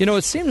 You know,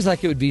 it seems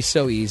like it would be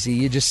so easy.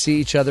 You just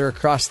see each other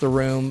across the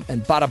room,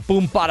 and bada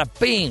boom, bada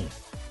bing.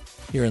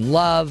 You're in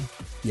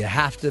love. You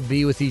have to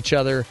be with each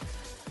other.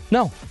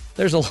 No,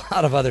 there's a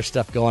lot of other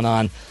stuff going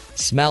on.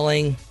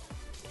 Smelling.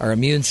 Our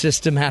immune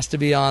system has to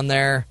be on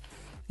there.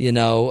 You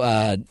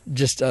know,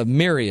 just a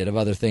myriad of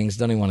other things.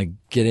 Don't even want to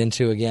get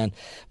into again.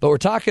 But we're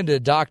talking to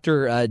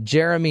Dr.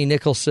 Jeremy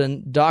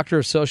Nicholson, Doctor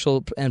of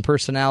Social and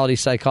Personality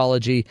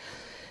Psychology.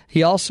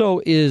 He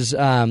also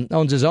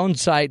owns his own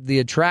site,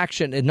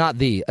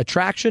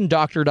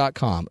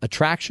 AttractionDoctor.com.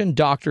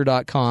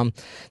 AttractionDoctor.com.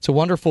 It's a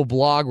wonderful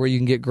blog where you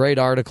can get great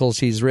articles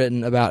he's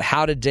written about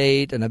how to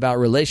date and about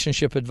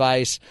relationship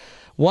advice.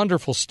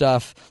 Wonderful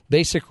stuff.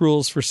 Basic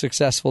rules for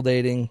successful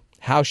dating.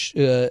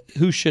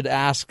 Who should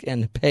ask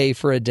and pay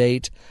for a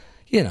date,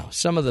 you know,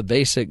 some of the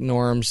basic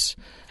norms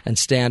and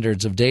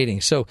standards of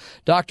dating. So,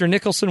 Dr.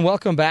 Nicholson,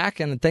 welcome back,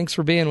 and thanks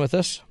for being with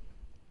us.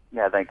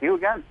 Yeah, thank you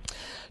again.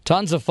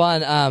 Tons of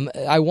fun.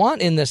 I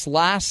want, in this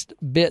last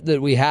bit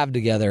that we have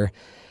together,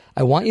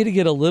 I want you to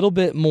get a little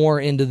bit more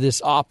into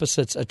this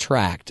opposites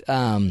attract.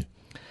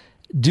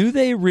 Do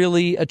they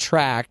really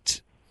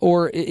attract?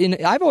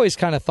 I've always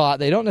kind of thought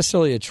they don't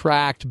necessarily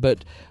attract,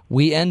 but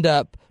we end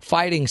up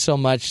fighting so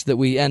much that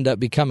we end up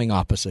becoming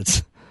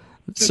opposites.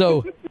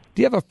 So, do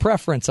you have a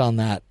preference on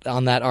that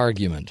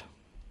argument?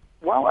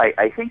 Well,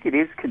 I think it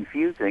is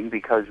confusing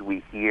because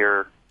we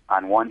hear,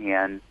 on one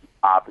hand,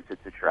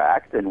 opposites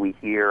attract, and we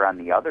hear, on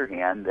the other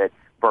hand, that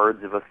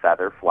birds of a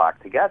feather flock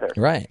together.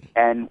 Right.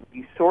 And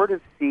you sort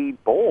of see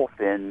both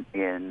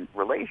in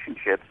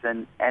relationships,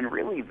 and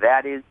really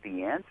that is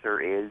the answer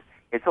is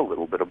it's a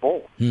little bit of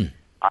both.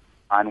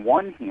 On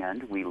one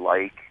hand, we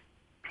like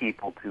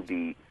people to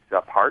be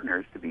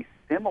partners to be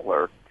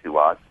similar to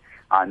us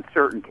on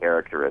certain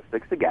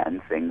characteristics. Again,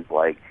 things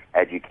like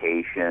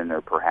education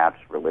or perhaps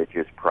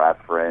religious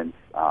preference,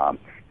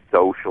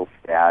 social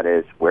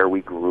status, where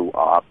we grew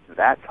up,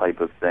 that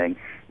type of thing,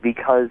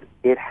 because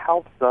it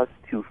helps us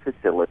to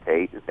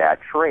facilitate that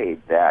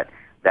trade, that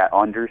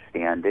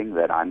understanding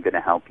that I'm going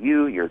to help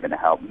you, you're going to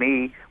help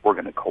me, we're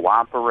going to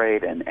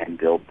cooperate and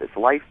build this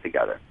life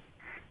together.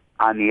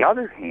 On the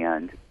other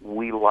hand,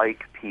 we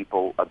like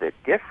people a bit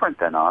different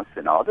than us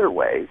in other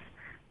ways,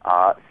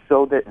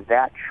 so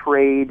that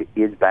trade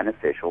is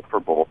beneficial for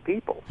both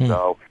people.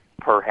 So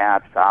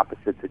perhaps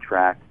opposites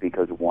attract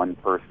because one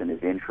person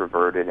is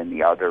introverted and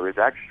the other is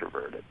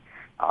extroverted.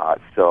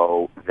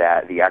 So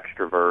that the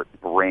extrovert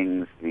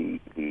brings the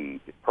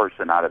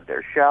person out of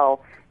their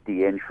shell,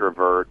 the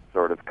introvert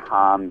sort of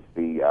calms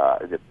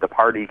the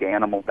party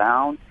animal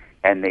down,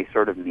 and they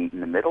sort of meet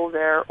in the middle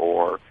there,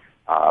 or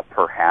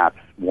perhaps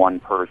one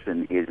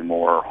person is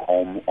more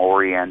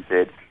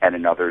home-oriented and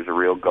another is a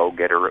real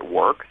go-getter at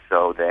work.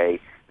 So they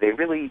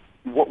really,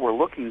 what we're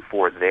looking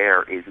for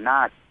there is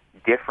not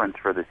difference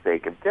for the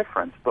sake of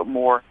difference, but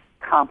more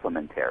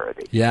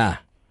complementarity. Yeah.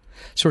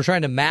 So we're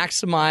trying to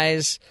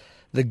maximize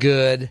the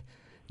good,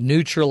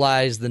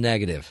 neutralize the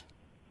negative.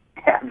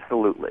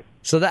 Absolutely.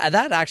 So that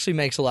actually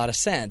makes a lot of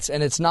sense.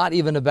 And it's not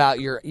even about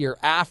you're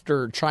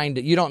after trying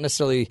to, you don't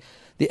necessarily,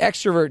 the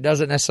extrovert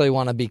doesn't necessarily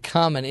want to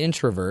become an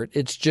introvert.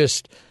 It's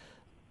just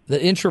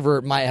the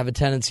introvert might have a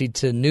tendency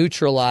to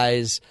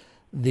neutralize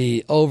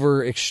the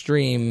over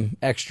extreme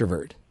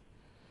extrovert.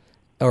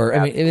 Or,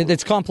 I mean,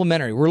 it's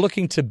complementary. We're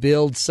looking to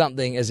build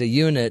something as a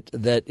unit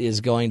that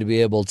is going to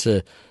be able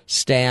to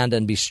stand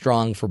and be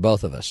strong for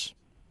both of us.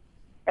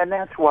 And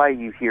that's why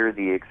you hear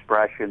the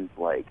expressions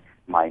like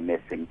my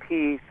missing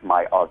piece,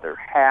 my other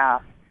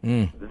half.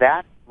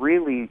 That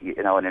really,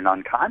 in an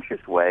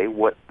unconscious way,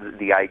 what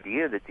the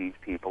idea that these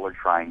people are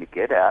trying to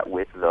get at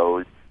with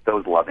those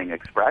loving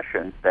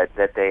expressions, that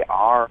they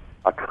are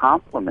a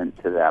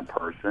complement to that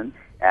person,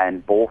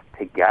 and both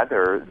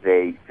together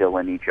they fill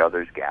in each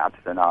other's gaps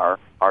and are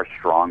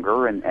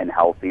stronger and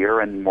healthier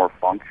and more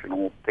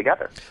functional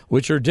together.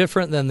 Which are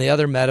different than the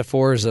other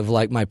metaphors of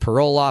like my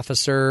parole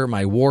officer,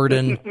 my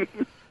warden,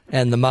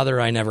 and the mother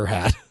I never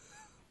had.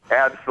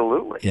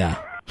 Absolutely. Yeah.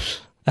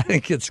 I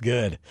think it's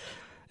good.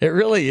 It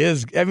really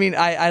is. I mean,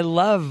 I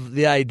love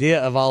the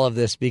idea of all of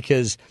this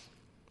because,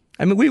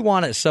 I mean, we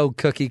want it so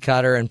cookie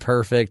cutter and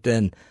perfect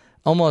and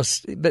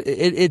almost, but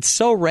it's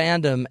so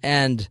random.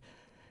 And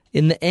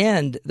in the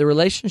end, the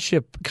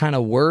relationship kind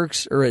of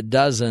works or it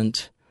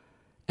doesn't.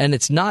 And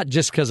it's not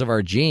just because of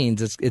our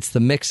genes. It's the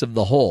mix of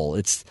the whole.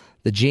 It's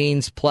the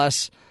genes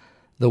plus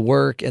the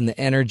work and the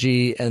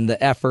energy and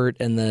the effort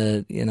and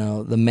the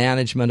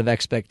management of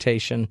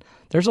expectation.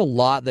 There's a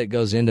lot that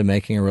goes into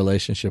making a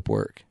relationship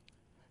work.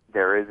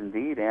 There is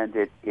indeed, and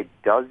it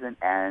doesn't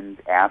end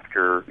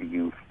after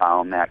you've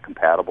found that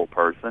compatible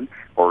person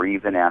or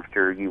even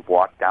after you've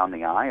walked down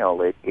the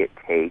aisle. It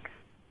takes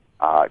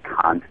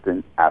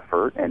constant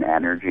effort and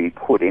energy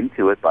put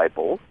into it by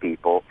both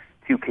people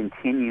to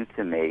continue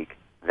to make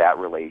that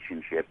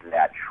relationship,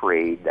 that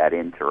trade, that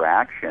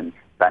interaction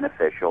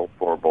beneficial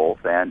for both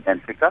and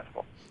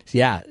successful.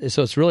 Yeah,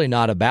 so it's really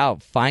not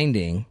about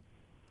finding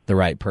the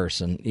right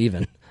person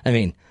even. I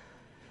mean,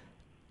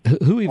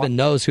 who even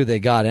knows who they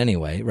got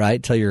anyway,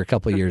 right, till you're a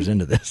couple of years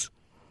into this?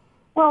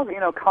 Well,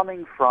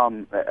 coming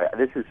from,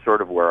 this is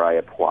sort of where I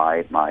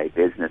apply my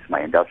business,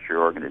 my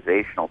industrial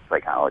organizational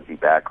psychology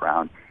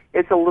background.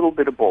 It's a little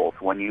bit of both.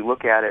 When you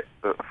look at it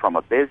from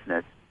a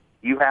business,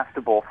 you have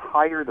to both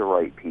hire the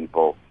right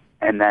people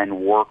and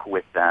then work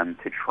with them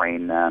to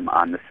train them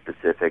on the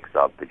specifics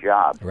of the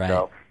job. Right.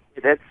 So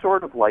that's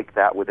sort of like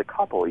that with a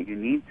couple. You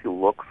need to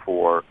look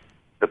for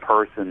the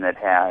person that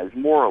has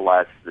more or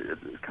less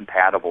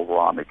compatible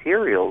raw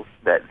materials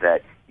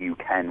that you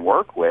can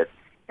work with,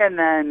 and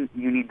then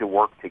you need to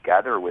work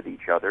together with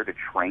each other to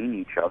train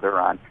each other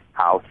on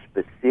how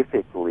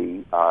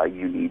specifically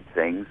you need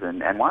things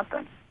and want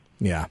things.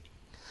 Yeah.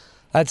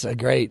 That's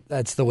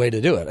the way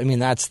to do it. I mean,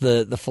 that's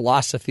the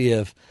philosophy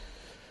of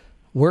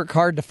work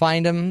hard to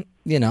find them,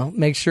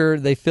 make sure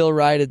they feel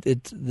right,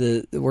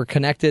 we're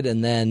connected,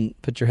 and then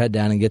put your head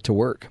down and get to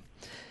work.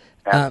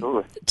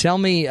 Absolutely. Tell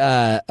me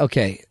about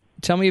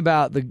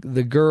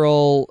the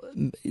girl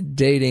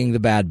dating the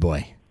bad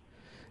boy.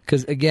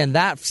 Because, again,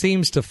 that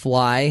seems to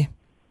fly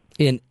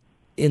in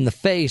the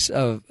face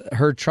of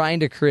her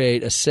trying to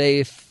create a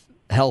safe,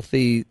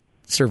 healthy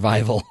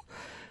survival.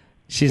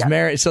 She's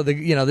married, so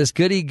this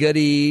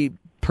goody-goody,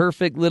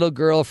 perfect little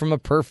girl from a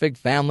perfect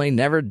family,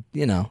 never,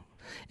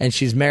 and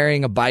she's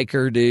marrying a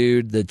biker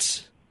dude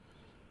that's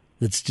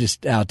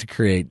just out to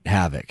create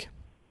havoc.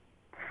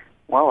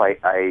 Well,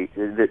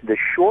 the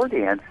short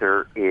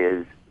answer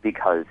is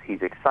because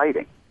he's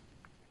exciting,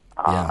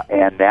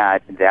 and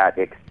that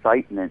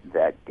excitement,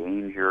 that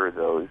danger,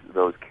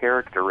 those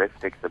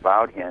characteristics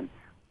about him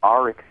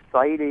are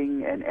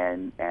exciting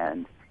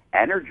and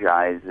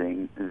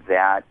energizing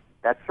that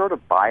sort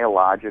of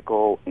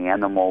biological,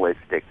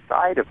 animalistic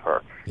side of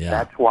her. Yeah.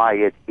 That's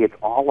why it's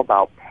all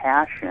about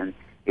passion.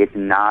 It's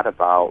not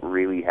about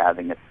really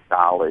having a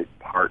solid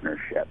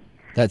partnership.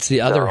 That's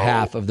the other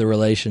half of the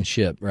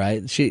relationship,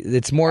 right?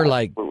 It's more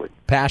like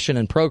passion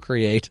and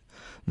procreate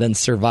than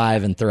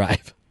survive and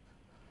thrive.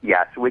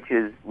 Yes, which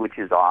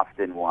is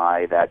often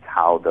why that's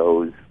how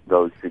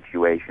those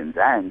situations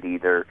end,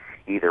 either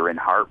in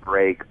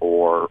heartbreak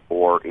or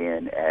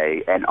in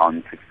an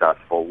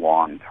unsuccessful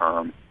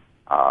long-term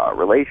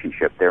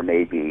relationship. There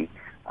may be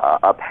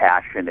a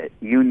passionate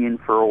union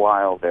for a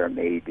while. There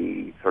may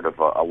be sort of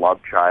a love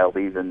child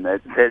even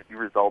that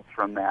results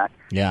from that.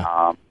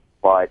 Yeah.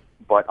 But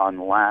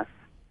unless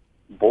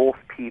both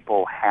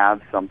people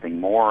have something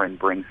more and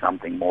bring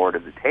something more to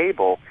the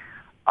table,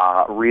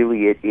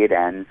 really it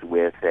ends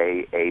with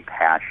a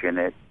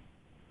passionate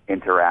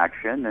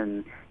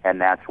interaction,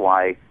 and that's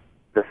why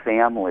the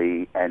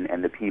family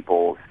and the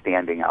people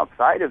standing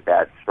outside of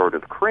that sort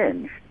of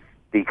cringe,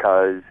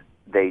 because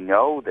they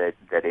know that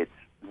it's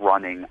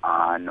running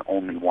on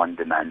only one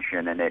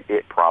dimension, and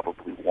it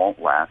probably won't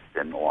last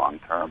in the long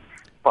term.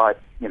 But,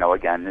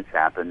 again, this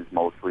happens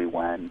mostly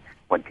when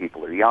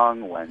people are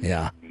young, when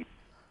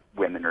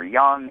women are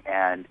young,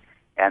 and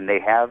they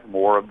have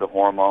more of the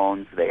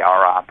hormones. They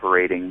are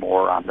operating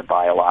more on the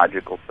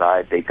biological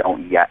side. They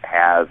don't yet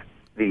have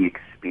the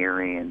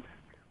experience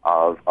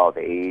of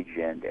age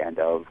and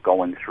of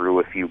going through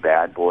a few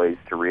bad boys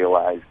to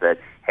realize that,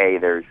 hey,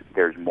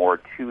 there's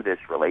more to this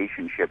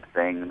relationship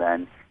thing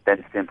than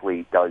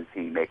simply does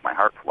he make my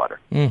heart flutter.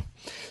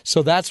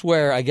 So that's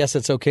where I guess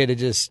it's okay to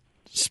just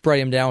spray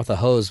them down with a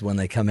hose when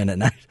they come in at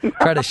night.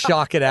 Try to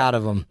shock it out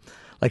of them.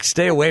 Like,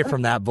 stay away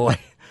from that boy.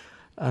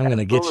 I'm going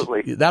to get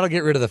you. That'll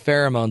get rid of the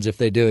pheromones if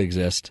they do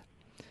exist.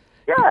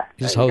 Yeah.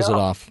 Just hose it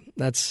off.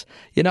 That's,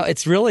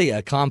 it's really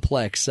a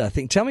complex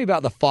thing. Tell me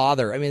about the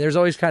father. I mean, there's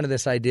always kind of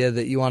this idea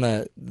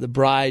that the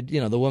bride,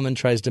 the woman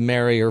tries to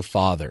marry her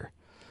father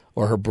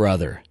or her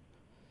brother.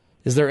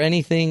 Is there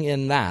anything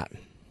in that?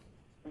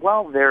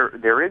 Well,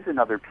 there is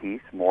another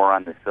piece more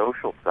on the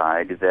social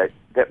side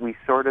that we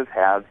sort of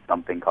have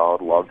something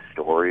called love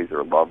stories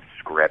or love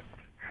scripts,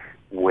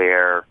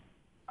 where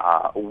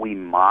we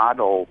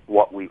model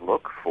what we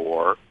look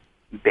for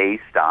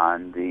based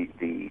on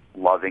the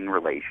loving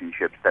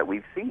relationships that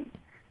we've seen.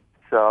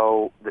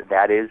 So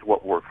that is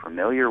what we're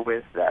familiar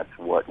with. That's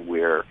what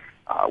we're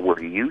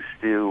used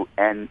to,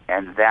 and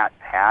that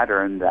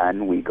pattern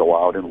then we go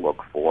out and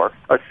look for,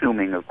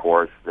 assuming, of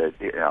course, that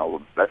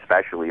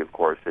especially, of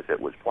course, if it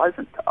was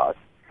pleasant to us.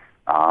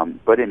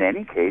 But in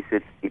any case,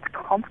 it's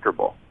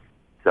comfortable.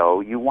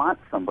 So you want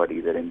somebody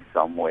that in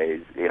some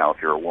ways,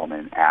 if you're a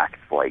woman, acts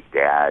like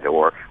dad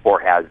or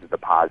has the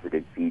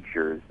positive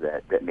features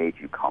that made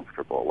you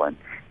comfortable. And,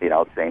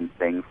 same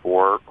thing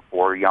for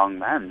young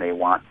men. They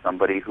want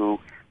somebody who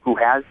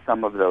has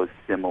some of those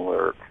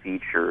similar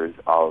features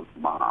of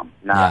mom.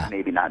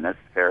 Maybe not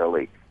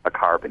necessarily a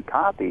carbon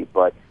copy,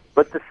 but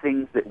the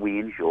things that we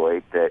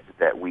enjoyed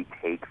that we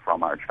take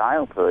from our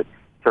childhood,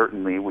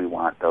 certainly we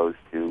want those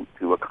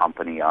to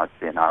accompany us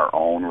in our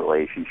own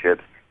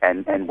relationships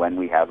and when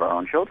we have our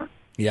own children.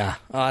 Yeah.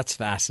 Oh, that's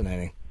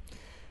fascinating.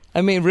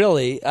 I mean,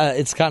 really,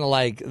 it's kind of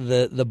like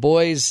the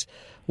boys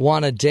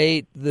want to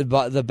date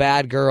the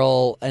bad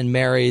girl and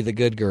marry the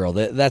good girl.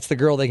 That's the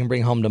girl they can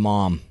bring home to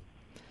mom.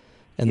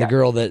 And the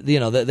girl that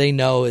that they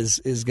know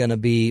is going to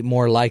be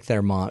more like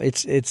their mom.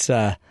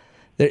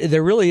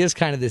 There really is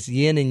kind of this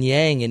yin and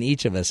yang in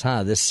each of us,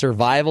 huh? This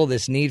survival,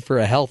 this need for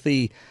a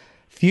healthy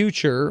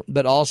future,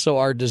 but also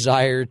our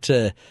desire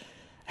to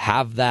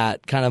have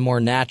that kind of more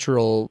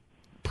natural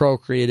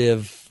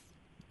procreative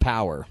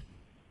power.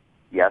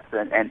 Yes,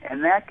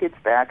 and that gets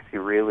back to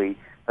really,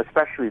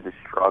 especially the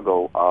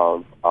struggle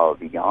of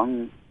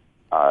young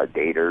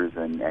daters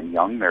and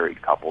young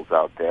married couples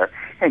out there,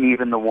 and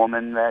even the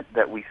woman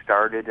that we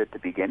started at the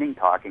beginning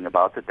talking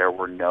about, that there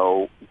were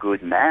no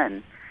good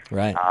men,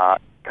 right?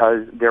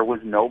 Because there was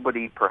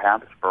nobody,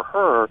 perhaps for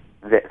her,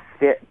 that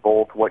fit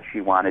both what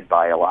she wanted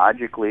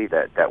biologically,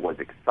 that was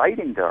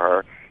exciting to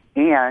her,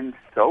 and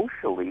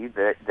socially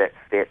that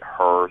fit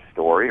her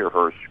story or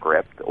her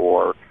script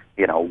or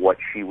what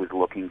she was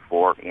looking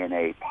for in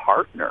a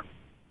partner.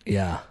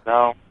 Yeah.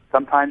 So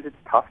sometimes it's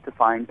tough to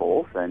find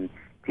both, and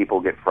people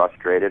get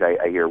frustrated.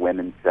 I hear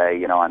women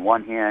say, on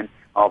one hand,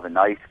 all the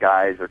nice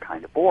guys are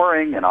kind of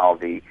boring, and all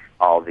the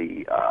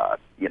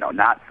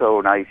not so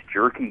nice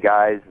jerky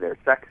guys, they're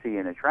sexy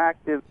and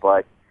attractive,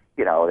 but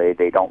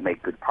they don't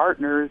make good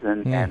partners,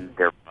 and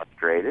they're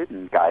frustrated.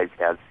 And guys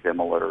have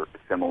similar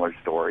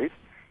stories,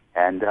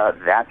 and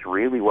that's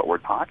really what we're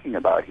talking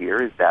about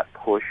here: is that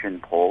push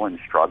and pull and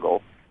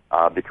struggle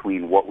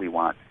between what we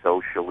want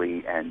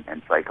socially and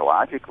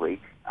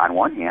psychologically on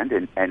one hand,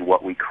 and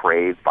what we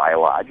crave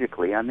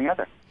biologically on the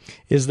other.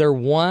 Is there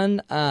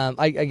one,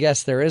 I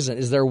guess there isn't,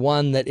 is there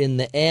one that in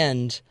the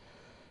end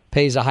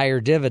pays a higher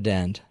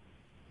dividend?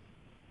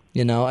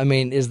 I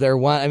mean, is there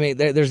one,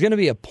 there's going to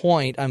be a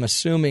point, I'm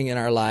assuming, in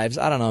our lives,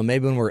 I don't know,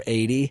 maybe when we're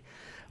 80,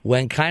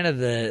 when kind of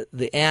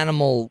the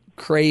animal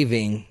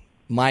craving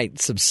might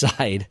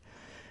subside.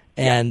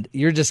 And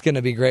you're just going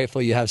to be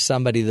grateful you have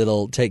somebody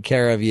that'll take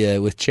care of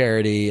you with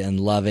charity and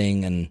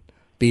loving and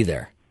be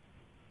there.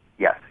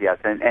 Yes.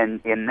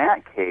 And in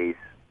that case,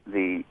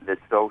 the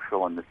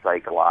social and the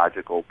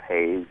psychological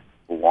pays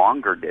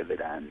longer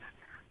dividends.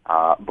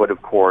 But,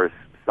 of course,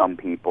 some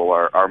people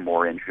are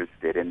more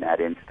interested in that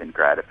instant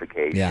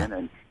gratification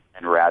and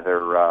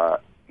rather,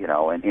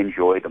 and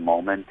enjoy the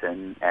moment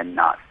and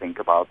not think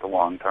about the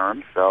long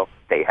term. So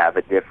they have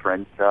a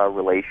different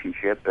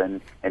relationship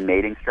and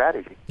mating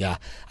strategy. Yeah.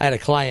 I had a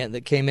client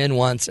that came in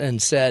once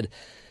and said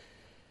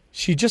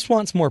she just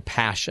wants more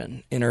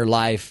passion in her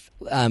life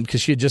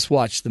because she had just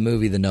watched the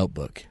movie The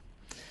Notebook.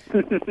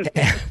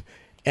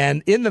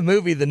 And in the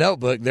movie The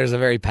Notebook, there's a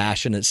very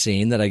passionate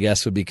scene that I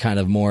guess would be kind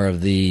of more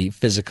of the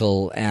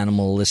physical,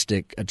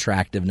 animalistic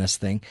attractiveness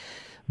thing.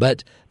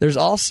 But there's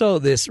also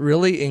this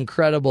really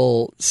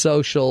incredible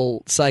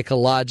social,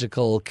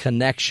 psychological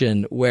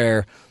connection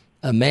where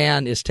a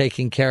man is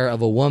taking care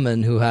of a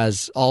woman who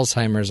has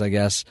Alzheimer's, I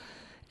guess,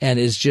 and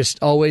is just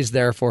always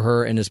there for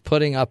her and is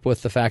putting up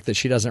with the fact that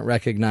she doesn't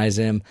recognize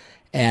him,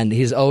 and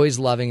he's always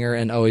loving her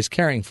and always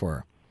caring for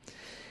her.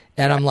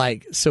 And I'm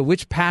like, so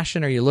which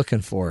passion are you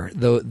looking for?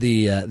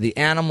 The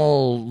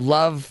animal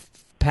love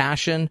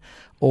passion,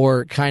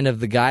 or kind of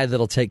the guy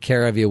that'll take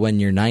care of you when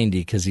you're 90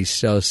 because he's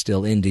so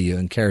still into you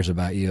and cares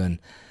about you?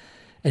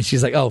 And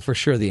she's like, oh, for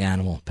sure, the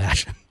animal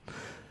passion.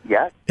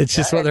 Yeah. It's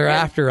just what they're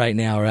after right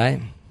now,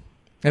 right?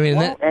 I mean,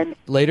 and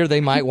later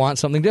they might want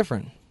something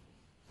different.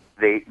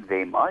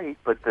 They might,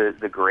 but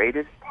the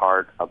greatest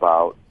part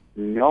about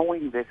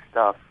knowing this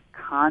stuff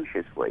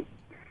consciously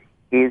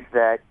is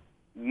that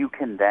you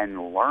can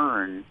then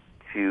learn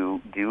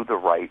to do the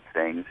right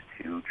things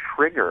to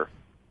trigger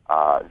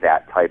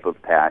that type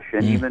of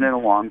passion, even in a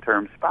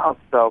long-term spouse.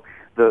 So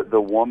the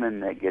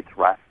woman that gets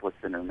restless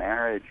in her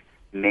marriage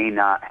may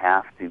not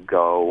have to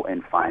go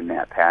and find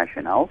that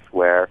passion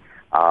elsewhere.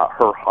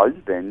 Her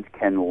husband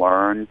can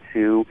learn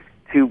to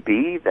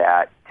be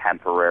that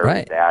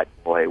temporary bad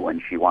boy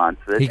when she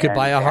wants it. He could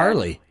buy a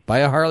Harley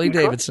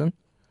Davidson.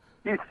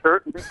 He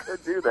certainly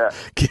could do that.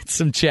 Get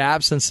some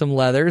chaps and some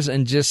leathers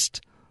and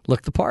just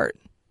look the part.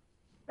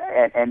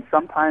 And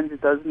sometimes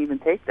it doesn't even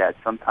take that.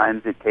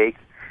 Sometimes it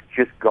takes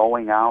just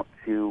going out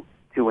to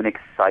an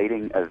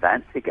exciting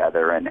event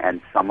together,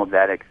 and some of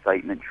that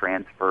excitement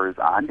transfers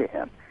onto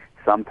him.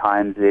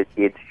 Sometimes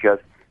it's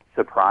just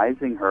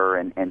surprising her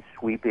and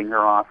sweeping her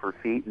off her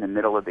feet in the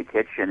middle of the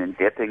kitchen and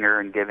dipping her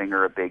and giving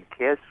her a big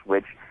kiss,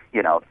 which,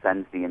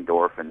 sends the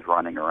endorphins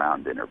running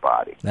around in her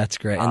body. That's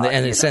great.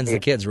 And it sends the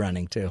kids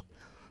running, too.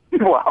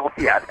 Well,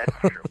 yeah, that's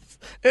true.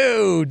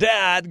 Ooh,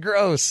 Dad,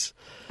 gross.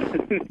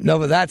 No,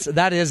 but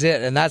that is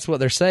it, and that's what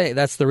they're saying.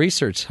 That's the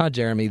research, huh,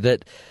 Jeremy?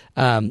 That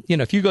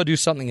if you go do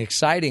something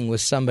exciting with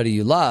somebody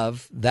you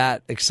love,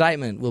 that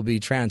excitement will be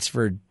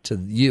transferred to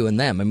you and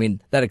them. I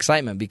mean, that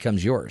excitement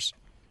becomes yours.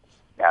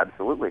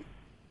 Absolutely.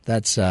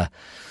 That's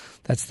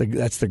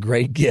the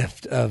great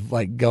gift of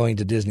like going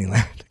to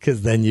Disneyland,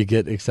 because then you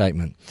get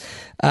excitement.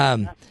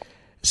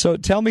 So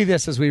tell me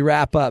this as we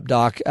wrap up,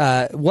 Doc.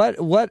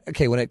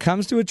 Okay, when it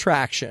comes to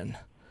attraction,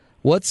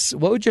 what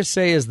would you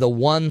say is the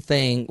one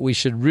thing we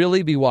should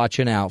really be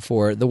watching out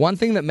for? The one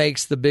thing that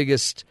makes the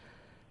biggest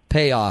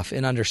payoff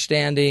in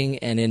understanding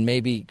and in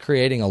maybe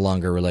creating a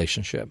longer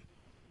relationship?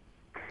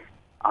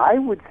 I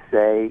would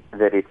say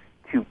that it's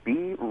to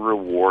be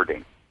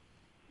rewarding.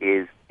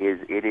 It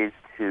is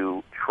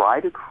to try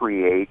to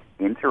create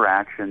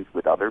interactions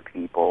with other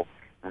people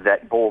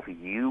that both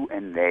you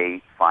and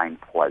they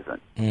find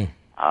pleasant.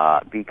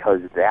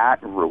 Because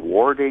that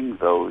rewarding,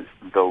 those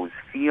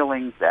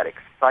feelings, that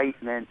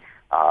excitement,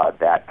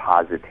 that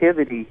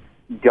positivity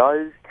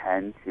does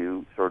tend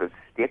to sort of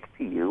stick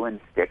to you and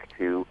stick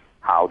to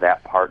how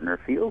that partner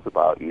feels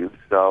about you.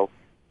 So,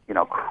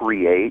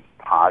 create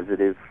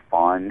positive,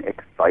 fun,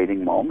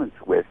 exciting moments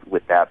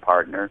with that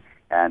partner,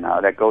 and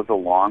that goes a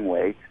long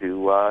way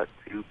to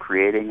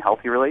creating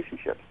healthy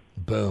relationships.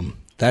 Boom.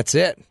 That's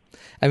it.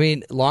 I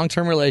mean,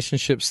 long-term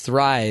relationships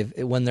thrive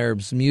when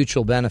there's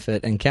mutual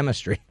benefit and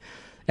chemistry.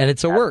 And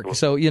it's a work.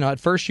 So, at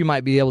first you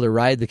might be able to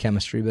ride the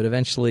chemistry, but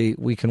eventually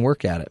we can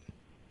work at it.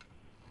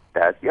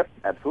 Yep,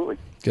 absolutely.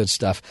 Good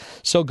stuff.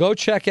 So go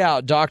check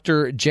out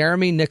Dr.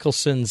 Jeremy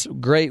Nicholson's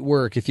great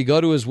work. If you go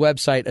to his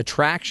website,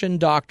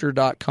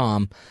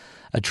 attractiondoctor.com,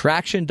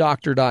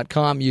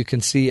 attractiondoctor.com, you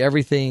can see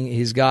everything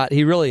he's got.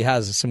 He really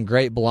has some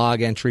great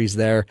blog entries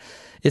there.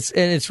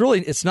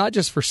 It's not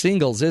just for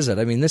singles, is it?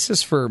 I mean, this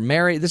is for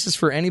married. This is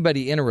for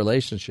anybody in a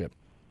relationship.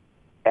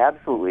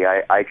 Absolutely.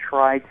 I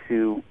try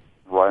to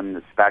run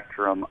the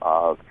spectrum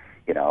of,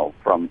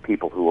 from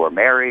people who are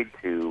married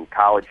to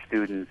college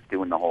students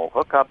doing the whole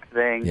hookup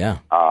thing. Yeah.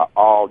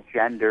 All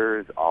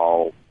genders,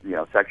 all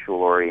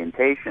sexual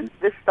orientations.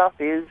 This stuff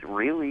is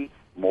really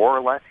more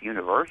or less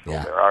universal.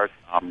 Yeah. There are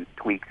some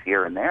tweaks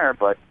here and there,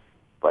 but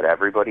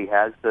everybody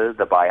has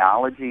the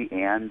biology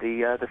and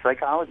the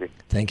psychology.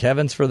 Thank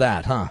heavens for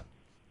that, huh?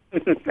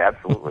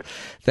 Absolutely.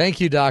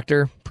 Thank you,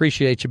 Doctor.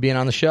 Appreciate you being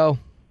on the show.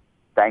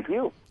 Thank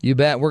you. You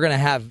bet. We're going to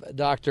have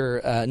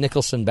Dr.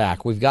 Nicholson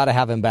back. We've got to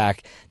have him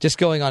back. Just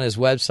going on his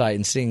website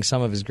and seeing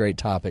some of his great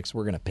topics,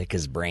 we're going to pick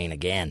his brain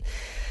again.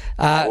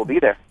 We'll be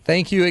there.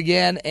 Thank you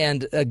again,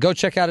 and go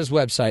check out his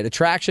website,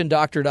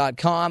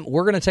 attractiondoctor.com.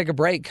 We're going to take a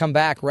break, come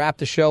back, wrap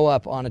the show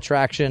up on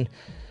attraction.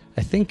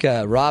 I think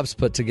Rob's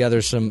put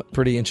together some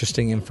pretty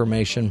interesting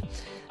information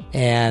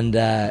And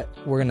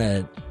we're going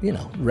to,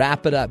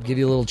 wrap it up, give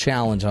you a little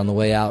challenge on the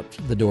way out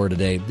the door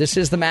today. This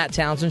is the Matt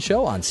Townsend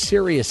Show on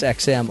Sirius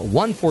XM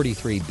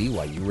 143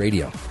 BYU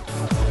Radio.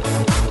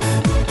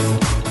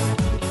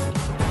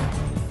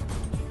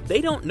 They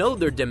don't know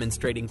they're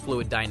demonstrating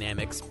fluid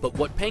dynamics, but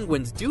what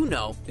penguins do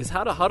know is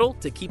how to huddle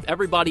to keep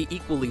everybody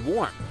equally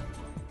warm.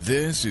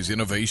 This is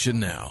Innovation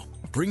Now,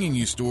 bringing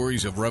you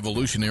stories of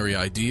revolutionary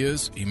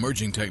ideas,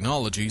 emerging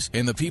technologies,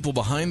 and the people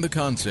behind the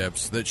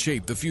concepts that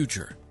shape the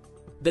future.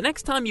 The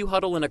next time you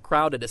huddle in a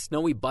crowd at a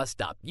snowy bus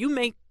stop, you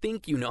may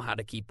think you know how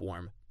to keep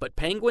warm, but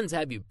penguins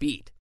have you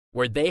beat.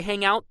 Where they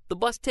hang out, the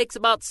bus takes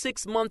about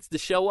 6 months to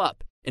show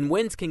up, and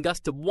winds can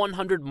gust to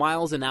 100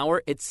 miles an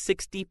hour at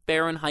 60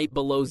 Fahrenheit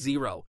below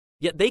zero.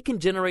 Yet they can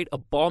generate a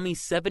balmy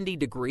 70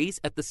 degrees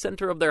at the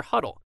center of their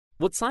huddle.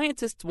 What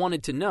scientists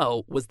wanted to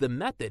know was the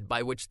method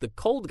by which the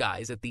cold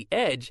guys at the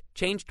edge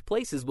changed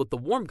places with the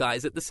warm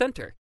guys at the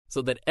center,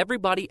 so that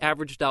everybody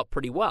averaged out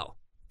pretty well.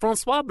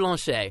 Francois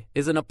Blanchet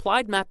is an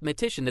applied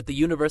mathematician at the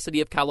University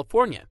of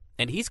California,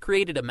 and he's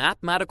created a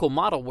mathematical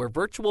model where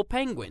virtual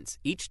penguins,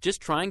 each just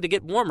trying to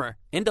get warmer,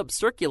 end up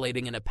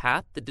circulating in a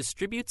path that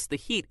distributes the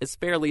heat as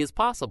fairly as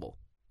possible.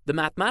 The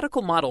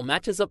mathematical model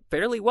matches up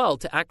fairly well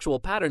to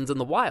actual patterns in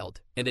the wild,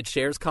 and it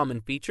shares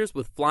common features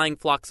with flying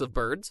flocks of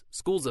birds,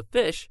 schools of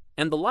fish,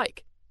 and the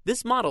like.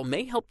 This model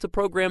may help to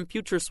program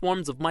future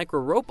swarms of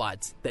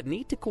micro-robots that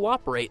need to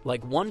cooperate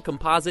like one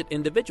composite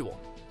individual.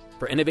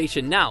 For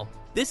Innovation Now,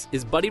 this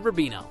is Buddy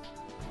Rubino.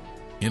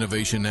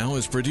 Innovation Now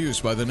is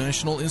produced by the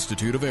National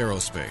Institute of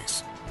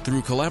Aerospace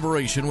through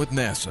collaboration with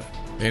NASA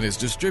and is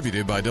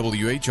distributed by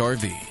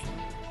WHRV.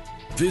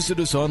 Visit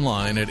us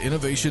online at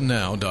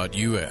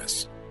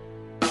innovationnow.us.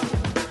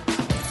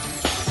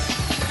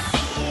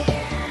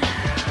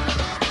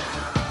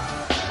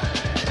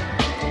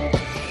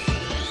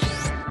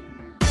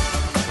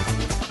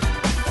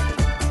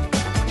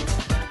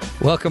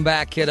 Welcome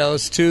back,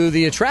 kiddos, to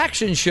the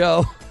Attraction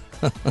Show,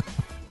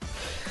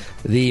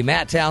 the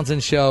Matt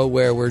Townsend Show,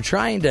 where we're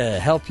trying to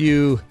help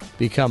you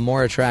become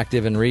more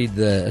attractive and read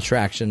the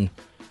attraction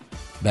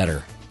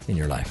better in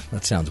your life.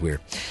 That sounds weird.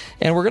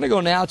 And we're going to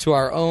go now to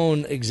our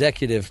own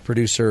executive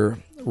producer,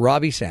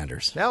 Robbie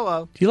Sanders.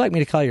 Hello. Do you like me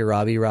to call you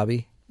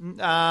Robbie?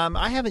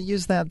 I haven't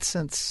used that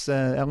since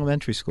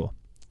elementary school.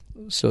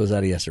 So is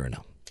that a yes or a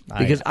no?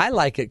 Because I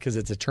like it because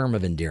it's a term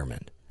of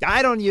endearment.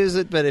 I don't use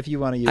it, but if you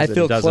want to use it, I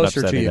feel it doesn't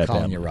closer upset to me you that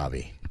calling badly. you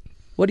Robbie.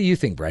 What do you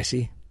think,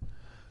 Brycey?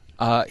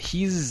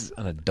 He's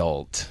an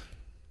adult,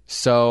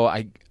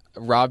 so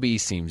Robbie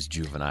seems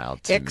juvenile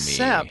to me.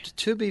 Except,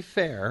 to be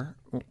fair,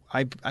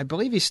 I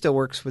believe he still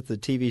works with the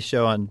TV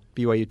show on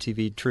BYU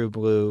TV, True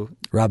Blue.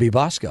 Robbie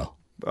Bosco.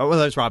 Oh, well,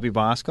 there's Robbie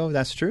Bosco.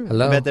 That's true.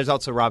 Hello. I bet there's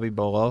also Robbie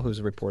Bolo, who's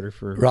a reporter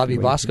for Robbie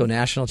BYU Bosco, TV.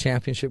 national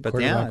championship But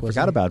quarterback. yeah, I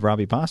forgot about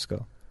Robbie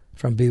Bosco.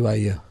 From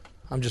BYU.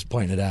 I'm just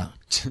pointing it out.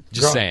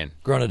 Saying.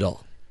 Grown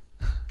adult.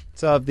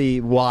 So of the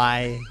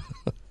Y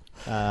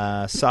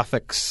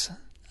suffix.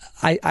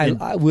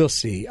 I will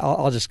see.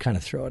 I'll just kind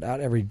of throw it out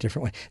every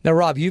different way. Now,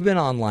 Rob, you've been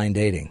online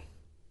dating.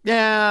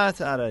 Yeah, I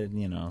thought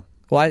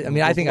Well,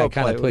 I think I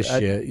kind of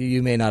pushed you.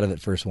 You may not have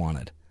at first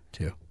wanted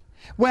to.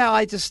 Well,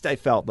 I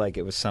felt like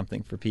it was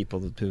something for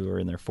people who are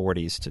in their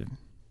 40s to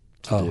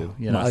do.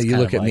 You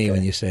look at me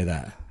when you say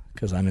that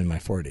because I'm in my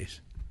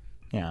 40s.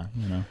 Yeah,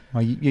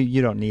 Well,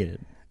 you don't need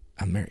it.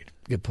 I'm married.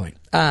 Good point.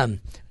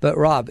 But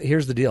Rob,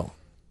 here's the deal.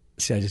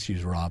 See, I just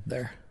used Rob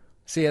there.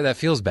 See, yeah, that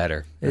feels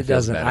better. It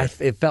doesn't.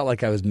 It felt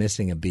like I was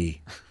missing a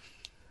B.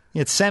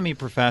 It's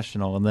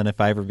semi-professional, and then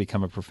if I ever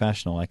become a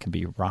professional, I can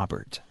be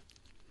Robert.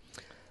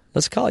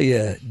 Let's call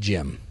you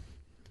Jim.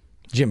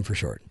 Jim for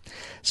short.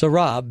 So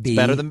Rob, B.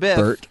 Better than Biff.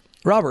 Bert.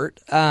 Robert,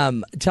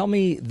 tell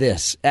me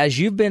this. As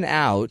you've been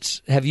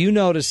out, have you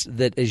noticed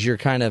that as you're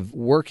kind of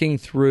working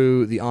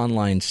through the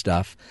online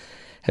stuff,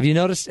 have you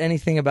noticed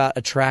anything about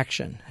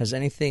attraction? Has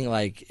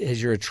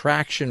your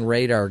attraction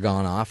radar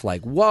gone off?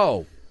 Like,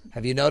 whoa,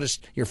 have you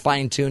noticed you're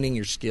fine-tuning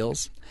your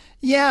skills?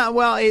 Yeah,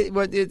 well,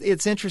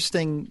 it's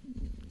interesting.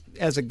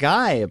 As a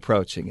guy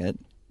approaching it,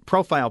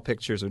 profile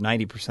pictures are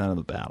 90% of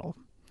the battle.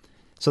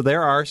 So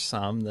there are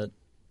some that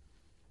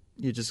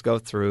you just go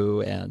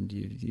through and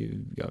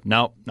you go,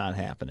 nope, not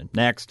happening.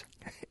 Next.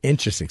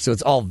 Interesting. So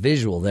it's all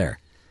visual there.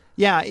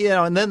 Yeah,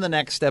 and then the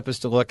next step is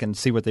to look and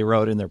see what they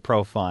wrote in their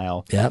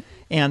profile. Yep.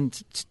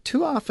 And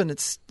too often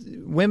it's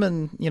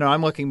women,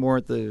 I'm looking more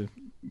at the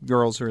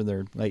girls who are in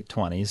their late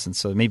 20s, and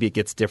so maybe it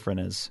gets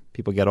different as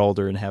people get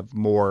older and have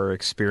more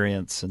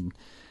experience and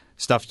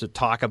stuff to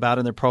talk about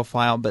in their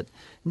profile. But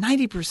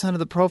 90% of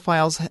the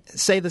profiles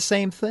say the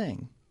same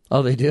thing.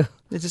 Oh, they do?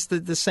 It's just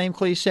the same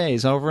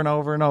cliches over and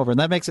over and over. And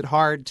that makes it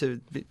hard to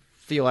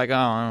feel like,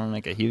 I don't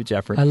make a huge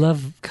effort. I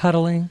love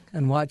cuddling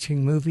and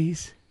watching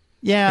movies.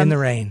 Yeah, in the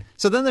rain.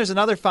 So then there's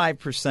another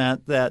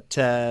 5%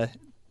 that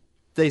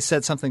they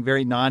said something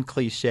very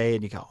non-cliche,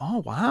 and you go, oh,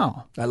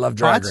 wow. I love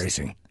drag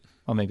racing.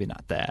 Well, maybe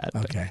not that.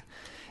 Okay.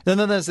 And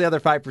then there's the other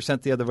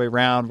 5% the other way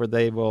around where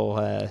they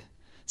will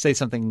say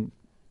something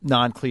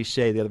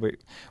non-cliche the other way.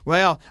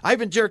 Well, I've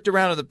been jerked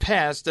around in the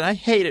past, and I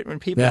hate it when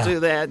people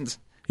do that. And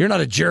you're not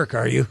a jerk,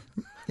 are you?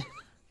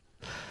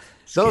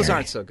 Those Scary.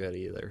 aren't so good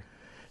either.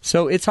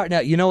 So it's hard. Now,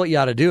 you know what you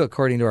ought to do,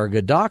 according to our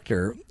good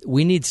doctor?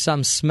 We need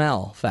some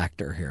smell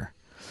factor here.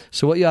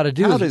 So what you ought to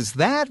do How is... does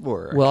that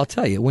work? Well, I'll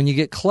tell you. When you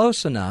get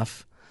close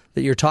enough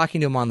that you're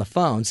talking to him on the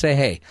phone, say,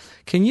 hey,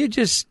 can you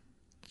just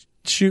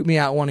shoot me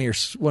out one of your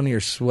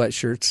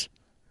sweatshirts?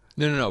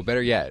 No.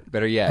 Better yet. I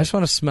just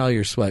want to smell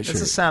your sweatshirt.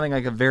 This is sounding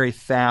like a very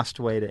fast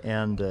way to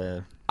end.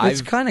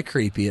 It's kind of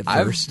creepy at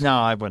first. No,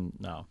 I wouldn't.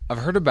 No. I've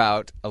heard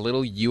about a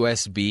little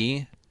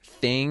USB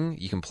thing.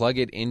 You can plug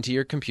it into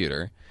your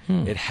computer.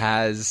 It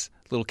has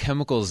little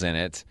chemicals in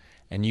it,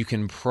 and you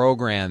can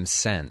program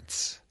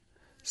scents.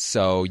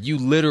 So you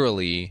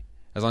literally,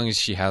 as long as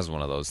she has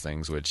one of those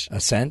things, which...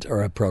 A scent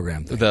or a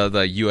program thing? The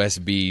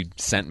USB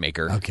scent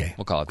maker. Okay.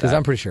 We'll call it that. Because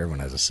I'm pretty sure everyone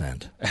has a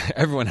scent.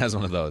 Everyone has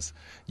one of those.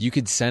 You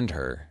could send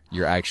her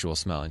your actual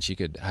smell, and she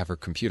could have her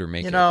computer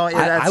make it.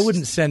 I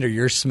wouldn't send her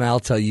your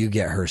smell till you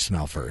get her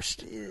smell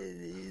first.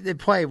 They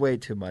play way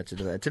too much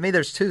into that. To me,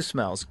 there's two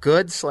smells: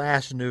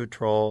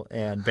 good/neutral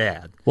and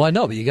bad. Well, I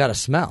know, but you got to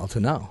smell to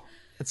know.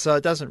 And so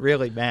it doesn't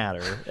really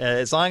matter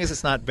as long as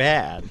it's not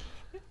bad.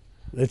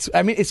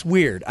 It's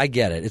weird. I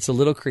get it. It's a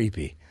little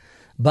creepy.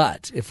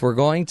 But if we're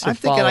going to I'm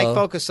thinking I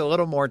focus a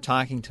little more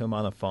talking to him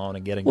on the phone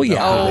and getting to know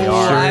who they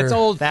are. That's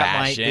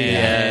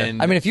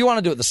old-fashioned. I mean, if you want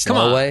to do it the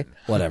slow way,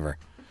 whatever.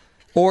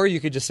 Or you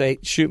could just say,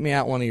 shoot me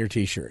out one of your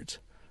T-shirts.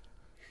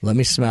 Let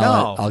me smell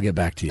it. I'll get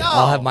back to you.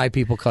 I'll have my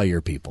people call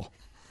your people.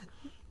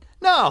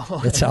 No.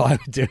 That's how I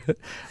would do it.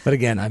 But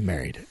again, I'm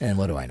married, and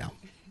what do I know?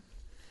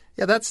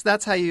 Yeah,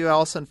 that's how you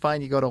all of a sudden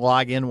find you go to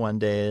log in one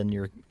day and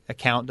your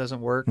account doesn't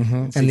work.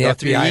 Mm-hmm. So And the go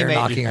through your FBI are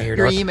knocking on your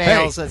door.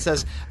 emails Hey. and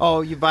says,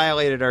 "Oh, you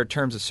violated our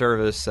terms of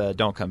service.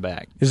 Don't come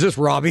back." Is this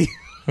Robbie?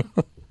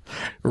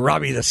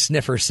 Robbie the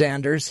Sniffer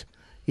Sanders?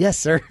 Yes,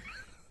 sir.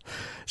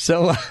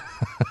 So,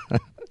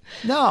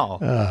 no.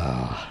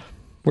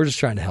 We're just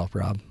trying to help,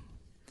 Rob.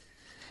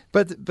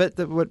 But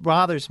what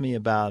bothers me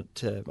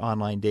about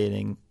online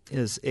dating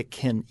is it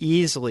can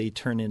easily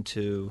turn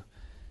into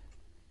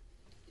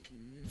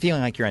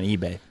feeling like you're on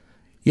eBay.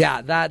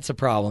 Yeah, that's a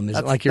problem. Is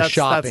it like you're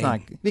shopping?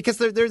 That's not, because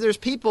there's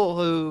people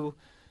who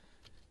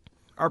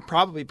are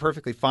probably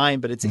perfectly fine,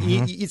 but it's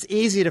it's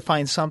easy to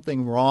find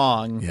something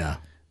wrong. Yeah.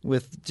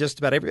 With just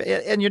about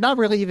and you're not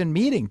really even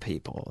meeting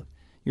people.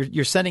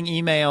 You're sending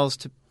emails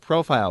to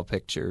profile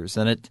pictures,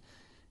 and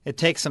it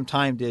takes some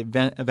time to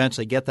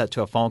eventually get that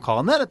to a phone call,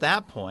 and then at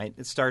that point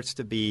it starts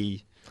to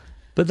be.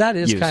 But that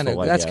is kind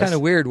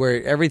of weird,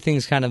 where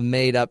everything's kind of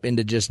made up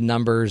into just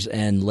numbers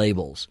and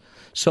labels.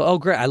 So,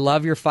 great! I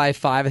love your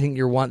 5'5". I think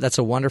that's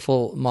a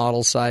wonderful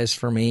model size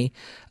for me.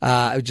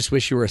 I just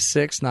wish you were a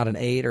 6, not an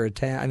 8 or a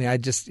 10. I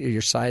mean,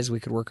 your size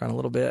we could work on a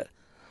little bit.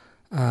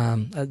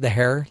 The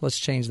hair, let's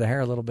change the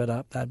hair a little bit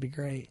up. That'd be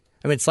great.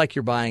 I mean, it's like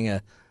you're buying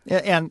a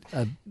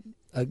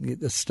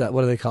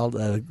what are they called?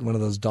 One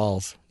of those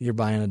dolls. You're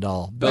buying a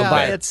doll.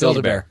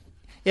 Build-A-Bear.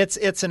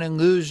 It's an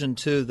illusion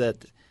too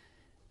that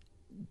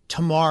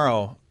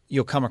tomorrow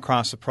you'll come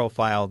across a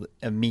profile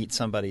and meet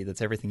somebody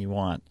that's everything you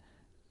want.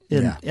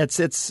 And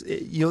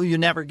you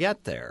never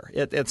get there.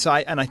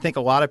 I think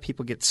a lot of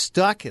people get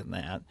stuck in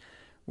that,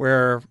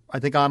 where I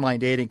think online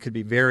dating could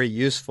be very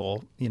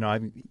useful.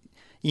 I've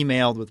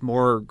emailed with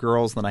more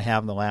girls than I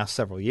have in the last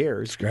several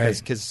years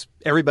because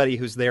everybody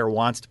who's there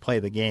wants to play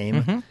the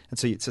game, and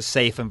so it's a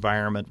safe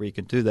environment where you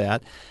can do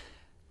that.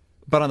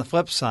 But on the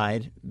flip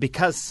side,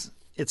 because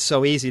it's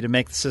so easy to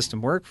make the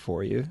system work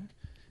for you,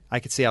 I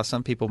could see how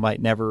some people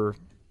might never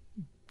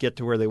get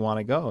to where they want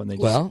to go, and they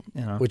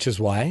which is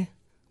why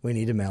we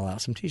need to mail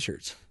out some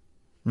T-shirts.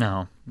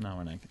 No,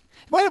 we're not.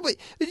 Why don't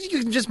you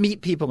can just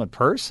meet people in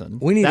person?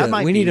 We need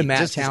a Matt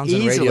just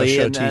Townsend radio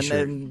show T-shirt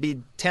and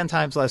be 10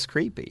 times less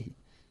creepy.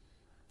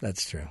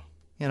 That's true.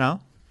 I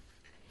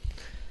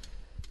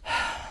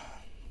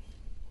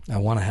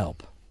want to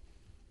help.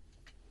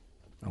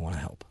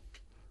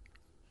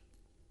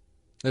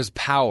 There's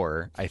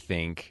power, I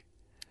think.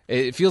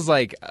 It feels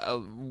like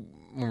when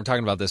we're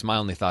talking about this, my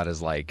only thought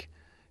is it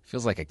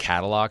feels like a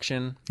cattle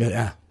auction.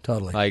 Yeah,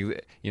 totally.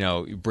 Like,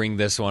 you bring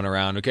this one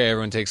around. Okay,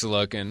 everyone takes a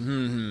look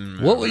and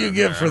what will you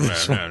give for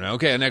this one?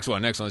 Okay, next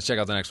one. Let's check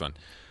out the next one.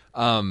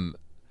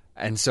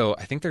 And so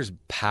I think there's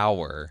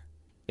power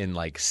in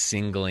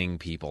singling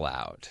people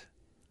out.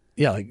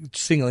 Yeah, like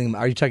singling.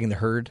 Are you talking the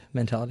herd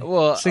mentality?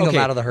 Well, single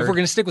them out of the herd. If we're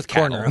going to stick with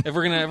cattle, if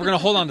we're gonna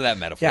hold on to that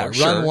metaphor,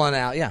 run one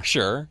out. Yeah,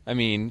 sure. I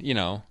mean,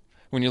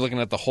 when you're looking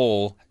at the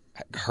whole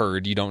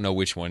herd, you don't know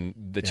which one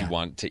that you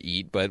want to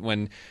eat. But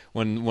when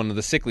one of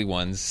the sickly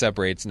ones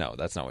separates, no,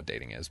 that's not what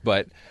dating is.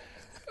 But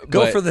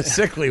go for the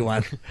sickly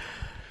one.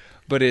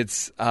 But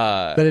it's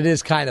but it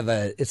is kind of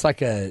it's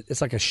like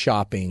a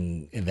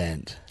shopping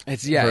event.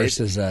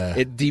 Versus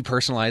it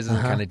depersonalizes and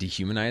kind of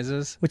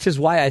dehumanizes. Which is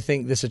why I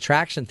think this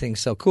attraction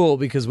thing's so cool,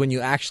 because when you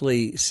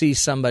actually see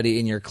somebody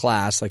in your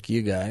class like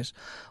you guys,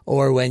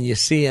 or when you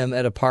see them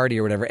at a party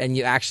or whatever, and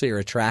you actually are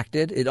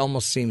attracted, it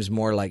almost seems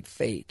more like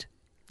fate.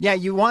 Yeah,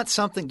 you want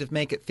something to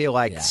make it feel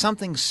like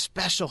something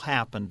special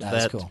happened.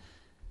 That's cool.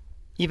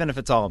 Even if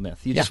it's all a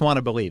myth, you just want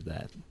to believe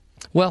that.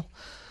 Well,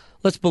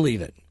 let's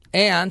believe it.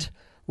 And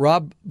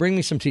Rob, bring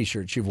me some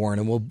T-shirts you've worn,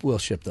 and we'll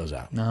ship those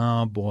out.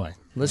 Oh, boy.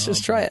 Let's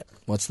just try it.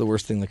 What's the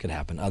worst thing that could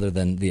happen other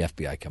than the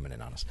FBI coming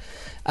in on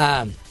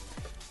us?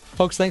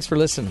 Folks, thanks for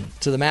listening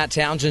to the Matt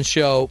Townsend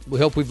Show. We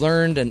hope we've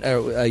learned,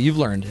 and you've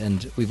learned,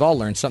 and we've all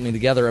learned something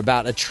together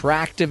about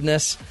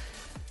attractiveness.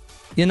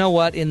 You know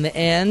what? In the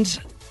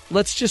end,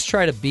 let's just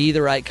try to be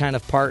the right kind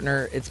of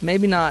partner. It's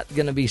maybe not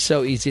going to be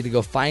so easy to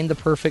go find the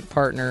perfect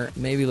partner.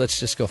 Maybe let's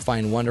just go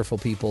find wonderful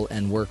people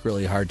and work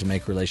really hard to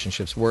make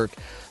relationships work.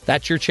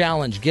 That's your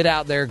challenge. Get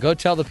out there. Go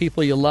tell the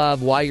people you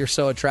love why you're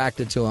so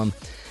attracted to them.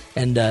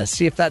 And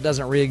see if that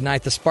doesn't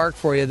reignite the spark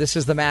for you. This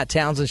is the Matt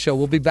Townsend Show.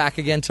 We'll be back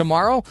again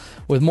tomorrow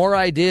with more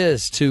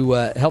ideas to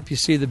help you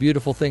see the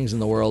beautiful things in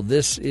the world.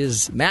 This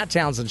is Matt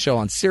Townsend Show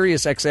on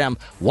Sirius XM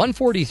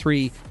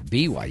 143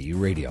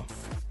 BYU Radio.